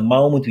 But at the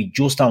moment, we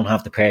just don't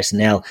have the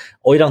personnel.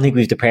 I don't think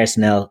we have the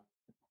personnel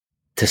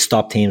to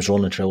stop teams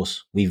running through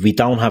us. We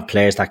don't have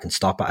players that can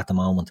stop it at the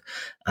moment.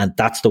 And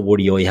that's the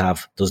worry I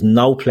have. There's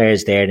no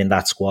players there in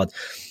that squad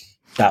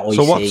that I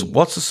see. So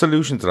what's the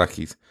solution to that,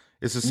 Keith?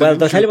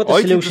 Well, I'll tell you what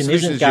the solution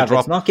isn't, Gav.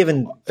 It's not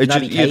giving...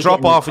 You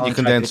drop off and you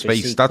condense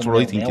space. That's what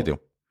I think you do.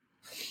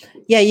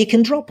 Yeah, you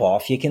can drop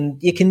off. You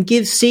can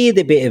give Seed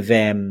a bit of,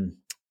 a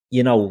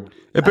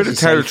bit of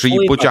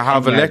territory, but you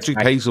have electric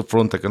pace up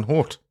front that can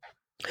hurt.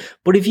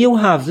 But if you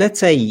have, let's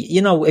say,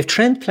 if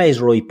Trent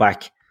plays right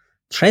back,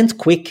 Trent's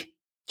quick.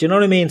 Do you know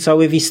what I mean?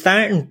 So if he's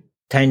starting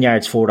 10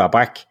 yards further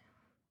back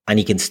and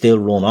he can still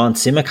run on,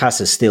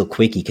 Tsimikas is still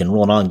quick, he can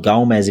run on.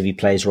 Gomez, if he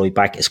plays right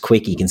back, is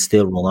quick, he can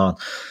still run on.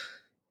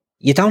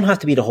 You don't have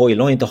to be the high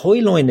line. The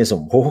high line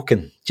isn't working.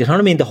 Do you know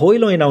what I mean? The high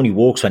line only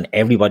works when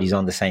everybody's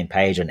on the same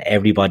page and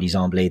everybody's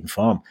on bleeding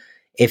form.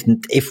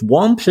 If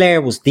one player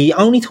was, the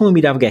only time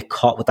we'd ever get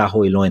caught with that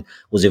high line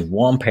was if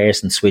one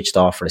person switched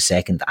off for a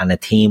second and a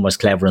team was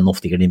clever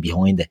enough to get in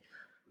behind it.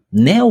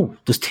 Now,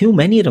 there's too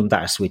many of them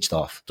that are switched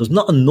off. There's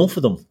not enough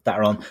of them that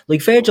are on.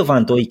 Like Virgil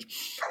van Dijk,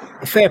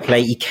 fair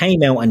play, he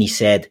came out and he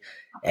said,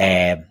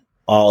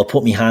 I'll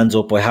put my hands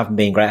up, I haven't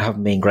been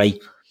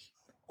great.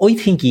 I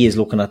think he is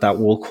looking at that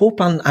World Cup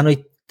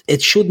and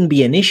it shouldn't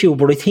be an issue,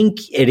 but I think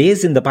it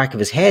is in the back of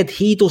his head.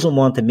 He doesn't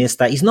want to miss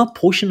that. He's not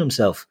pushing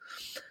himself.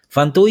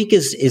 Van Dijk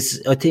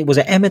is I think, was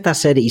it Emmett that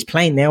said it? He's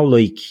playing now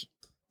like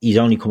he's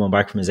only coming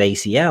back from his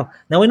ACL.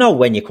 Now, I know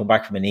when you come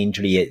back from an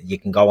injury, you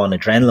can go on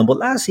adrenaline, but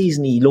last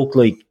season he looked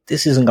like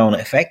this isn't going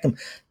to affect him.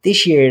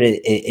 This year,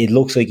 it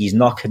looks like he's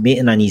not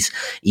committing and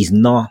he's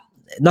not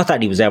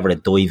that he was ever a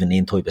diving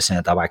in type of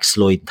centre-back,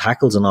 sliding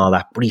tackles and all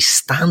that, but he's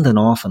standing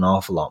off an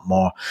awful lot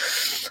more.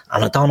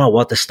 And I don't know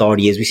what the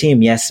story is. We see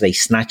him yesterday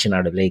snatching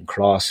at a blade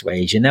cross,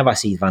 whereas you never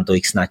see Van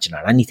Dijk snatching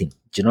at anything.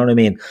 Do you know what I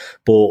mean?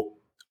 But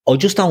I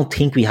just don't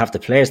think we have the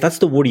players. That's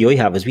the worry I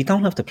have, is we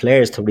don't have the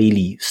players to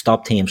really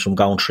stop teams from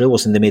going through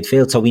us in the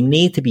midfield. So we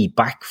need to be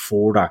back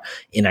further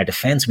in our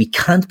defence. We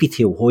can't be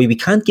too high. We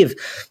can't give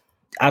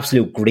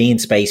absolute green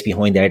space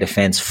behind our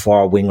defence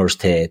for wingers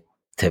to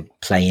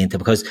play into,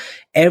 because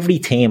every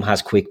team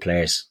has quick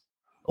players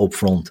up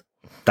front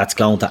that's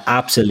going to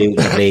absolutely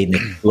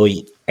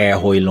exploit our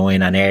high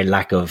line and our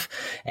lack of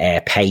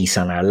pace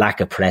and our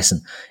lack of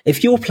pressing.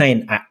 If you're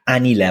playing at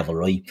any level,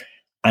 right,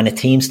 and a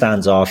team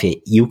stands off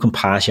you, you can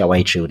pass your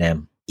way through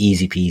them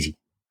easy peasy.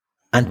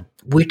 And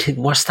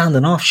we're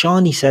standing off.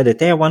 Shawnee said it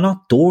there. We're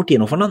not dirty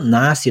enough. We're not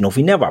nasty enough.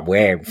 We never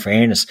were, in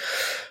fairness.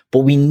 But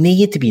we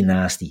need to be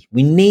nasty.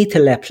 We need to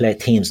let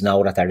teams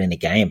know that they're in a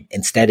game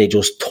instead of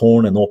just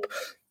turning up,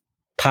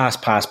 pass,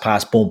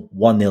 boom,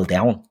 1-0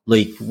 down.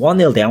 Like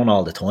 1-0 down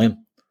all the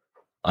time.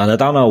 And I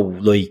don't know,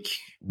 like,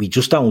 we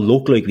just don't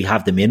look like we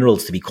have the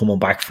minerals to be coming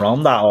back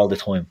from that all the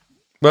time.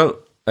 Well,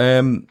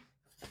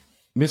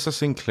 Mr.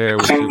 Sinclair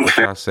with Super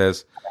Chat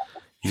says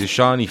he's a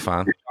Shawnee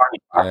fan.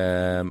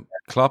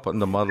 Klopp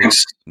and the model.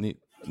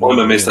 I'm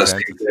a Mr.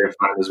 Sinclair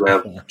fan as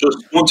well.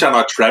 Just once you're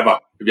not Trevor.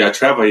 If you're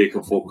Trevor, you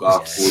can fuck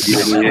off.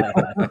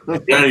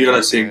 You're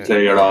a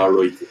Sinclair, you're all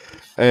right.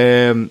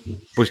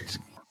 But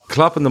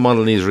Klopp and the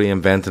model needs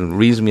reinventing.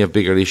 Reason we have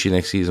bigger issue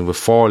next season with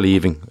 4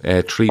 leaving,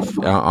 3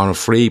 on a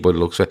free, but it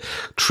looks like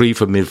 3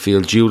 for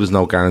midfield. Jude is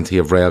no guarantee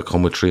of Rail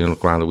come with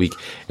 $300,000 a week.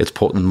 It's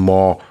putting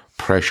more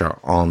pressure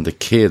on the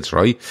kids,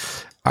 right?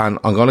 And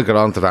I'm going to get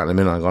on to that in a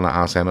minute. I'm going to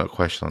ask Emma a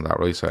question on that,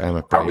 right? So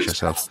Emma, brace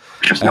yourself.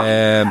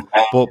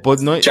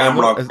 But no,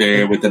 Jamrock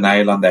there with the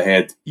nail on the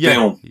head. Yeah,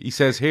 Boom. He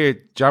says here,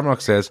 Jamrock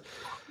says,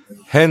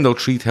 Hendo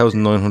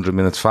 3,900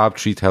 minutes, Fab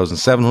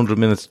 3,700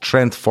 minutes,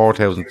 Trent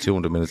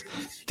 4,200 minutes,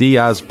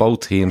 Diaz,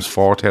 both teams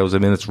 4,000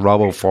 minutes,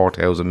 Robbo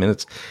 4,000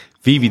 minutes,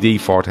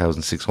 VVD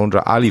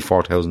 4,600, Ali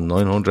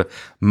 4,900,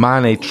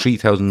 Mane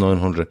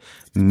 3,900,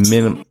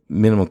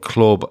 minimum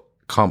club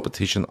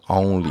competition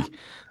only.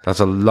 That's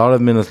a lot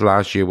of minutes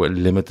last year with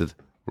limited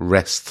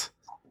rest.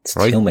 It's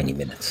right? Too many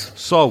minutes.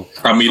 So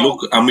and we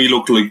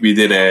look like we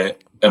did a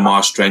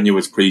more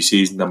strenuous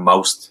pre-season than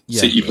most.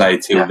 City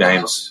played 2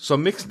 games. So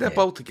mixing that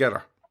both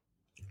together,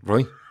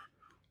 right?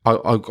 I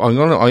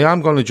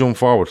am gonna jump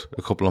forward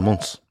a couple of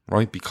months,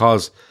 right?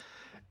 Because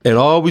it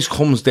always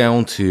comes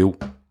down to,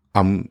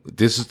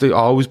 this is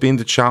always been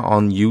the chat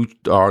on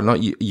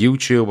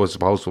YouTube, I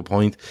suppose, to a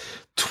point,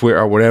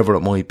 Twitter, whatever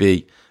it might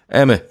be.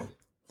 Emma,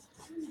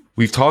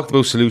 we've talked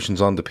about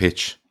solutions on the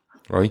pitch,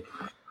 right?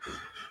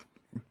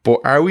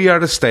 But are we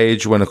at a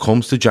stage when it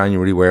comes to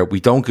January where we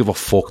don't give a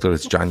fuck that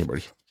it's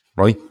January,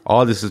 right?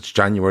 All this is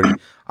January.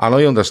 And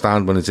I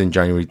understand when it's in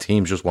January,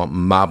 teams just want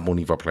mad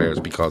money for players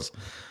because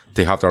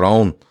they have their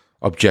own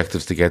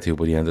objectives to get to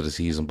by the end of the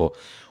season. But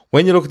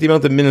when you look at the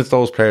amount of minutes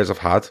those players have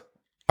had,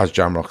 as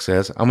Jamrock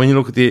says, and when you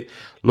look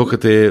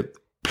at the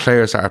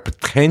players that are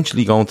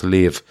potentially going to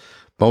leave,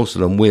 most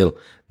of them will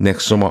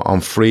next summer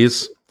on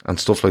freeze and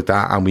stuff like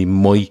that, and we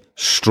might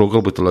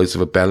struggle with the likes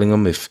of a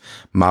Bellingham if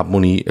mad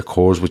money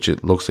occurs, which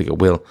it looks like it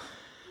will.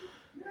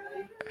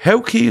 How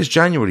key is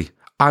January?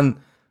 And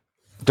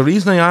the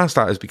reason I ask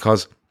that is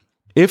because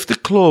if the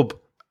club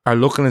are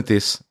looking at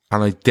this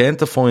and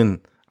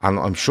identifying, and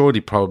I'm sure they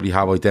probably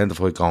have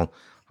identified, going,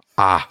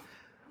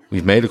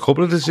 we've made a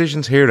couple of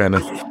decisions here,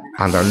 Emma,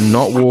 and they're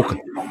not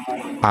working.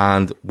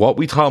 And what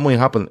we thought might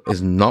happen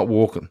is not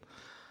working.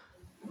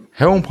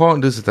 How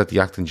important is it that they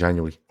act in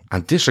January?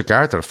 And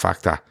disregard the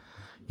fact that,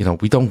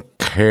 we don't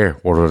care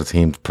what other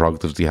teams'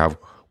 prerogatives they have.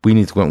 We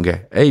need to go out and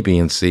get A, B,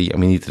 and C, and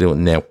we need to do it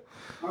now.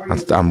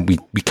 And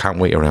we can't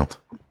wait around.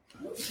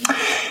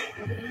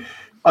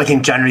 I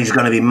think January is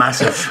going to be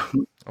massive.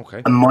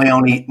 Okay. And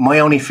my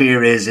only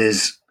fear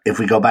is if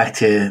we go back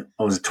to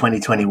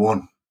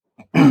 2021,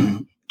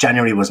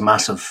 January was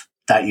massive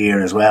that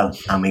year as well,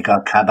 and we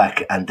got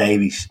Kabak and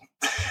Davies.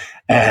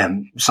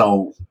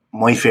 So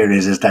my fear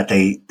is that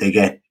they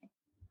get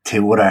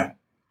two other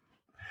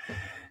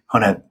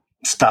kind of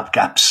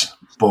stopgaps.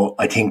 But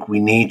I think we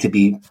need to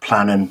be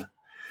planning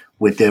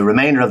with the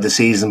remainder of the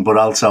season, but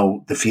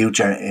also the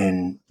future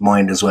in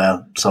mind as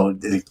well. So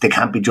they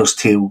can't be just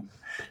two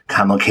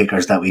camel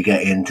kickers that we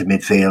get into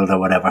midfield or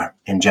whatever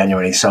in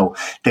January. So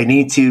they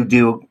need to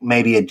do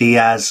maybe a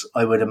Diaz,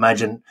 I would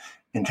imagine,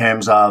 in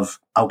terms of,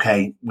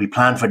 okay, we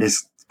plan for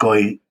this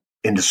guy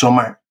in the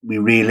summer. We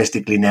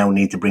realistically now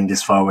need to bring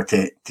this forward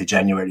to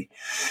January.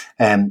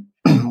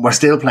 We're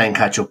still playing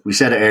catch up. We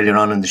said it earlier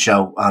on in the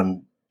show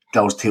on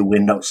those two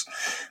windows,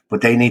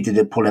 but they needed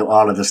to pull out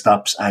all of the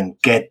stops and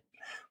get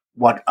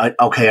I'm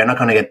not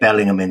going to get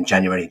Bellingham in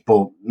January,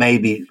 but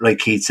maybe, like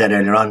Keith said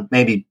earlier on,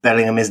 maybe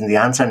Bellingham isn't the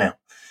answer now.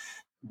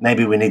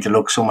 Maybe we need to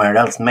look somewhere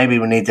else. Maybe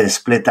we need to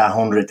split that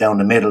 100 down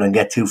the middle and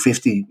get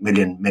 250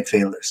 million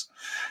midfielders.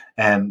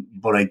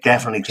 But I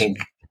definitely think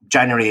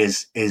January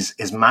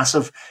is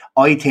massive.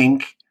 I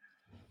think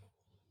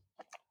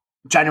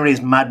January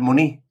is mad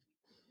money.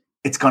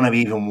 It's going to be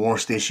even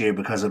worse this year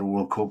because of the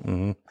World Cup.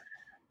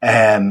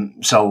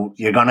 Mm-hmm. So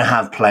you're going to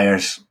have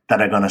players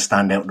that are going to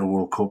stand out in the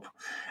World Cup.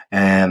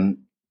 And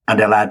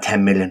they'll add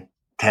 10 million,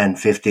 10,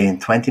 15,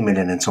 20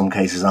 million in some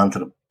cases onto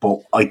them.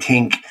 But I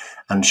think,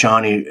 and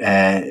Shawnee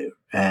said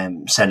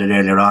it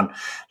earlier on,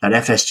 that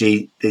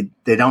FSG,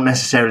 they don't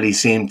necessarily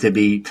seem to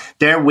be,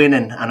 they're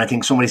winning, and I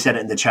think somebody said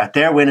it in the chat,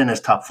 they're winning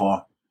as top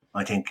four,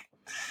 I think.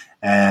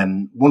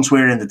 Once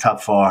we're in the top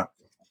four,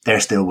 they're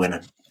still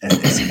winning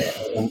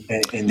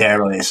in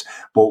their eyes.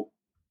 But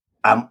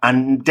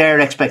and their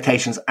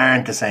expectations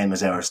aren't the same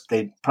as ours.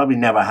 They probably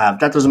never have.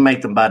 That doesn't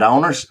make them bad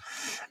owners.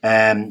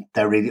 They're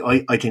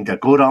really, I think they're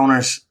good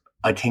owners.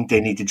 I think they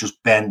need to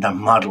just bend their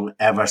model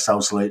ever so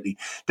slightly.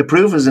 The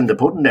proof is in the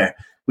pudding there.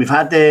 We've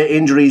had the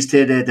injuries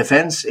to the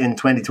defence in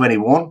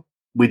 2021.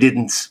 We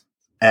didn't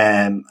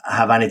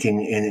have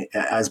anything in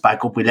as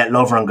backup. We let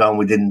Lovren go and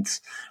we didn't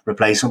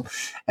replace him.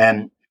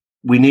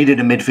 We needed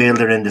a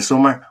midfielder in the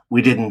summer.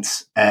 We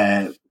didn't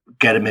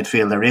get a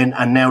midfielder in.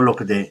 And now look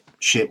at the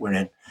shit we're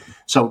in.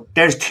 So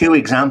there's two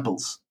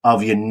examples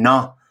of you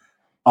not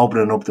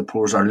opening up the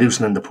purse or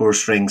loosening the purse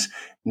strings.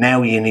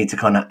 Now you need to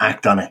kind of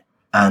act on it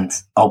and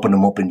open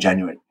them up in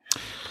January.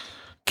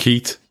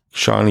 Keith,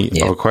 Shawnee,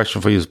 I have a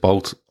question for you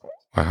both.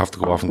 I have to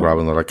go off and grab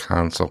another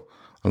can, so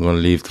I'm going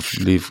to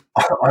leave.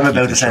 I'm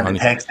about to send a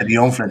text to the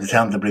unfriend to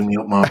tell him to bring me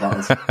up more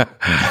bottles.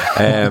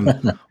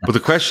 But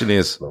the question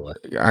is,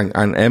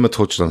 and Emma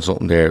touched on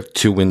something there,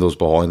 two windows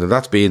behind, and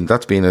that's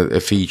been a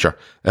feature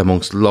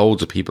amongst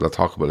loads of people that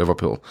talk about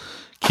Liverpool.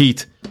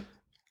 Keith,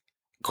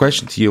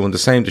 question to you, and the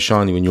same to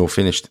Shawnee when you're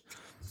finished.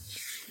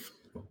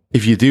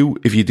 If you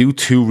do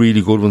two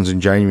really good ones in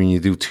January and you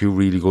do two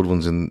really good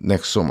ones in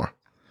next summer,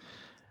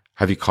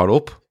 have you caught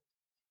up?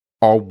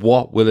 Or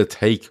what will it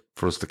take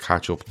for us to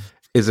catch up?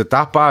 Is it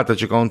that bad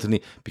that you're going to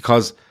need?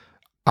 Because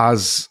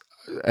as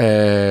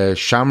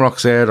Shamrock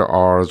said,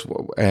 or as,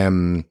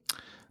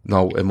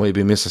 no, it might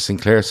be Mr.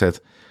 Sinclair said,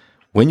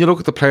 when you look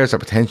at the players that are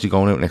potentially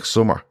going out next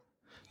summer,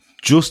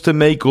 just to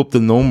make up the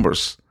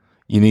numbers,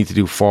 you need to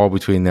do 4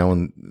 between now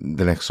and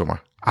the next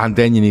summer. And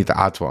then you need to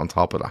add to it on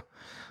top of that.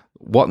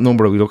 What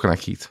number are we looking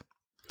at, Keith?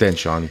 Then,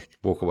 Shawnee,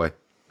 walk away.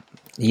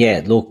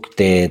 Yeah, look,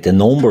 the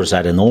numbers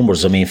are the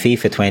numbers. I mean,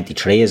 FIFA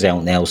 23 is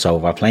out now, so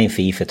if we're playing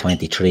FIFA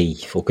 23,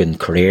 fucking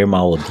career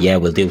mode, yeah,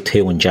 we'll do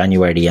 2 in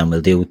January and we'll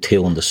do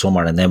 2 in the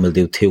summer and then we'll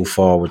do 2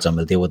 forwards and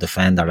we'll do a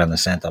defender and a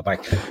centre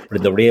back. But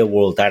in the real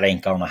world, that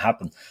ain't going to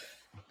happen.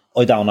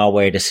 I don't know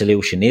where the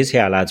solution is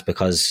here, lads,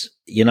 because,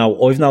 you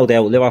know, I've no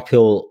doubt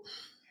Liverpool,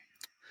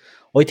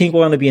 I think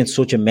we're going to be in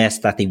such a mess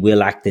that they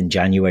will act in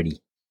January.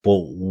 But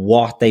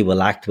what they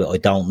will act with, I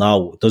don't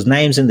know. There's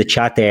names in the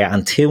chat there,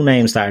 and two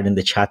names that are in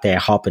the chat there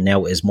hopping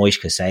out is Moise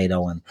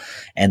Caicedo and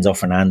Enzo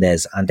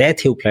Fernandez. And they're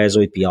two players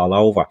I'd be all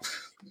over.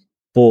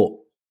 But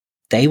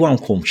they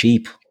won't come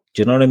cheap.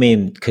 Do you know what I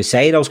mean?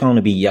 Caicedo's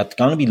you're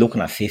going to be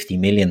looking at 50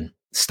 million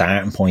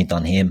starting point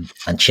on him.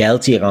 And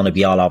Chelsea are going to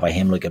be all over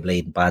him like a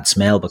bleeding bad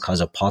smell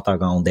because of Potter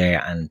going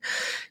there. And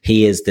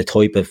he is the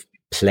type of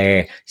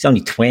player, he's only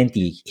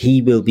 20,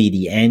 he will be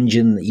the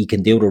engine, he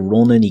can do the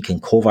running, he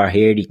can cover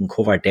here, he can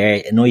cover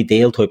there, an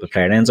ideal type of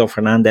player. Enzo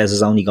Fernandez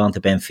has only gone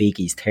to Benfica,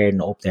 he's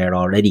turning up there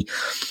already.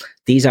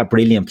 These are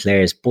brilliant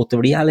players, but the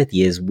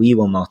reality is we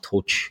will not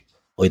touch,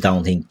 I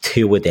don't think,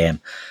 two of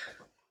them.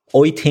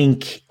 I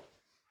think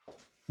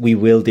we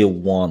will do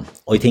one.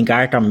 I think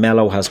Arthur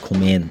Melo has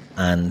come in,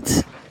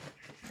 and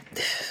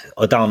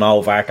I don't know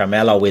if Arthur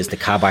Melo is the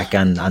Kabak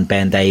and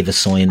Ben Davis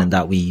signing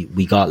that we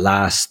got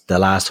the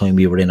last time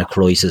we were in a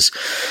crisis.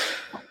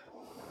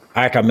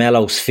 Arthur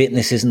Melo's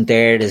fitness isn't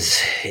there.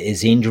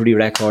 His injury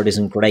record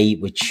isn't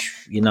great, which,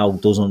 you know,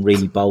 doesn't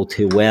really bode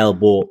too well.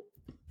 But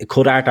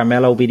could Arthur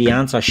Melo be the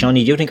answer?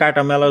 Shawnee, do you think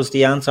Arthur Melo's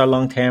the answer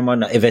long term? Or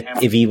not?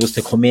 If he was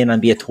to come in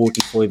and be a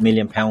 £35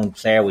 million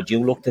player, would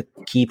you look to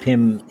keep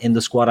him in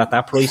the squad at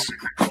that price?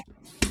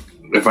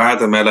 If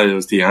Arthur Melo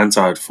was the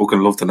answer, I'd fucking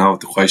love to know what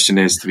the question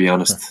is, to be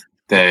honest.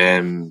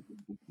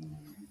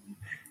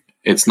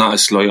 It's not a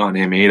slight on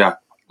him either.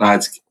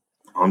 Lads,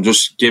 I'm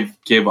just give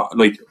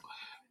like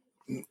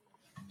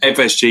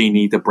FSG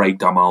need to break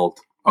the mold,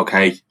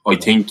 okay? I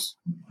think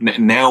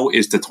now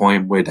is the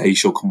time where they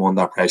should come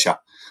under pressure.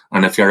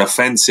 And if you're a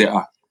fence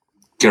sitter,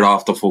 get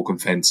off the fucking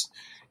fence.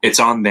 It's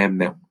on them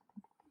now.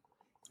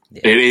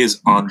 Yeah. It is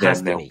on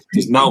them now.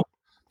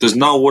 There's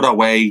no other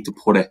way to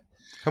put it.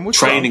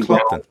 Training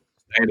ground,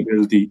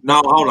 sustainability.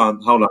 No, hold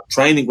on.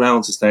 Training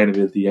ground,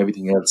 sustainability,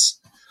 everything else.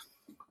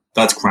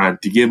 That's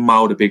grand. To give him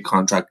out a big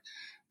contract,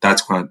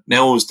 that's grand.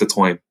 Now is the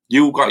time.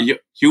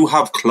 You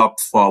have Klopp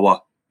for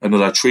what?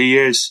 Another 3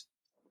 years?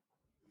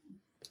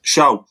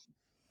 Show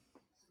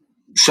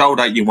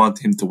that you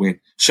want him to win.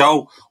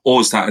 Show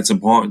us that it's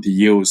important to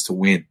you to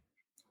win.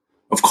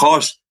 Of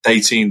course,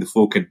 they've seen the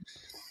fucking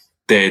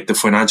the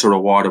financial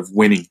reward of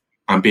winning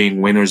and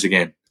being winners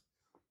again.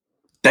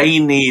 They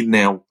need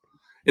now.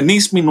 It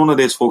needs to be none of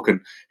this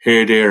fucking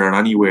here, there, and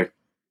anywhere.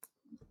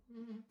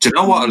 Do you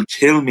know what'll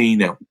kill me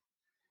now?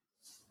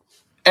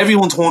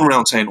 Everyone's going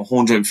around saying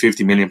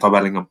 150 million for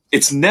Bellingham.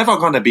 It's never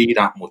going to be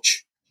that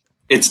much.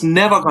 It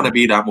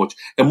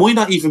might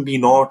not even be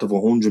north of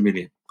 100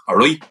 million. All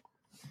right?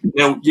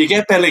 Now, you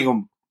get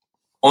Bellingham.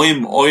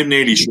 I'm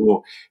nearly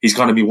sure he's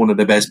going to be one of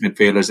the best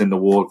midfielders in the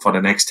world for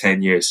the next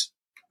 10 years.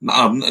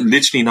 I'm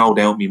literally no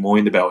doubt in my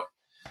mind about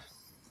it.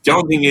 The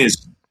only thing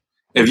is,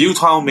 if you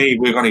told me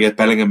we're going to get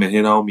Bellingham and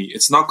Hinomi,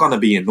 it's not going to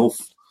be enough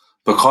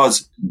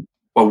because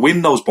we're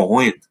windows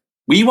behind.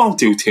 We won't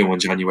do 2 in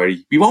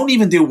January. We won't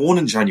even do 1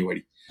 in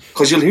January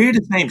because you'll hear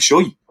the name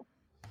shy.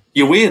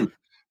 You will.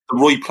 The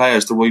right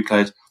players.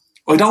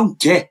 I don't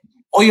get.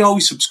 I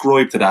always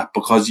subscribe to that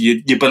because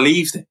you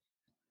believed it.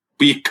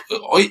 But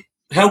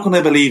how can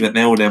I believe it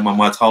now then when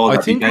we're told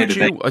I think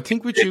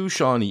with you,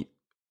 Shawnee,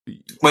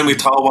 when we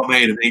told we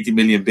made an 80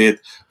 million bid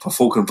for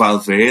fucking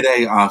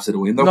Valverde after the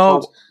window.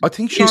 No, I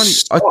think Shawnee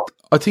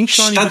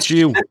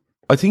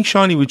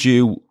with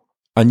you,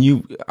 and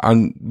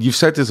you've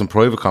said this in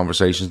private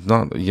conversations.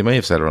 Not you may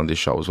have said it on this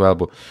show as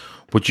well,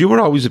 but you were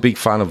always a big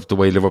fan of the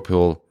way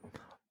Liverpool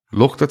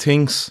looked at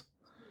things,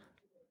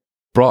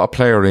 brought a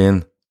player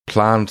in,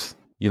 planned.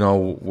 You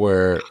know,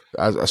 where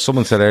as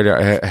someone said earlier,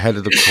 ahead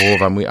of the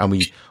curve, and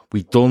we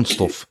done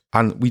stuff,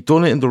 and we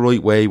done it in the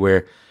right way.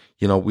 Where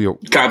you know we're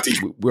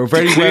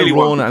very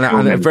well run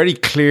and a very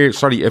clear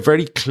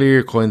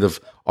kind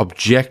of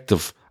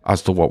objective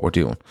as to what we're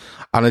doing.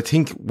 And I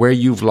think where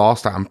you've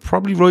lost that, and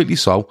probably rightly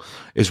so,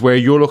 is where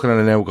you're looking at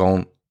it now,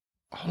 going,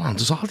 hold on,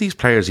 there's all these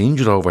players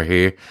injured over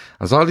here,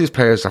 and there's all these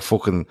players that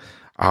fucking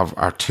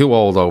are too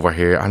old over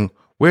here, and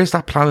where's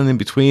that planning in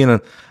between?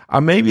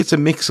 And maybe it's a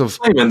mix of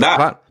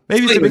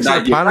maybe it's a mix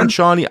of planning,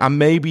 Shawnee, and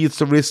maybe it's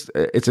a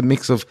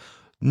mix of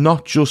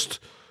not just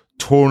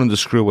turning the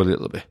screw a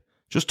little bit.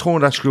 Just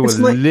turn that screw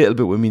little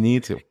bit when we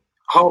need to.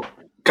 How,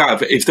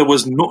 Gav, if there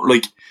was not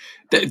like...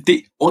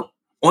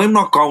 I'm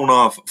not going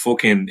off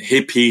fucking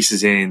hit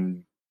pieces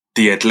in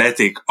The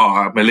Athletic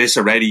or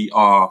Melissa Reddy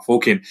or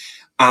fucking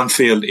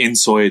Anfield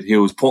Inside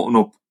who was putting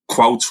up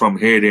quotes from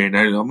here, there, and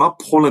there. I'm not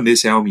pulling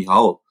this out of my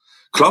hole.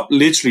 Klopp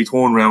literally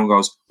turned around and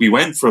goes, we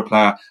went for a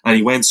player and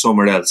he went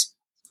somewhere else.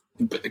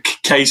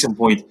 Case in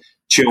point,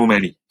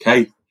 Tchouaméni.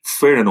 Okay,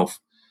 fair enough.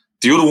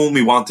 The other one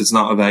we want is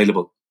not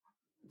available.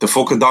 The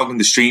fucking dog in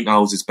the street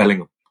knows it's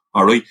Bellingham.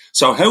 Alright?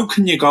 So how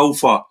can you go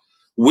for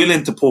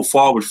willing to put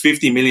forward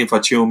 50 million for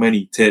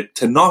Tchouaméni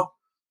to not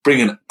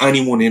bringing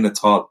anyone in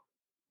at all?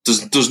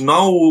 There's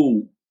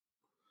no...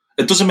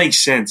 It doesn't make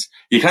sense.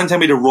 You can't tell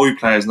me the right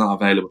player is not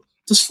available.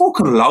 There's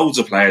fucking loads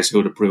of players who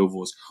would approve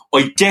us.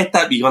 I get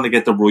that we're going to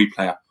get the right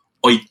player.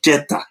 I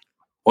get that.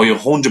 I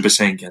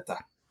 100% get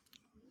that.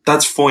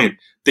 That's fine.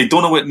 They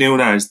done it with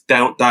Nunes,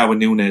 Darwin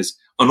Nunes,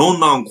 an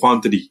unknown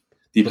quantity.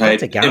 They paid,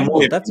 that's a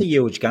gamble. That's a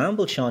huge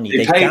gamble, Shawnee.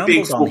 They paid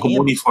big fucking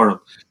money for him.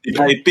 They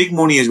paid big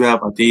money as well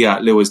for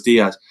Luis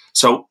Diaz.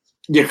 So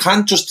you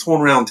can't just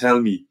turn around and tell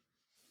me,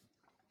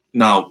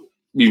 no,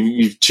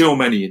 we've too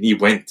many and he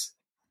went.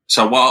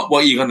 So what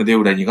are you going to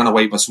do then? You're going to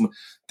wait for someone.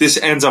 This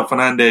Enzo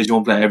Fernandez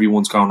young player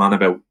everyone's going on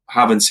about.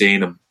 Haven't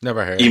seen him.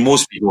 Never heard. He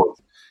must be good.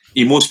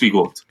 He must be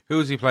good.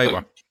 Who's he playing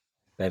with?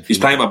 Benfica. He's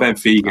playing with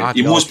Benfica.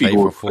 He must be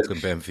good. For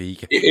fucking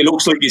Benfica. It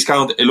looks like he's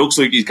going. It looks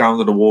like he's going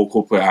to the World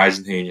Cup with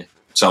Argentina.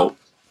 So,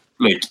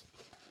 like,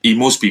 he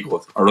must be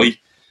good. All right.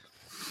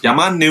 Your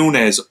man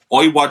Nunes,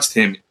 I watched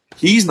him.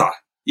 He's no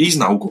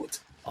good.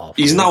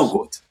 He's no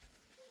good.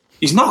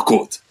 He's not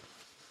good.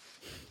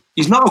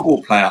 He's not a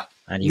good player.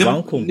 And he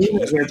won't come.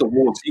 Nunes went to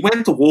Wolves. He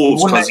went to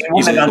Wolves because he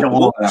wouldn't have gone to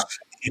Wolves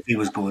if he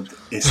was good.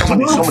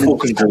 Somebody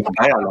fucking good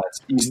player,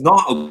 lads. He's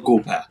not a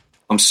good player.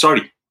 I'm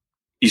sorry.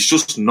 He's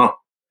just not.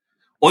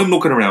 I'm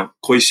looking around.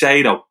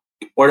 Caicedo,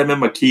 I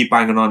remember keep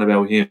banging on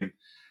about him.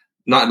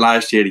 Not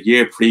last year, the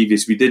year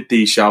previous. We did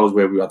these shows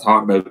where we were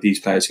talking about these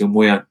players who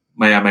may or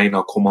may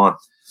not come on.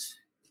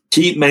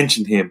 Keep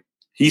mentioning him.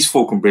 He's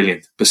fucking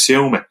brilliant.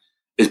 Basuma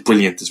is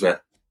brilliant as well.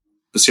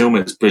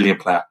 Basuma is a brilliant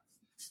player.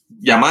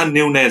 Your man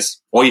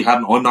Nunes,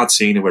 I'm not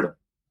seeing it with him.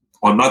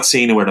 I'm not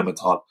seeing it with him at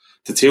all.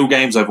 The 2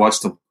 games I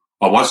watched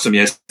him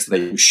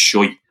yesterday. He was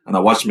shy, and I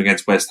watched him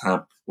against West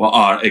Ham,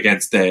 or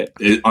against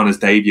on his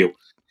debut.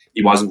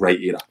 He wasn't great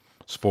either.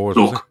 Spurs.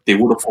 Look, they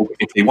would have,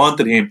 if they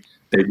wanted him,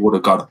 they would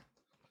have got him.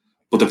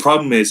 But the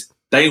problem is,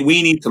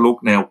 we need to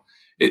look now.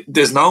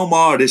 There's no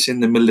more of this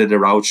in the middle of the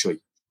road, Shy.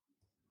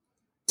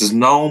 There's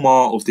no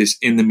more of this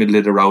in the middle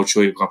of the road,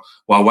 Shy.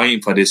 We're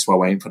waiting for this, we're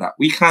waiting for that.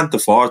 We can't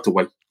afford to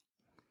wait.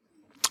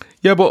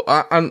 Yeah, but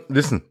and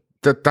listen,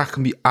 that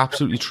can be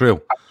absolutely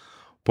true.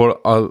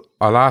 But I'll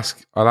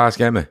ask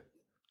Emma,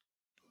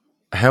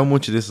 how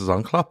much of this is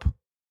on Klopp?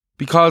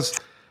 Because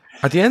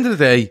at the end of the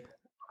day,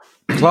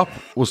 Klopp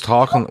was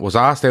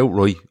asked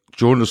outright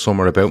during the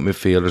summer about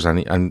midfielders,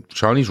 and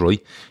Shawnee's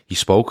right. He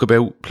spoke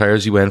about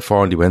players he went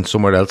for and he went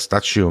somewhere else.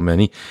 That's Jude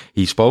many.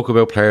 He spoke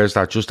about players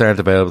that just aren't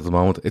available at the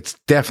moment. It's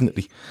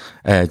definitely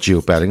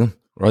Jude Bellingham,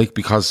 right?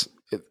 Because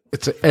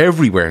it's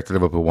everywhere that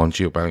Liverpool want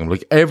Jude Bellingham,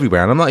 like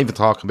everywhere. And I'm not even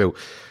talking about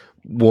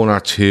 1 or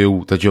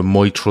 2 that you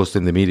might trust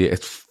in the media.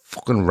 It's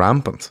fucking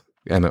rampant,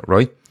 Emmett,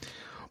 right?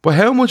 But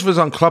how much of it is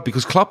on Klopp?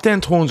 Because Klopp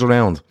then turns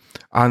around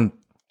and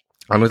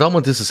I don't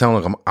want this to sound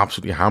like I'm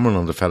absolutely hammering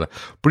on the fella,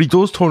 but he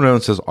does turn around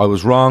and says, I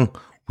was wrong.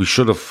 We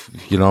should have,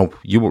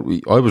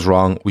 I was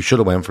wrong. We should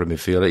have went for a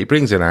midfielder. He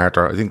brings in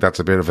Arthur. I think that's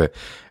a bit of a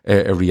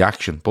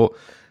reaction. But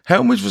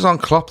how much was on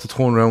Klopp to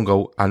turn around and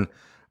go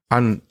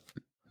and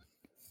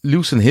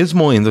loosen his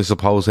mind, I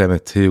suppose,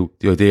 Emmett, to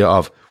the idea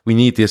of we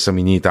need this and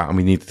we need that and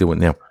we need to do it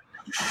now?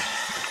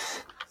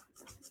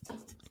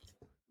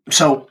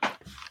 So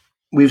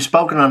we've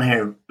spoken on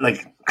here,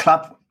 like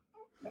Klopp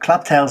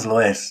tells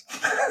lies.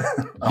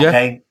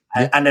 Okay.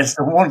 Yeah. And it's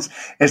the ones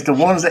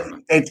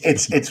that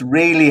it's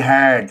really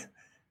hard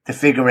to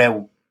figure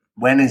out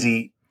when is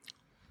he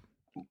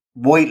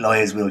white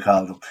lies, we'll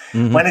call them.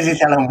 Mm-hmm. When is he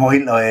telling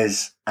white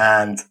lies?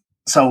 And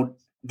so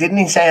didn't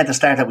he say at the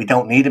start that we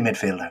don't need a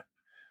midfielder?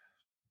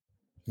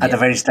 At the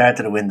very start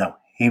of the window,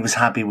 he was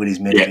happy with his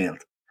midfield.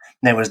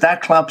 Yeah. Now, is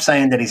that Klopp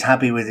saying that he's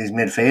happy with his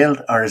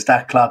midfield, or is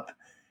that Klopp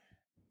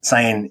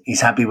saying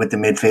he's happy with the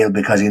midfield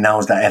because he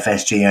knows that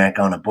FSG aren't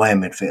going to buy a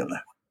midfielder?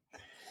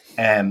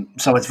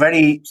 So it's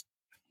very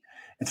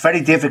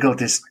difficult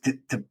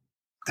to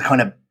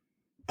kind of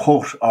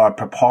put or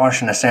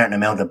proportion a certain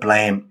amount of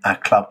blame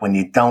at Klopp when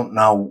you don't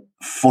know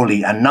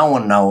fully, and no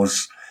one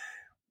knows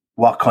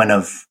what kind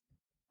of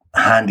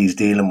hand he's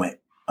dealing with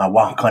or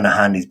what kind of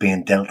hand he's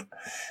being dealt.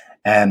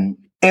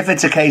 If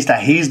it's a case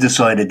that he's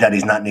decided that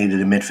he's not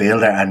needed a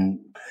midfielder and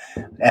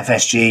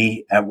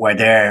FSG were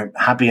they're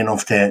happy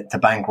enough to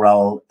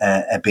bankroll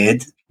a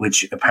bid,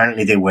 which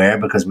apparently they were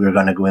because we were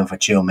going to go in for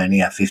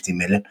Tchouaméni at 50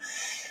 million.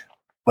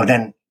 Well,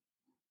 then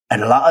a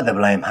lot of the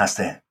blame has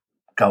to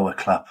go with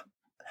Klopp.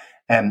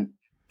 If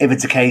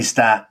it's a case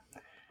that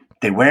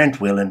they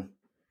weren't willing,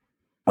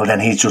 well, then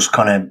he's just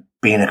kind of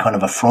being a kind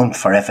of a front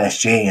for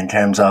FSG in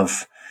terms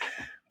of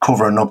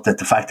covering up the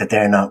fact that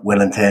they're not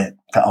willing to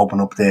open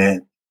up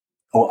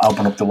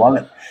the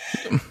wallet.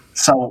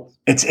 So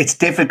it's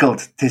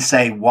difficult to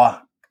say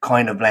what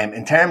kind of blame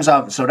in terms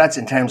of. So that's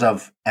in terms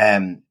of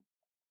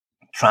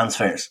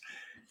transfers.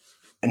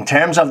 In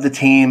terms of the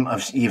team,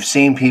 you've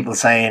seen people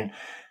saying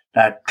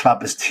that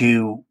Klopp is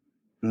too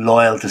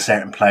loyal to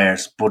certain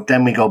players, but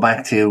then we go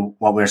back to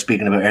what we were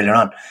speaking about earlier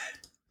on.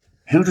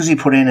 Who does he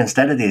put in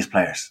instead of these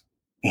players?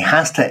 He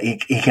has to.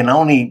 He can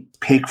only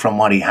pick from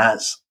what he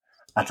has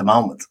at the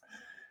moment.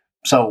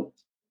 So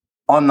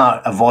I'm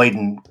not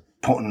avoiding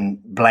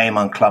putting blame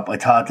on Klopp. I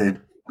thought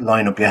the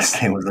lineup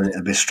yesterday was a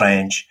little bit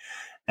strange,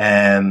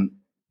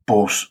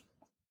 but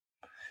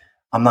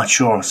I'm not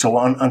sure. So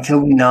until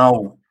we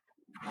know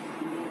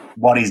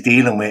what he's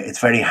dealing with, it's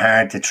very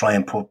hard to try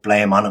and put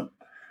blame on him.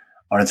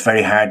 or it's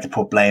very hard to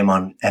put blame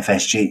on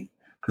FSG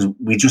because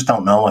we just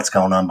don't know what's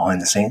going on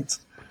behind the scenes.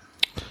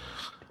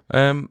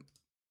 Can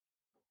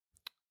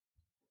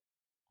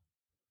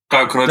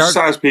I just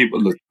ask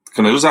people?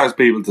 Can I just ask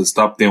people to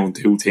stop doing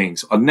two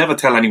things? I'll never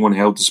tell anyone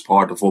how to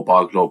support a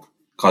football club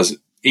because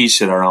each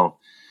to their own.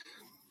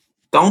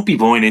 Don't be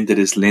buying into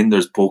this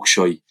Linder's book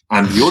shy,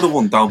 and the other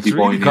one don't be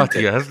buying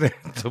into. Hasn't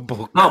it? The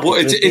book. No,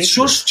 but it's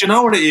just, you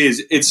know what it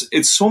is?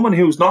 It's someone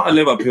who's not a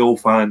Liverpool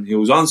fan,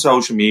 who's on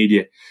social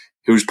media,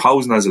 who's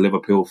posing as a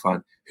Liverpool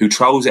fan, who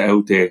throws it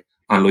out there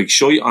and like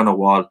shite on a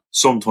wall.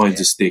 Sometimes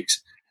it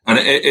sticks, and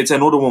it's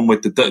another one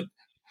with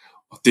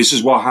this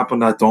is what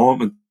happened at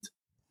Dortmund.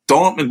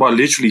 Dortmund were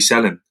literally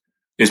selling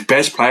his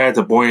best player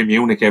to Bayern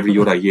Munich every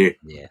other year.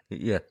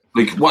 Yeah.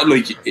 Like what?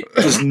 Like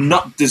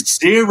there's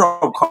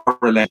zero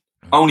correlation.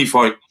 Only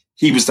for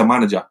he was the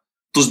manager.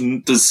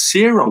 There's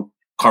zero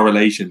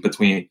correlation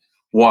between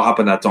what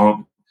happened at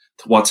Dortmund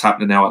to what's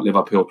happening now at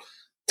Liverpool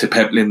to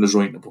Pep Lijnders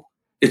writing the book.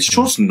 It's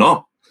just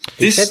not.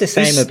 He said the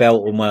same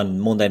about him on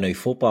Monday Night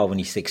Football when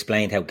he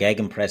explained how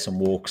gegenpressing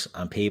works,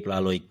 and people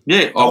are like,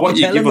 "Yeah, or what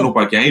you giving up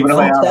a game?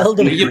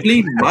 You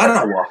bleeding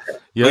mad or what?"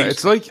 Yeah,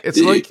 it's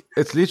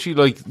literally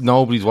like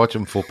nobody's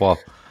watching football,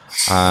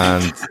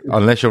 and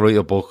unless you write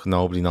a book,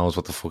 nobody knows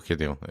what the fuck you're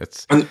doing.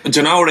 And do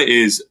you know what it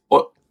is?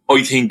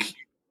 I think,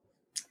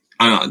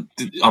 and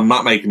I'm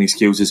not making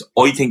excuses.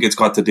 I think it's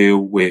got to do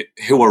with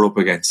who we're up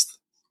against,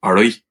 all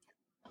right,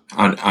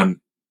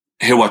 and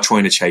who we're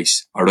trying to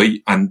chase, all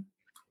right, and.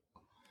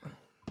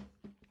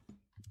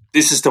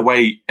 This is the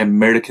way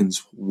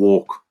Americans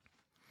walk.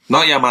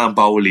 Not your man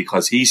Bowley,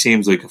 because he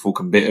seems like a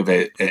fucking bit of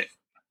a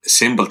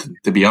simpleton,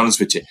 to be honest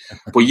with you.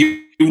 But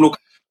you look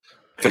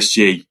at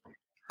FSG,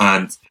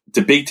 and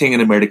the big thing in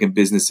American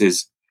business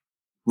is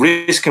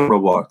risk and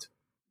reward.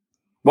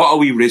 What are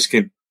we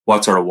risking?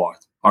 What's our reward?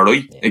 All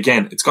right? Yeah.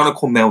 Again, it's going to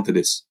come down to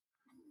this.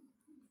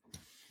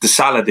 The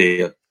Salah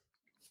deal.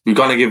 We're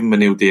going to give him a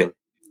new deal.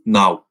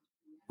 No.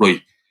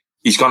 Right.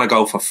 He's going to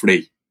go for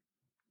free.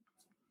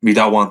 We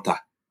don't want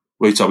that.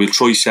 Right, so we'll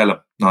try sell him.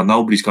 No,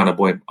 nobody's going to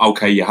buy him.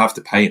 Okay, you have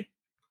to pay him.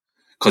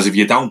 Because if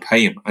you don't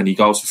pay him and he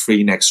goes for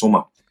free next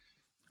summer,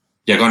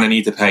 you're going to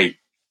need to pay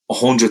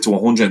 100 to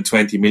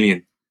 120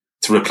 million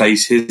to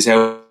replace his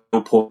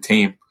output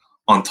team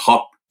on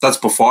top. That's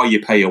before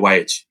you pay a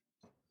wage.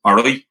 All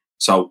right?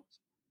 So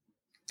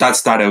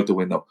that's that out the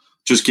window.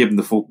 Just give him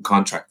the fucking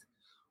contract.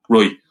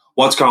 Right,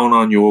 what's going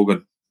on,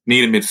 Jurgen?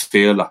 Need a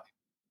midfielder.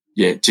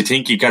 Yeah, do you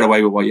think you get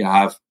away with what you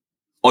have?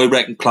 I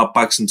reckon Klopp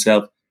backs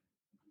himself.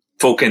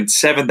 Fucking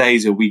 7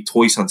 days a week,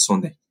 twice on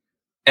Sunday.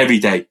 Every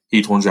day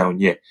he turns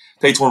around, yeah.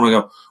 They turn around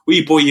and go,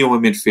 we buy you a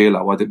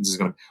midfielder. What difference is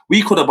going to be?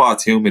 We could have bought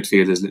 2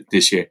 midfielders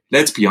this year.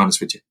 Let's be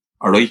honest with you.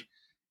 All right?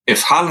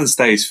 If Haaland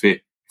stays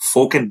fit,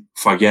 fucking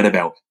forget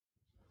about it.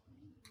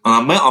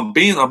 And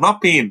I'm not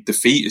being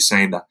defeatist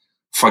saying that.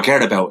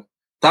 Forget about it.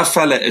 That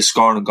fella is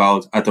scoring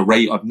goals at the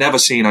rate I've never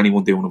seen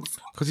anyone doing it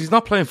before. Because he's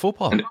not playing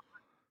football.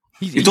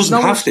 He doesn't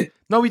have to.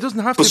 No, he doesn't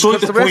have to.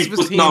 Beside the rest of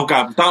his team, no,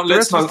 Gav, I'm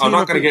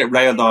not going to get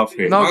railed off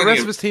here. No, the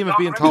rest of his team have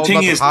been told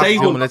not to pass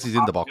him unless he's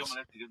in the box.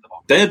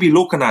 They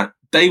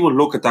will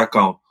look at that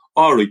going,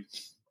 all right,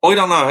 I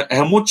don't know,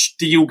 how much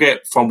do you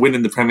get from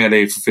winning the Premier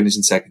League for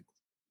finishing second?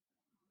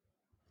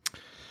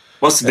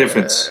 What's the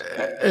difference?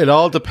 It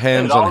all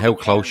depends on how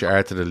close you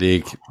are to the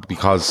league,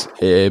 because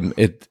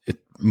it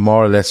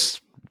more or less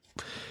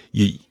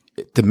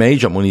the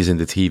major money is in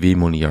the TV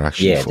money. You're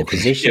actually the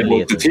position.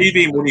 Yeah, the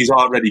TV money is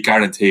already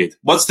guaranteed.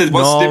 What's the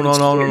difference?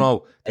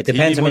 No. It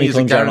depends how many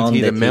times you're on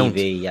the amount,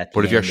 TV.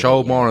 But if you're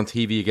showed more on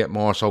TV, you get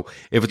more. So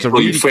if it's a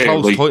really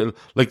close title,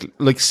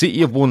 like City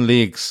have won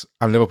leagues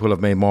and Liverpool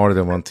have made more of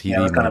them on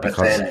TV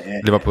because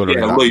Liverpool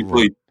are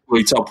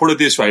right. So put it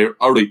this way,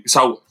 all right.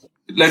 So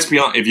let's be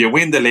honest. If you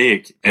win the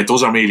league, it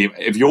doesn't really.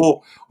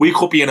 We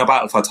could be in a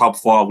battle for top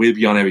 4. We'll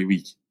be on every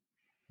week.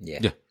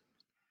 Yeah,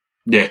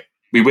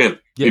 we will.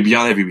 Yeah. We'll be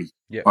on every week.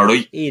 Yeah. All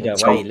right. Either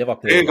way,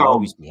 Liverpool will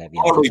always be heavy.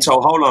 All right.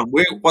 So hold on.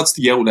 What's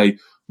the outlay?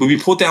 Will we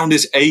put down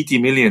this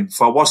 80 million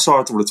for what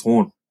sort of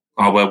return?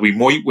 Oh, well, we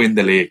might win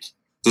the league.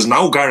 There's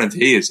no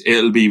guarantees.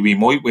 It'll be we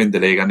might win the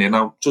league,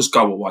 and just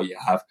go with what you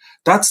have.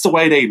 That's the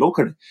way they look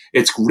at it.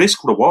 It's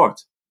risk reward.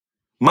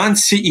 Man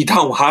City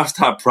don't have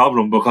that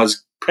problem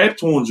because Pep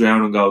turns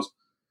around and goes,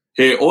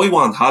 "Hey, I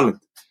want Haaland.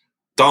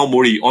 Don't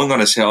worry, I'm going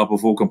to set up a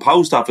fucking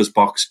post office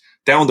box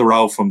down the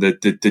road from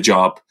the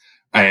job.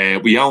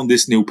 We own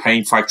this new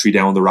paint factory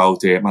down the road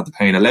there. I'm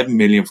paying 11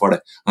 million for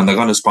it, and they're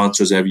going to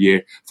sponsor us every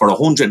year for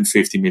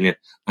 150 million.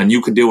 And you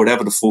can do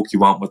whatever the fuck you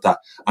want with that.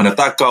 And if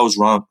that goes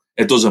wrong,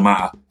 it doesn't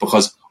matter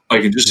because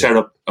I can just set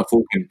up a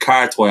fucking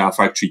car tire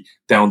factory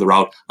down the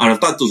road. And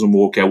if that doesn't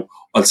work out,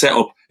 I'll set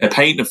up a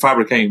paint and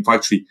fabricating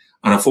factory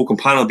and a fucking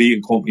panel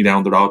beating company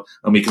down the road,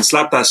 and we can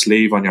slap that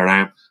sleeve on your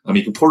arm and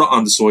we can put it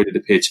on the side of the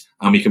pitch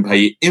and we can pay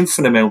you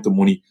infinite amount of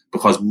money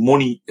because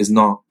money is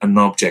not an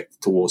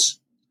object to us.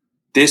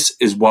 This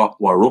is what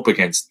we're up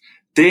against.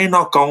 They're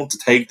not going to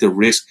take the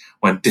risk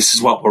when this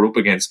is what we're up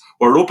against.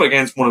 We're up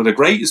against one of the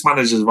greatest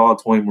managers of all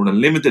time. We're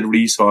on limited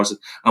resources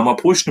and we're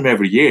pushing them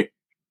every year.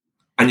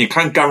 And you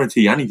can't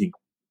guarantee anything.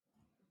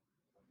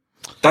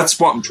 That's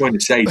what I'm trying to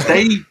say.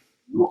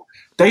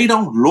 They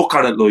don't look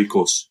at it like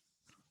us.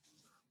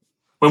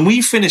 When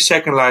we finished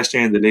second last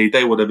year in the league,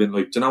 they would have been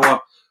like, do you know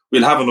what?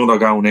 We'll have another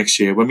go next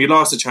year. When we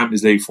lost the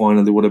Champions League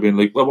final, they would have been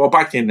like, well, we're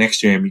back in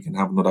next year and we can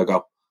have another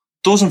go.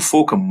 Doesn't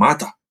fucking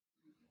matter.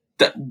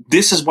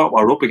 This is what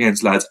we're up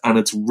against, lads, and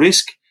it's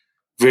risk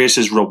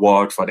versus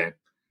reward for them.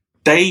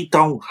 They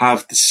don't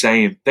have the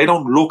same. They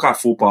don't look at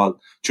football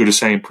through the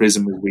same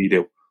prism as we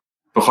do.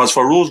 Because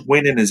for us,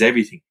 winning is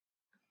everything.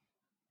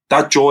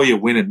 That joy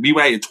of winning. We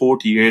waited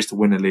 30 years to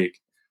win a league.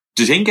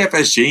 Do you think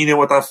FSG knew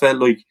what that felt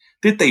like?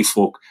 Did they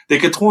fuck? They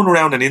could turn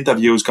around in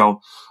interviews going,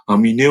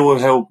 we knew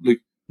how,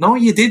 like, no,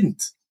 you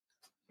didn't.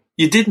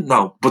 You didn't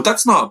know. But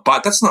that's not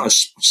bad. That's not a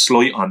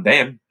slight on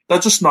them. They're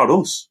just not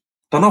us.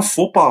 They're not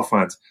football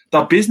fans.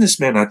 They're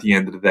businessmen at the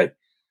end of the day.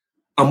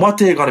 And what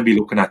they're going to be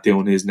looking at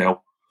doing is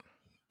now,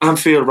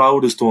 Anfield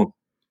Road is done.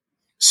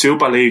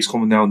 Super League's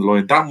coming down the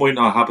line. That might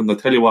not happen. I'll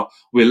tell you what,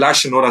 we'll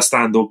lash another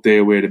stand up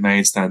there where the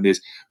main stand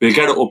is. We'll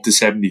get it up to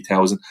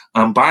 70,000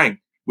 and bang,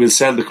 we'll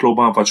sell the club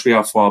on for 3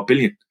 or 4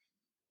 billion.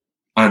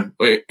 And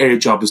our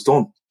job is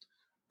done.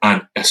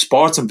 And a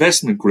sports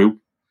investment group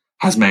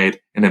has made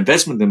an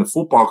investment in a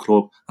football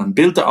club and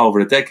built it over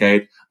a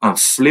decade and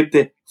flipped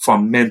it for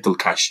mental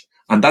cash.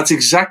 And that's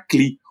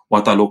exactly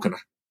what they're looking at.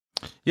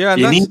 Yeah,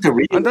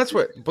 and that's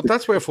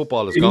where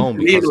football is going.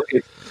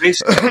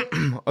 Because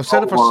I've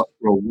said it for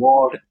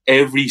reward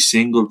every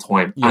single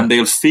time, and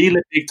they'll feel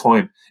it big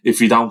time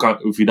if you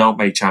don't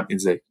make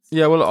Champions League.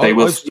 Yeah, well,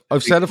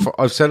 I've said it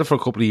for a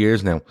couple of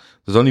years now.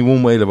 There's only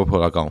one way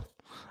Liverpool are going,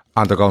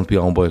 and they're going to be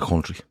owned by a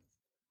country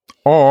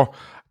or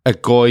a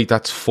guy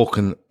that's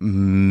fucking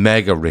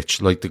mega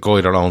rich, like the guy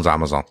that owns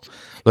Amazon.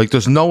 Like,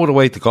 there's no other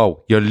way to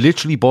go. You're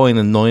literally buying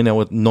a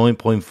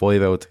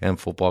 9.5 out of 10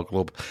 football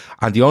club.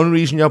 And the only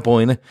reason you're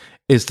buying it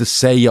is to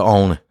say you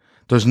own it.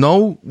 There's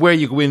no where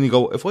you go in and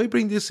go, if I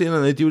bring this in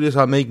and I do this,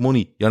 I'll make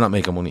money. You're not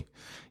making money.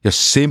 You're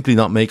simply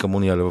not making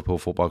money at Liverpool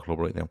Football Club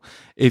right now.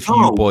 If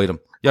you buy them.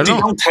 You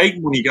don't take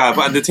money, Gav.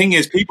 And the thing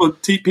is, people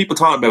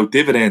talking about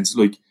dividends,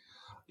 like,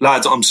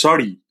 lads, I'm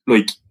sorry.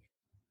 Like,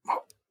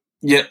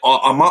 yeah,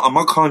 I'm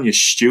not calling you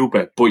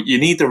stupid, but you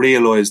need to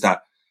realise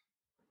that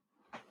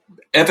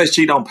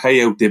FSG don't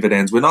pay out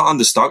dividends. We're not on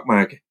the stock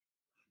market.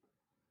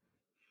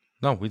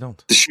 No, we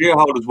don't. The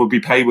shareholders would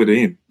be paid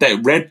within. That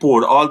Red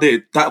Board,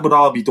 that would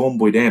all be done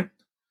by them.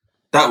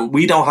 That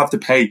we don't have to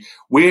pay.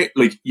 We're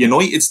like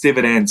United's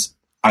dividends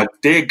are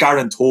their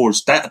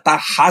guarantors. That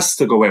has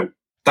to go out.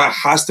 That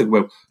has to go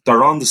out.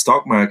 They're on the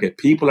stock market.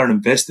 People are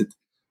invested.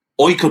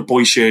 I could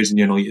buy shares in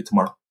United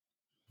tomorrow.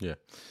 Yeah.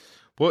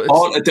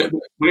 Well,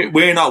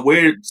 we're not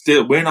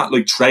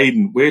like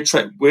trading. We're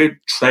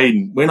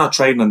trading. We're not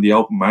trading on the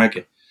open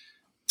market.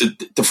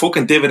 The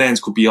fucking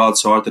dividends could be all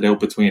sorted out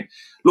between.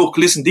 Look,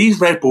 listen, these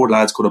Red Board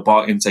lads could have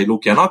bought in and say,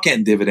 look, you're not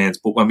getting dividends,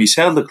 but when we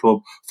sell the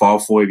club 4 or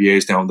 5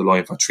 years down the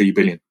line for 3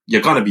 billion,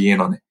 you're going to be in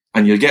on it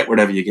and you'll get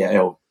whatever you get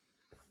out.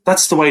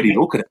 That's the way they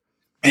look at it.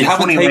 They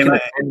haven't taken a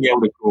penny out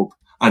of the club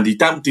and they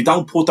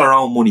don't put their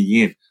own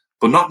money in,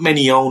 but not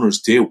many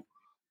owners do.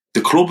 The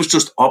club is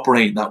just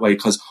operating that way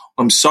because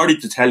I'm sorry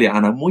to tell you,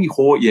 and I might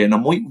hurt you and I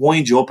might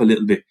wind you up a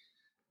little bit.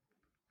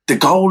 The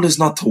goal is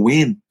not to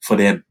win for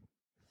them.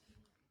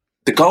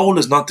 The goal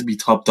is not to be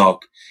top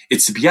dog.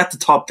 It's to be at the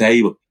top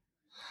table.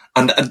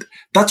 And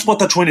that's what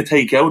they're trying to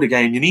take out of the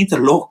game. You need to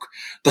look.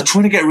 They're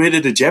trying to get rid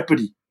of the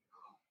jeopardy.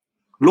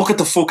 Look at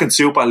the fucking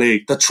Super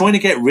League. They're trying to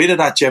get rid of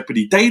that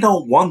jeopardy. They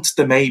don't want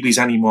the maybes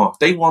anymore.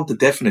 They want the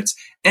definites.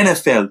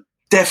 NFL,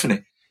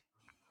 definite.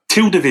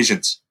 2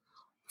 divisions.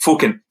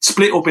 Fucking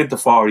split up into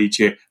 4 each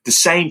year. The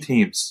same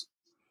teams.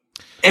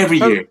 Every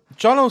year.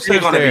 Jono says they're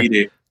going to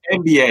be there.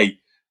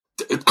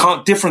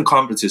 NBA, different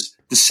conferences.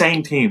 The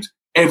same teams.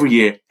 Every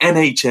year.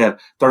 NHL.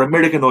 They're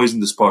Americanizing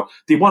the sport.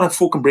 They want to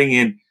fucking bring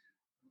in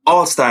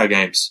all-star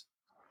games.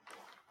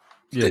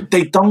 Yeah.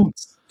 They don't.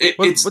 But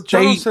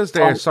Jono says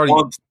there, sorry.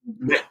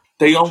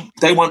 They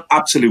want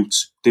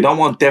absolutes. They don't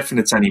want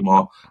definites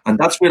anymore. And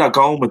that's where they're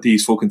going with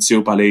these fucking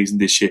Super Leagues and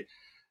this shit.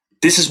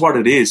 This is what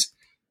it is.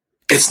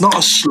 It's not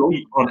a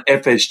slight on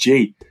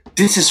FSG.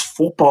 This is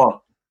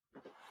football.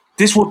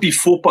 This would be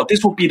football.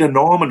 This would be the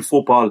norm in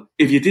football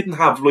if you didn't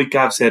have, like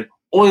Gav said,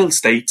 oil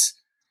states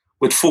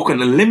with fucking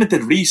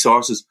limited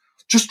resources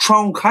just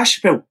throwing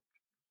cash about.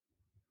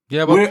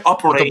 Yeah, but we're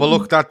operating. But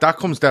look, that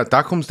comes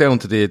down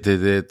to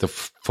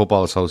the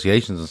football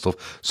associations and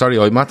stuff. Sorry,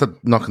 I'm not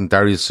knocking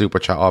Darius' super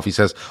chat off. He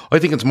says, I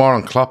think it's more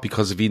on Klopp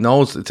because if he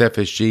knows it's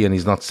FSG and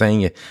he's not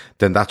saying it,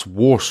 then that's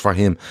worse for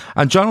him.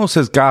 And Jono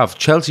says, Gav,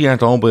 Chelsea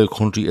aren't owned by a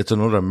country, it's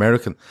another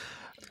American.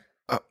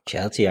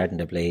 Chelsea aren't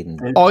the bleeding.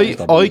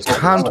 I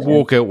can't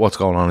work out what's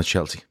going on at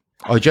Chelsea.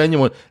 I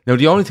genuinely. Now,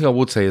 the only thing I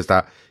would say is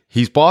that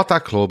he's bought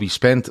that club, he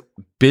spent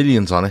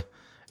billions on it,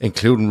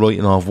 including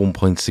writing off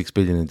 1.6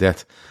 billion in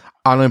debt.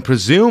 And I'm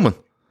presuming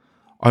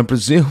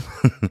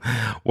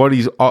what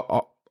he's,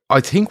 I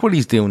think what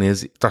he's doing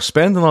is they're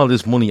spending all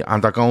this money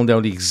and they're going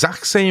down the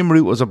exact same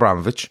route as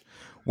Abramovich,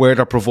 where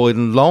they're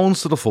providing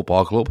loans to the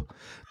football club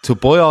to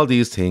buy all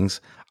these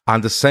things,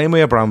 and the same way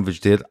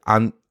Abramovich did,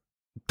 and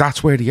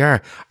that's where they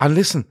are. And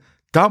listen,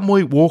 that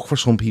might work for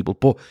some people,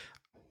 but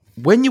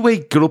when you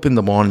get up in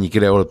the morning, you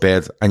get out of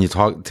bed and you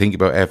think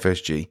about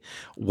FSG,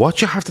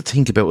 what you have to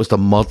think about is the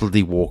model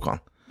they work on.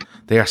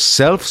 They are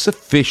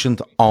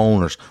self-sufficient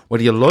owners,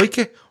 whether you like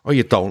it or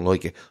you don't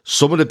like it.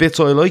 Some of the bits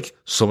I like,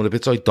 some of the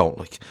bits I don't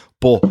like.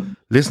 But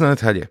listen, I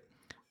tell you,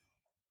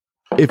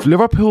 if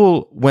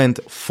Liverpool went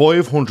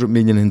 500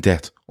 million in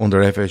debt under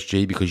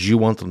FSG because you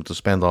want them to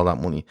spend all that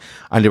money,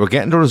 and they were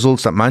getting the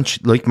results that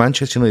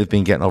Manchester United have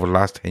been getting over the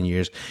last 10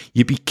 years,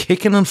 you'd be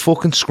kicking and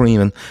fucking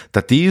screaming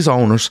that these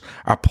owners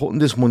are putting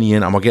this money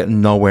in and we're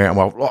getting nowhere, and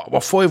we're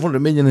 500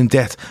 million in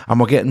debt and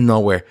we're getting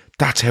nowhere.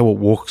 That's how it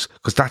works,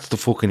 because that's the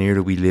fucking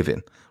era we live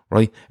in,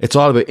 right? It's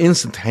all about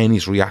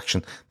instantaneous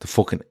reaction to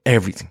fucking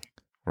everything,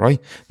 right?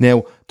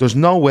 Now, there's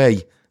no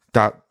way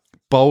that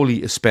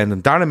Bowley is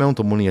spending that amount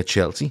of money at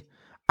Chelsea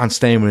and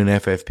staying with an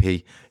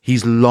FFP.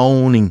 He's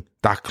loaning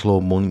that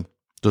club money.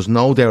 There's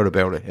no doubt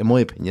about it, in my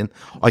opinion.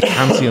 I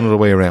can't see another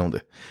way around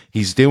it.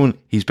 He's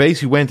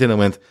basically went in and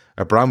went,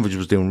 Abramovich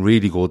was doing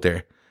really good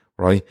there,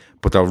 right?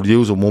 But they're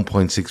losing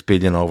 1.6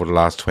 billion over the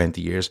last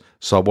 20 years.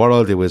 So what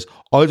I'll do is,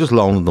 I'll just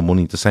loan him the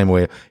money the same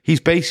way.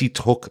 He's basically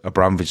took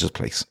Abramovich's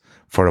place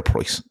for a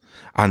price.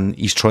 And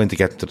he's trying to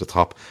get to the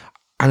top.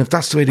 And if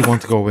that's the way they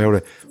want to go about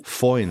it,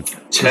 fine.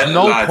 There's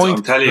no lads, point.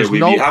 I'm telling you, There's we'll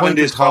no be having point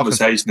this in talking.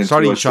 conversation in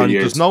Sorry, 2 or 3 Johnny.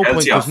 years. There's no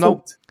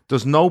point.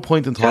 There's no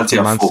point in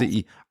talking Man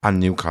City and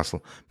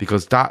Newcastle,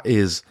 because that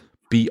is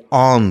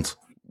beyond,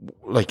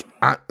 like,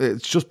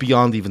 it's just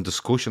beyond even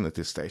discussion at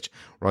this stage,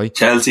 right?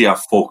 Chelsea are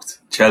fucked.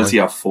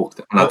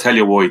 And I'll tell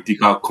you why. They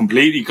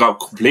completely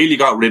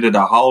got rid of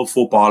the whole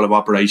football of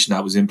operation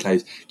that was in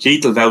place.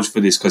 Keith will vouch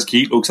for this, because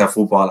Keith looks at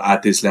football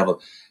at this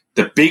level.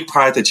 The big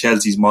part of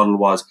Chelsea's model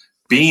was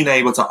being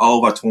able to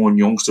overturn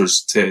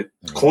youngsters to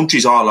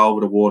countries all over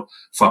the world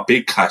for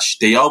big cash.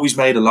 They always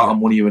made a lot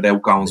of money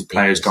without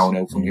players going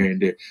out from here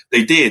and there.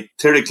 They did.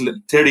 Terry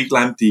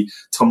Lamptey,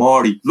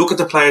 Tomori. Look at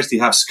the players they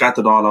have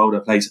scattered all over the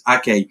place.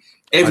 Ake,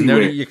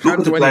 everywhere. You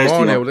can't do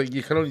anymore now.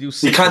 You can only do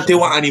 6. You can't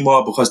do it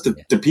anymore, because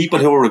the people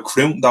who are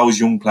recruiting those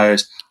young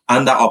players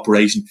and that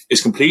operation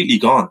is completely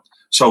gone.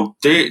 So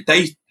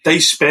they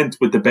spent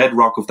with the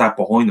bedrock of that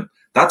behind them.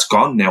 That's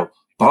gone now.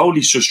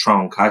 Bowley's just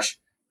throwing cash.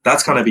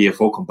 That's going to be a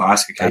fucking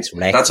basket case.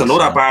 That's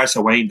another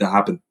Barca waiting to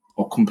happen.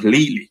 Oh,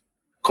 completely.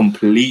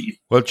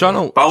 Well,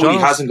 Bowley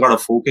hasn't got a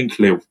fucking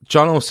clue.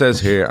 Jono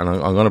says here, and I'm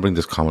going to bring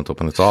this comment up,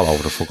 and it's all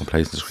over the fucking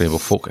place in the screen, but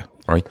fuck it,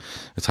 right?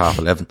 It's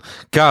 11:30.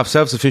 Gav,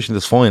 self-sufficient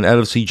is fine.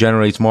 LFC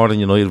generates more than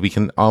United. We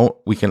can on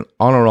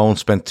our own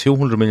spend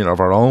 200 million of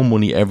our own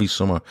money every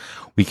summer.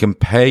 We can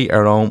pay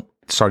our own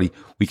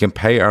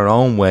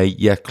way,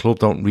 yet club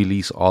don't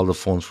release all the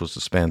funds for us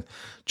to spend.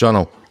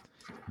 Jono,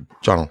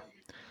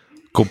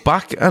 go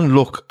back and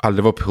look at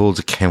Liverpool's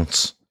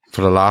accounts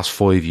for the last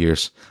 5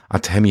 years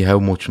and tell me how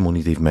much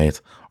money they've made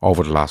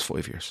over the last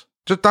 5 years.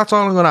 That's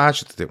all I'm going to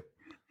ask you to do,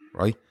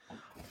 right?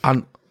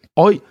 And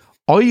I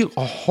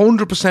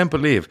 100%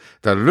 believe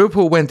that if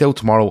Liverpool went out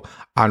tomorrow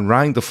and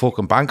rang the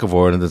fucking Bank of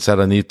Ireland and said,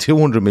 I need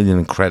 200 million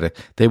in credit,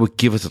 they would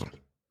give it to them,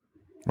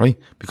 right?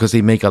 Because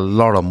they make a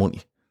lot of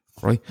money,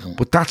 right?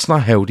 But that's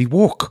not how they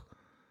work.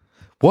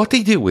 What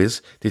they do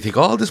is they take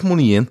all this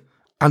money in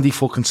and they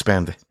fucking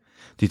spend it.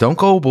 They don't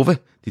go above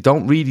it. They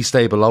don't really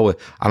stay below it.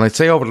 And I'd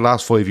say over the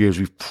last 5 years,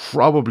 we've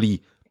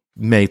probably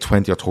made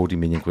 20 or 30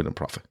 million quid in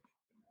profit.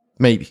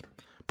 Maybe.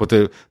 But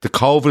the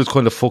COVID has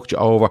kind of fucked you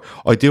over.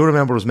 I do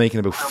remember us making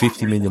about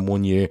 50 million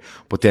one year,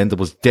 but then there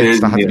was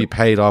debts that had to be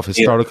paid off,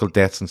 historical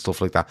debts and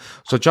stuff like that.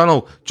 So,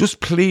 Jono, just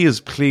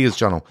please,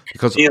 Jono,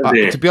 because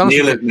to be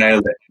honest with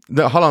you,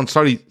 no, hold on,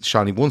 sorry,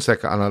 Shani, 1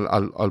 second, and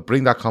I'll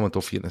bring that comment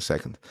up for you in a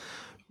second.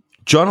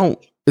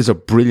 Jono is a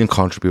brilliant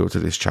contributor to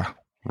this chat,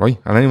 right?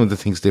 And anyone that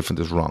thinks different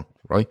is wrong,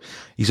 right?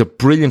 He's a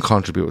brilliant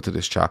contributor to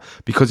this chat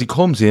because he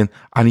comes in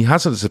and he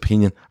has his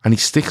opinion and he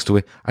sticks to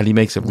it and he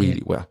makes it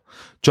really well.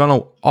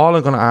 Jono, all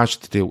I'm going to ask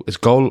you to do is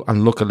go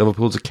and look at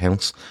Liverpool's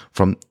accounts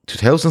from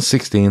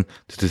 2016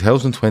 to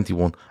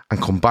 2021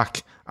 and come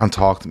back and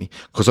talk to me,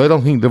 because I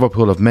don't think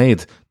Liverpool have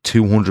made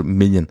 200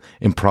 million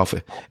in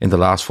profit in the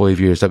last 5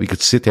 years that we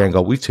could sit there and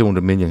go, we've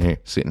 200 million here,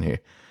 sitting here,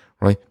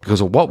 right?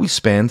 Because of what we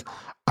spend.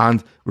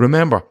 And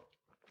remember,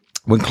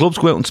 when clubs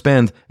go out and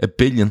spend $1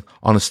 billion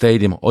on a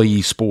stadium,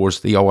 i.e. Spurs,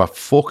 they owe a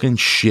fucking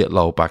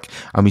shitload back.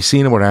 And we've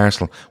seen it with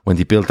Arsenal when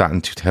they built that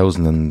in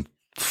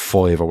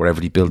 2005 or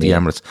wherever they built the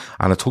Emirates.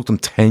 And it took them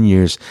 10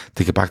 years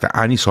to get back to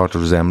any sort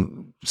of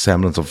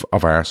semblance of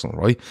Arsenal,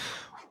 right?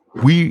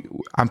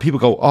 And people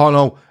go, oh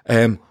no,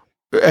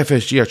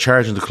 FSG are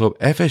charging the club.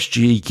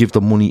 FSG give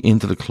the money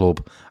into the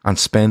club and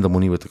spend the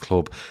money with the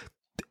club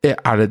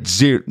at a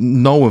zero,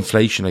 no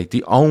inflation rate.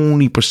 The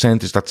only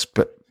percentage that's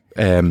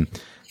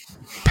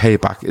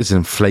payback is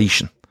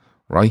inflation,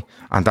 right?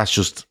 And that's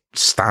just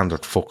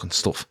standard fucking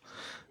stuff.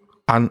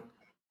 And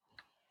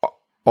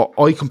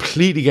I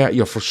completely get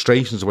your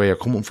frustrations where you're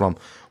coming from,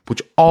 but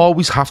you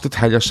always have to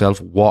tell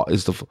yourself what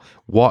is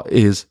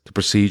the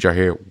procedure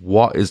here,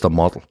 what is the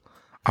model.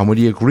 And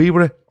whether you agree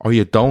with it or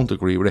you don't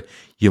agree with it,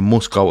 you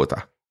must go with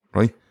that,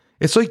 right?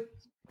 It's like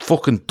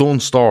fucking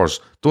Dunnes Stores.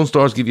 Dunnes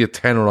Stores give you a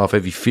tenner off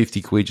every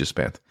 50 quid you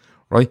spent,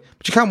 right?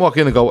 But you can't walk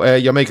in and go,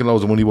 you're making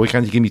loads of money, why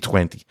can't you give me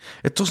 20?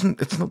 It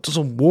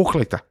doesn't work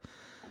like that.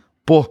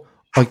 But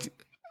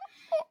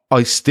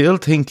I still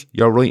think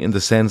you're right in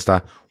the sense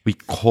that we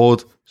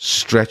could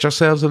stretch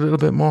ourselves a little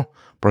bit more,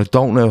 but I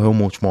don't know how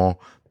much more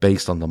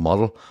based on the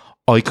model.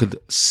 I could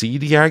see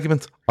the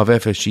argument of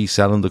FSG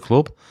selling the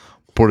club,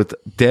 but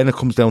then it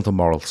comes down to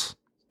morals.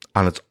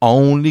 And it's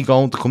only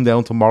going to come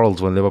down to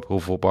morals when Liverpool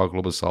Football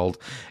Club is sold.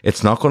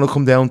 It's not going to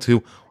come down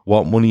to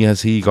what money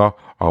has he got,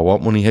 or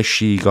what money has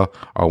she got,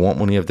 or what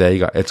money have they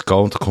got. It's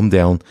going to come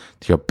down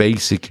to your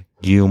basic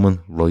human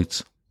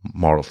rights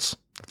morals.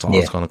 That's all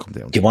it's going to come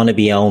down to. Do you want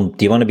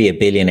to be a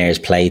billionaire's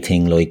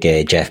plaything like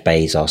Jeff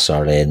Bezos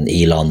or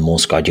Elon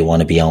Musk, or do you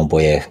want to be owned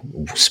by a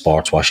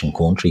sports washing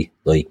country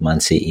like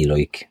Man City,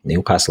 like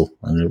Newcastle?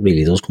 And it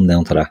really does come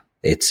down to that.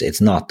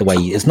 It's not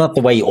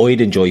the way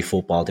I'd enjoy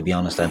football, to be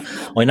honest. And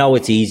I know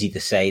it's easy to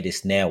say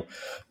this now,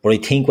 but I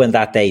think when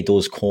that day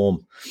does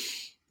come,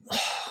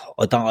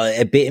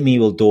 a bit of me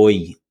will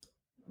die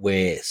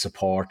with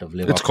support of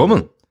Liverpool. It's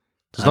coming.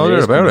 There's no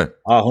doubt about it.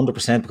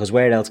 100%, because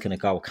where else can it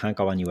go? It can't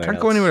go anywhere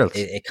else.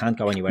 It can't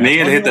go anywhere else.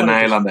 Neil hit the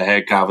nail on the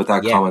head, Gav, with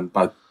that comment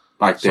back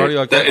there. Sorry,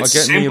 it's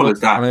simple as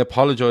that. And I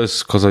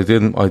apologise because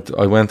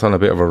I went on a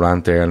bit of a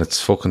rant there, and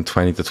it's fucking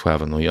 20 to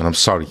 12 at night, and I'm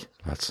sorry,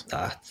 lads.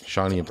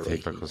 Shawnee in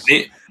particular.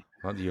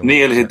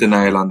 Neil hit the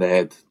nail on the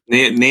head.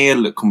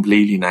 Neil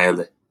completely nailed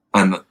it.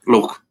 And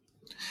look.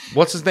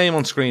 What's his name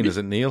on screen? Is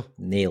it Neil?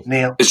 Neil.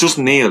 It's just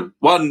Neil.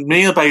 What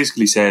Neil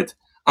basically said,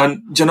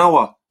 and do you know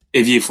what?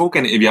 If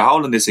you're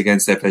holding this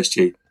against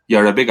FSG,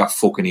 you're a bigger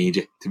fucking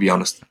idiot, to be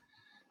honest.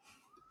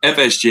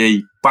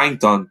 FSG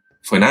banked on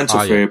financial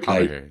fair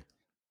play,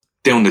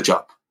 doing the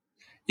job.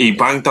 He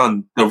banked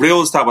on the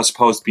rules that were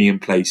supposed to be in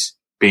place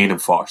being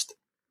enforced.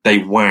 They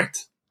weren't.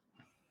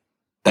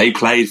 They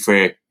played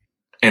fair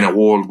in a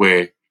world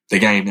where the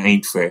game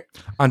ain't fair.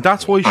 And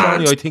that's why,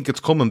 Shawnee, I think it's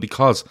coming,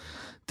 because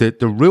the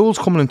rules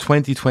coming in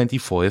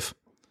 2025,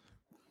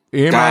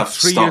 earmarked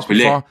 3 years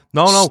before.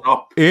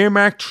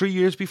 Earmarked 3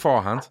 years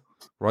beforehand,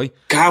 right?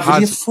 Gav,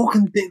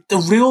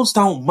 the rules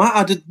don't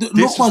matter.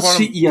 Look what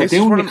City are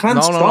doing. You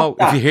can't stop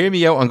that. If you hear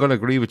me out, I'm going to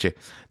agree with you.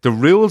 The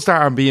rules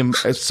that are being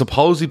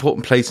supposedly put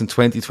in place in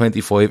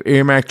 2025,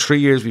 earmarked 3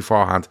 years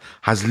beforehand,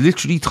 has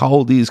literally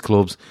told these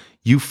clubs,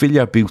 you fill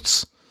your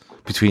boots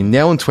between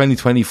now and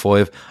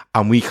 2025,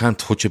 and we can't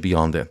touch it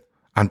beyond then.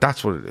 And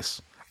that's what it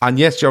is. And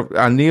yes,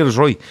 and Neil is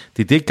right.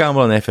 They did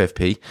gamble on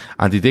FFP,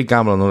 and they did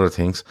gamble on other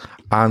things.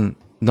 And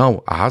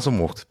no, it hasn't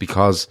worked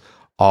because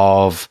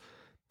of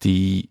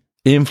the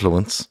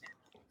influence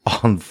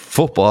on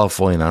football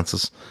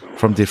finances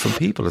from different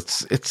people.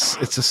 It's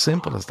as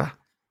simple as that.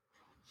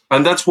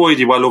 And that's why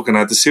they were looking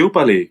at the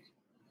Super League.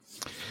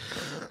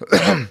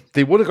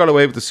 They would have got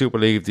away with the Super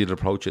League if they'd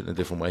approach it in a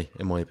different way,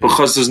 in my opinion.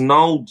 Because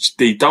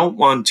they don't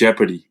want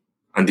jeopardy,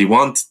 and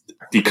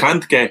they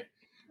can't get.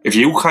 If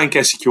you can't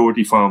get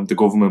security from the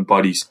government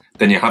bodies,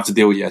 then you have to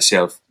do it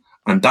yourself.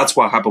 And that's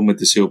what happened with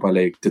the Super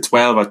League. The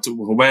 12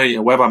 or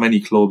however many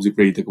clubs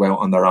agreed to go out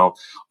on their own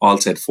all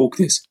said, fuck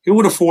this. Who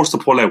would have forced to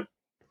pull out?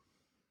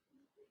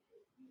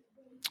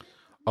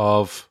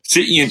 Of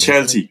City and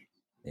Chelsea.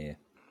 Yeah.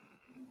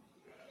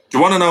 Do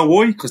you want to know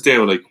why? Because they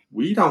were like,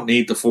 we don't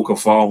need the fucking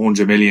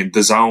 400 million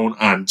the Zone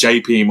and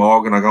JP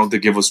Morgan are going to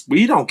give us.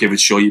 We don't give a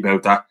shit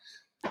about that.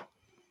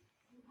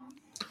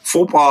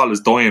 Football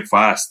is dying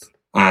fast,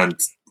 and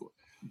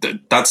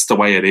that's the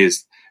way it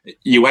is.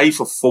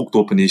 UEFA fucked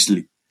up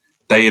initially.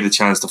 They had a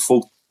chance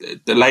to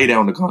lay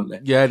down the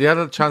gauntlet. Yeah, they had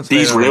a chance to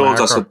These rules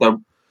are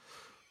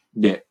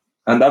yeah.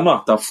 And they're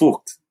not. They're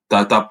fucked.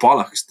 They're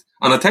bollocks.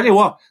 And I tell you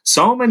what,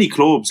 so many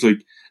clubs,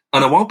 like,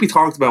 and it won't be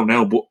talked about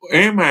now, but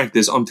earmark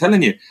this, I'm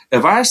telling you,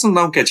 if Arsenal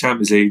don't get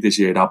Champions League this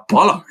year, they're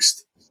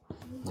bollocks.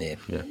 Yeah.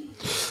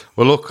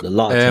 Well, look, a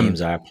lot of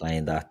teams are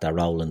playing that. They're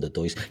rolling the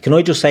dice. Can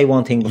I just say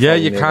one thing? Yeah,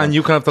 you can.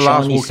 You can have the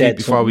last word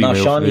before we move.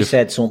 Shawnee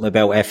said something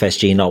about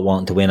FSG not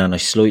wanting to win, and I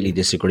slightly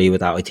disagree with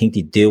that. I think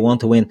they do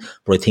want to win,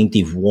 but I think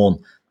they've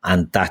won,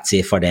 and that's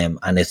it for them.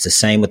 And it's the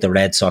same with the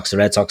Red Sox. The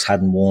Red Sox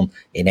hadn't won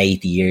in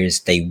 80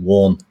 years. They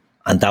won,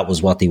 and that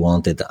was what they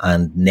wanted.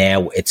 And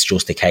now it's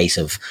just a case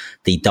of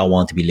they don't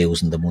want to be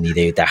losing the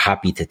money. They're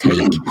happy to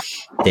take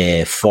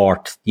the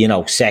fourth,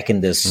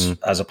 second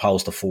as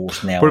opposed to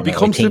fourth now. But it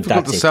becomes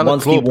difficult to sell a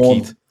club,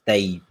 Keith.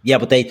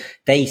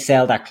 They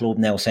sell that club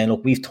now, saying,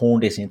 "Look, we've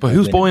turned this into." But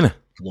who's buying it?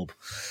 Club.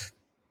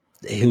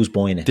 Who's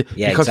buying it? Because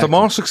exactly. The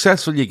more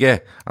successful you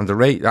get, and the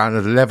rate and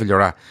the level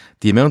you're at,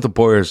 the amount of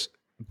buyers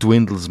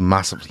dwindles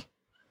massively.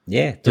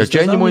 Yeah, you're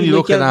genuinely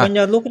looking at when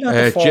you're looking at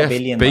the 4 Jeff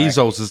billion Bezos.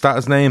 Mark. Is that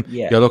his name?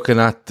 Yeah. You're looking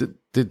at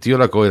the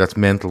other guy that's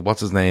mental.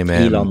 What's his name?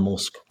 Elon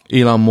Musk.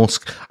 Elon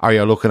Musk. Or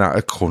you're looking at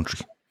a country.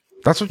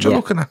 That's what you're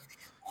looking at.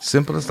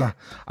 Simple as that.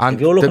 And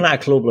if you're looking at a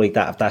club like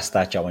that, of that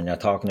stature, when you're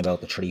talking about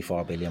the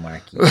 3-4 billion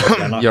mark,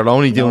 you're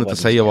only doing it to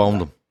say you own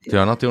them.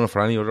 You're not doing it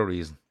for any other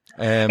reason.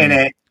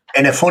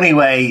 In a funny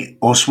way,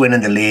 us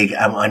winning the league,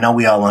 I know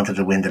we all wanted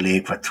to win the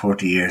league for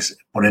 30 years,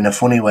 but in a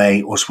funny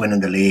way, us winning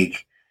the league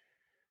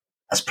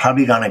has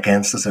probably gone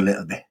against us a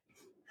little bit,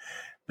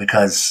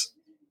 because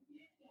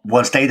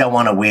whilst they don't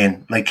want to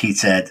win, like Keith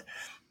said,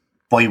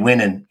 by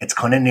winning, it's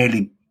kind of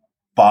nearly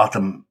bought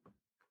them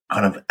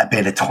kind of a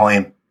bit of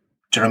time.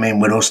 Do you know what I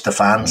mean? With us, the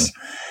fans,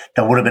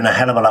 there would have been a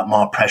hell of a lot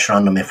more pressure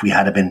on them if we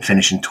had been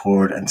finishing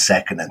third and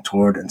second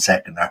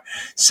or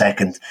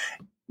second.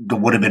 There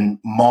would have been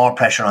more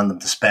pressure on them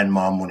to spend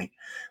more money.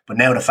 But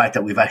now the fact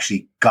that we've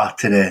actually got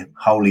to the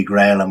Holy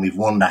Grail and we've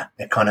won that,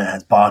 it kind of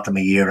has bought them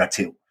a year or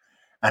two.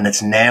 And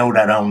it's now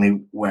that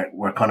only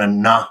we're kind of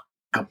not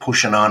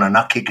pushing on or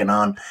not kicking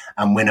on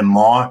and winning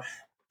more,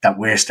 that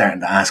we're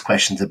starting to ask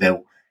questions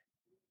about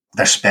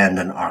their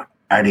spending, or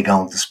are they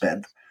going to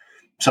spend?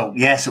 So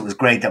yes, it was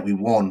great that we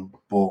won,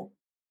 but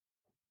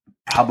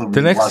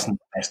probably wasn't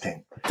the best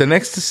thing. The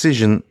next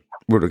decision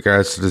with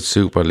regards to the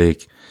Super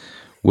League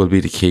will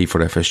be the key for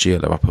FSG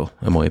at Liverpool,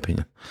 in my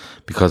opinion,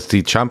 because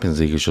the Champions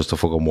League is just a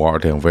fucking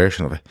watered down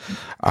version of it,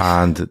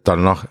 and they're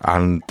not,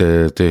 and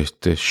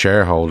the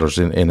shareholders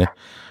in it,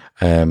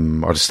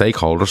 or the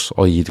stakeholders,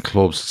 i.e. the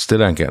clubs,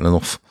 still aren't getting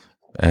enough.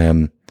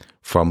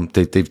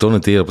 They've done a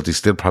deal, but they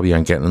still probably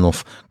aren't getting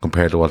enough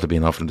compared to what they're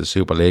being offered in the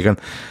Super League.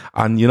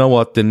 And you know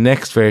what? The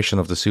next version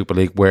of the Super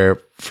League, where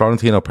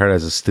Florentino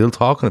Perez is still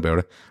talking about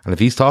it, and if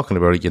he's talking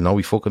about it, you know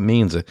he fucking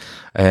means it.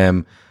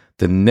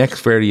 The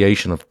next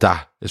variation of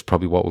that is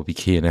probably what would be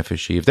key in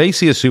FSG. If they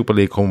see a Super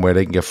League come where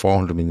they can get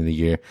 400 million a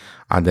year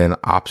and then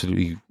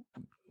absolutely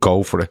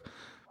go for it,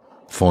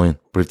 fine.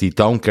 But if they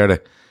don't get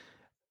it,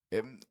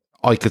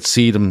 I could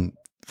see them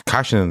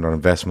cashing in their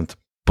investment.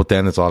 But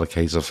then it's all a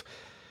case of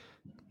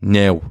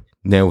now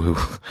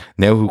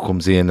who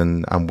comes in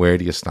and where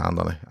do you stand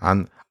on it?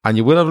 And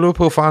you will have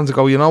Liverpool fans that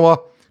go, you know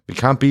what, we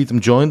can't beat them,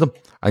 join them.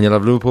 And you'll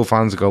have Liverpool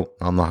fans that go,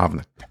 I'm not having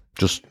it.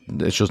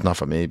 It's just not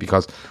for me,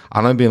 because,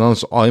 and I'm being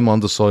honest, I'm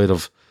on the side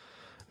of,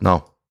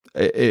 no,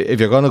 if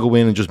you're going to go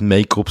in and just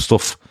make up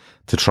stuff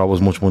to throw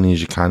as much money as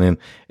you can in,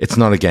 it's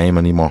not a game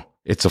anymore.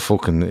 It's a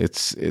fucking,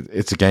 it's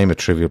a game of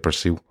Trivial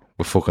Pursuit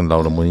with fucking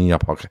load of money in your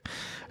pocket.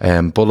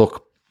 But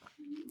look,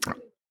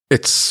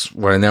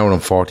 we're an hour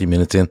and 40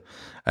 minutes in.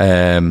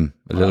 A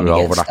little bit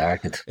over that.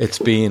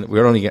 Started.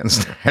 We're only getting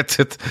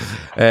started.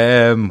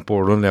 But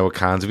we're running out of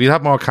cans. If we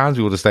had more cans,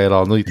 we would have stayed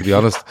all night, to be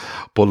honest.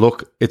 But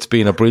look, it's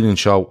been a brilliant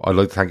show. I'd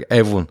like to thank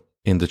everyone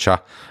in the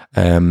chat.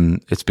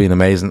 It's been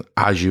amazing,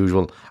 as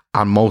usual.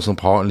 And most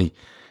importantly,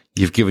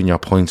 you've given your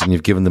points, and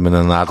you've given them in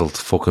an adult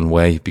fucking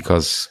way,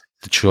 because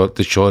the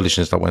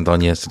childishness that went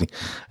on yesterday.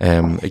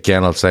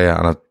 Again, I'll say it,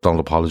 and I don't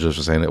apologise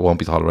for saying it won't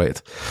be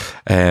tolerated.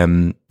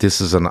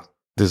 This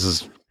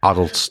is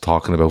adults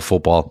talking about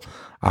football,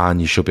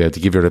 and you should be able to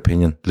give your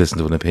opinion, listen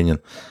to an opinion,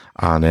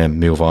 and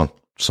move on.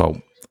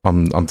 So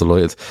I'm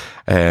delighted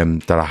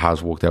that it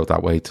has worked out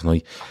that way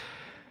tonight.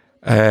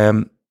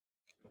 Emma,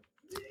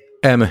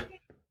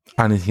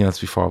 anything else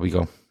before we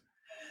go?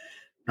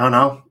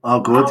 No,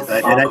 all good.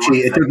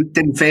 It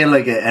didn't feel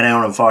like an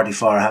hour and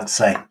 44, I have to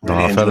say.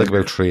 Really, I felt like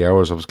about 3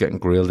 hours. I was getting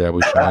grilled there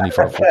with Shani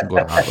for a fucking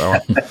good half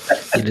hour.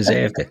 You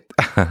deserved it.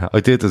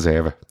 I did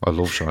deserve it. I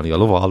love Shani. I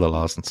love all the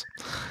Lawsons.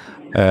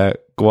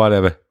 Go on,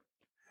 Emma.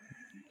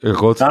 You're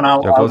good? No,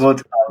 all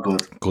good.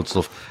 Good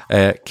stuff.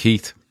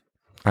 Keith,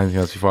 anything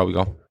else before we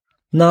go?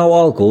 No,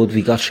 all good.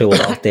 We got through a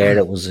lot there.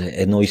 That was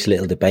a nice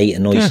little debate, a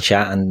nice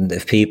chat. And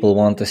if people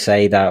want to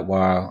say that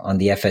we're on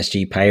the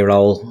FSG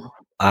payroll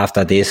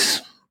after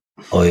this,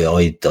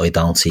 I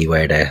don't see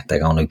where they're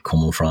going to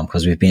come from,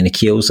 because we've been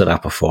accused of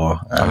that before.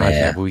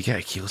 And, but we get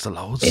accused of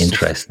loads.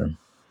 Interesting.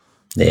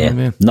 Yeah, you know what I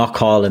mean? Not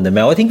calling them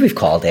out. I think we've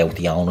called out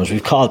the owners,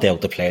 we've called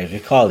out the players,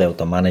 we've called out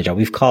the manager,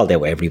 we've called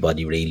out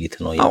everybody really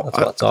tonight. That's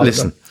what it's all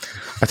listen, about.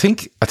 I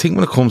think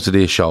when it comes to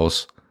these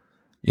shows,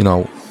 you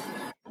know,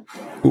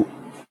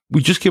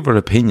 we just give our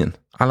opinion,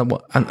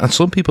 and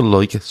some people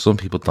like it, some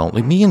people don't.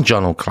 Like me and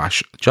Jono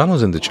clash.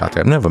 Jono's in the chat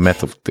there. I've never met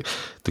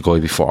the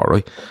guy before,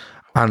 right?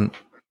 And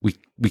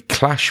we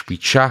clash, we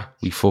chat,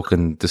 we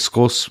fucking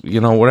discuss, you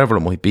know, whatever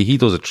it might be. He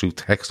does it through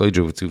text, I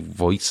do it through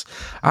voice,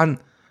 and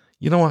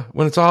you know what?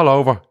 When it's all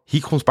over,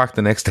 he comes back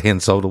the next day,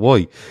 and so do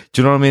I. Do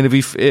you know what I mean?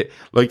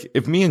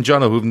 If me and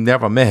Jono, who've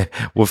never met,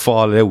 would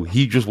fall out,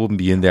 he just wouldn't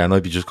be in there, and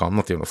I'd be just going, I'm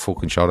not doing a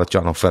fucking show. That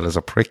Jono fella's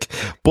a prick.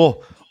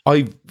 But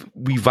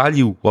we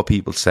value what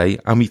people say,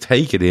 and we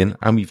take it in,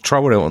 and we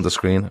throw it out on the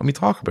screen, and we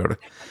talk about it.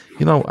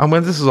 You know, and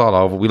when this is all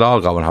over, we'll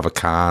all go and have a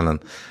can,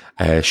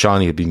 and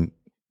Shawnee had been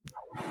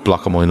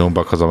blocking my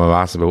number because I'm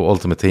asked about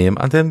Ultimate Team,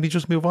 and then we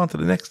just move on to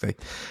the next day.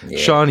 Yeah.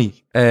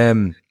 Shawnee,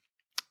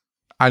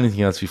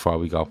 anything else before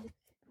we go?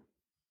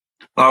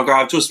 Oh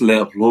God, just a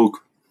little plug.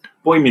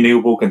 Buy me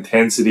new book,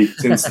 Intensity.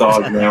 It's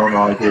installed now, and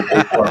all good.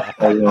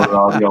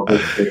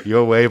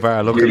 You're way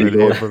better looking at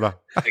it for that.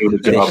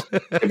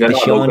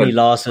 The Shawnee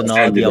Lawson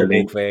audio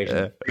book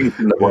version.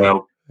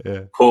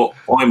 Yeah. Put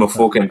I'm a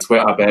fucking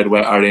Twitter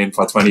bedwetter in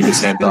for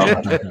 20%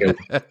 off.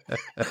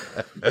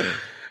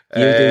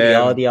 You do the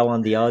audio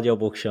on the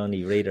audiobook,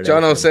 Shawnee. Read it.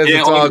 Jono says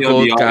it's all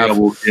good, Gav.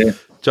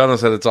 Jono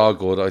said it's all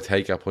good. I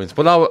take your points.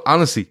 But no,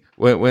 honestly,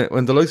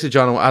 when the likes of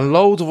Jono and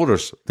loads of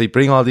others, they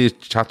bring all these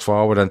chats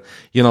forward, and,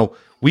 you know,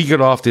 we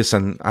get off this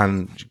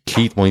and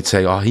Keith might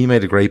say, oh, he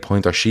made a great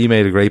point, or she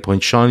made a great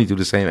point, Shawnee do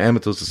the same, Emma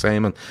does the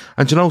same,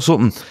 and you know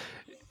something,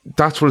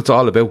 that's what it's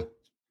all about.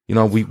 You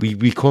know,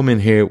 we come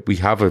in here, we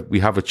have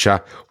a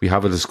chat, we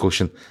have a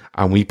discussion,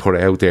 and we put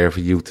it out there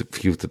for you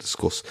to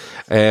discuss.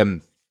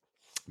 But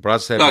as I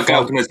said, look,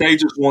 can I say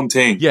just one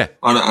thing? Yeah.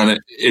 And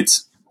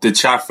it's the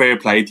chat, fair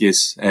play to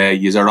yous.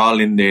 Yous are all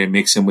in there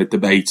mixing with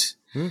debate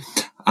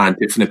and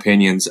different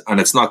opinions,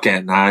 and it's not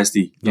getting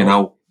nasty, you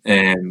know.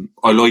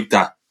 I like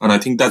that. And I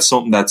think that's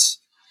something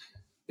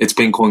it's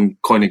been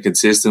kind of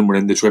consistent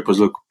within the Trippers.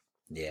 Look,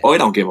 I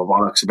don't give a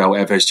bollocks about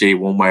FSG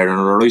one way or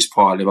another. I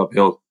support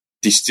Liverpool.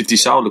 If they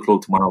sold the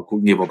club tomorrow, I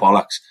couldn't give a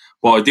bollocks.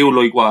 But I do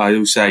like what I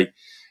do say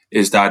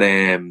is that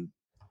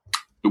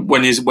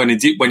when you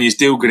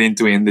do get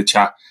into it in the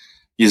chat,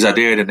 you're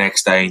there the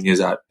next day and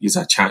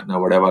you're chatting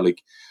or whatever.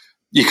 Like,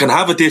 you can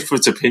have a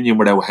different opinion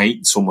without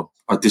hating someone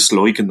or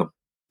disliking them.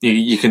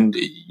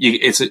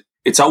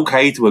 It's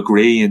okay to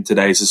agree in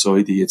today's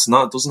society. It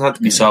doesn't have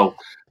to be so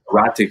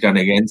erratic and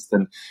against.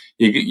 And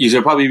you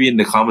should probably be in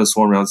the comments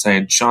going around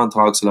saying Sean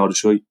talks a lot of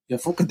shit. You're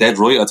fucking dead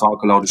right. I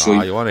talk a lot of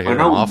shit. You want to hear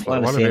him off?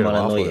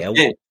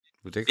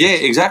 Yeah,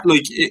 exactly.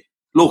 Like,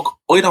 look,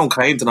 I don't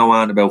claim to know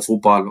anything about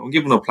football. I'm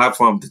giving a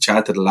platform to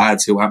chat to the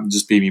lads who happen to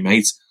just be me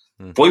mates.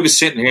 If I was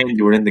sitting here and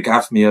you were in the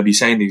gaff with me, I'd be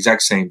saying the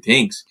exact same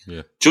things.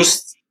 Yeah.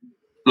 Just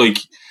like,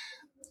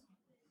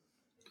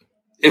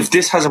 if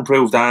this hasn't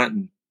proved that,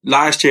 and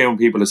last year when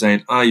people are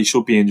saying, you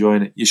should be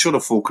enjoying it, you should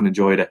have fucking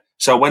enjoyed it.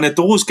 So when it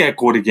does get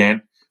good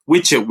again,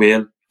 which it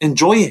will,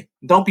 enjoy it.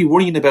 Don't be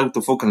worrying about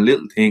the fucking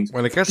little things.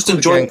 When it gets good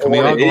again, can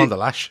we all go on the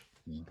lash?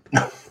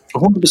 100%.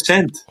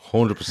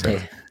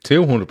 100%.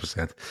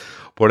 200%.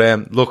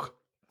 But look,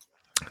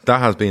 that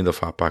has been the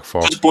Fatback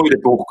 4. Just buy the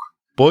book.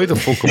 Buy the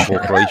fucking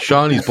book, right?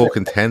 Shawnee's book,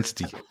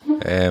 Intensity.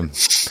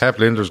 Pep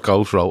Linder's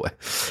Ghost wrote it.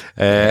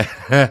 But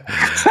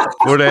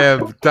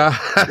that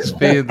has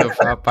been the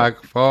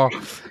Fatback 4.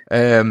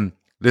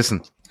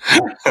 Listen.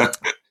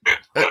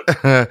 That's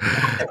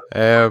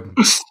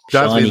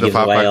been the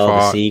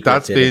Fatback 4.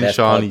 That's been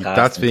Shawnee.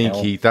 That's been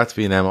Keith. That's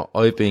been Emma.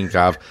 I've been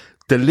Gav.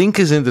 The link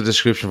is in the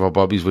description for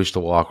Bobby's Wish to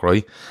Walk,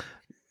 right?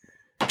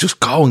 Just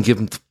go and give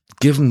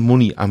him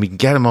money, and we can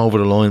get him over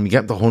the line. We get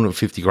him the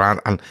 150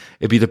 grand, and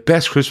it'd be the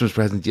best Christmas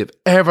present you've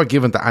ever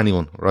given to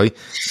anyone, right?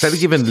 Instead of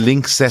giving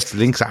Links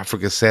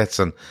Africa sets,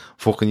 and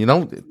fucking, you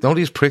know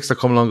these pricks that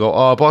come along and go,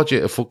 I bought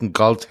you a fucking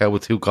golf towel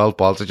with 2 golf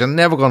balls that you're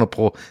never going to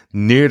put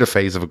near the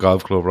face of a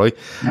golf club, right?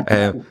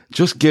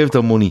 Just give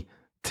the money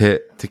to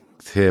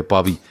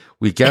Bobby.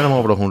 We get him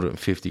over the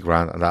 150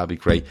 grand, and that'll be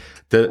great.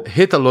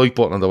 Hit the like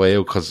button on the way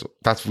out, because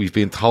we've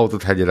been told to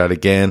tell you that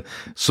again.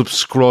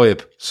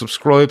 Subscribe,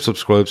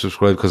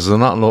 because there's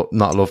not a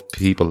lot of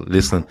people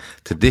listening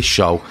to this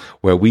show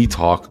where we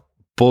talk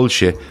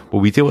bullshit, but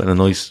we do it in a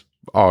nice,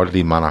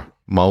 orderly manner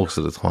most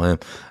of the time,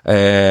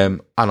 and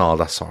all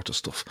that sort of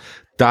stuff.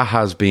 That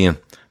has been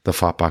the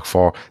Fatback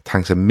 4.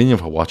 Thanks a million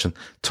for watching.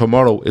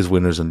 Tomorrow is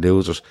Winners and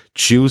Losers.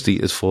 Tuesday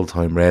is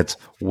Full-Time Reds.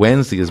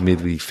 Wednesday is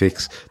Midweek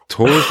Fix.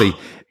 Thursday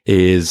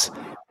is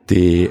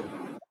the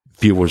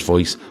Viewer's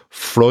Voice.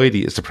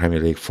 Friday is the Premier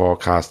League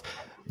forecast.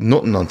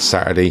 Nothing on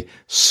Saturday.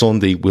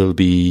 Sunday will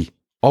be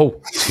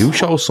 2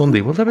 shows Sunday.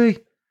 Will there be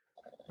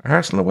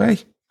Arsenal away?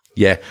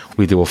 Yeah,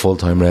 we do a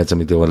Full-Time Reds and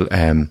we do a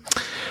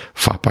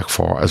Fatback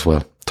 4 as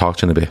well. Talk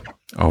to you in a bit.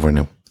 Over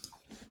now.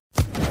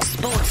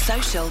 Sports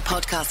Social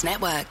Podcast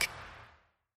Network.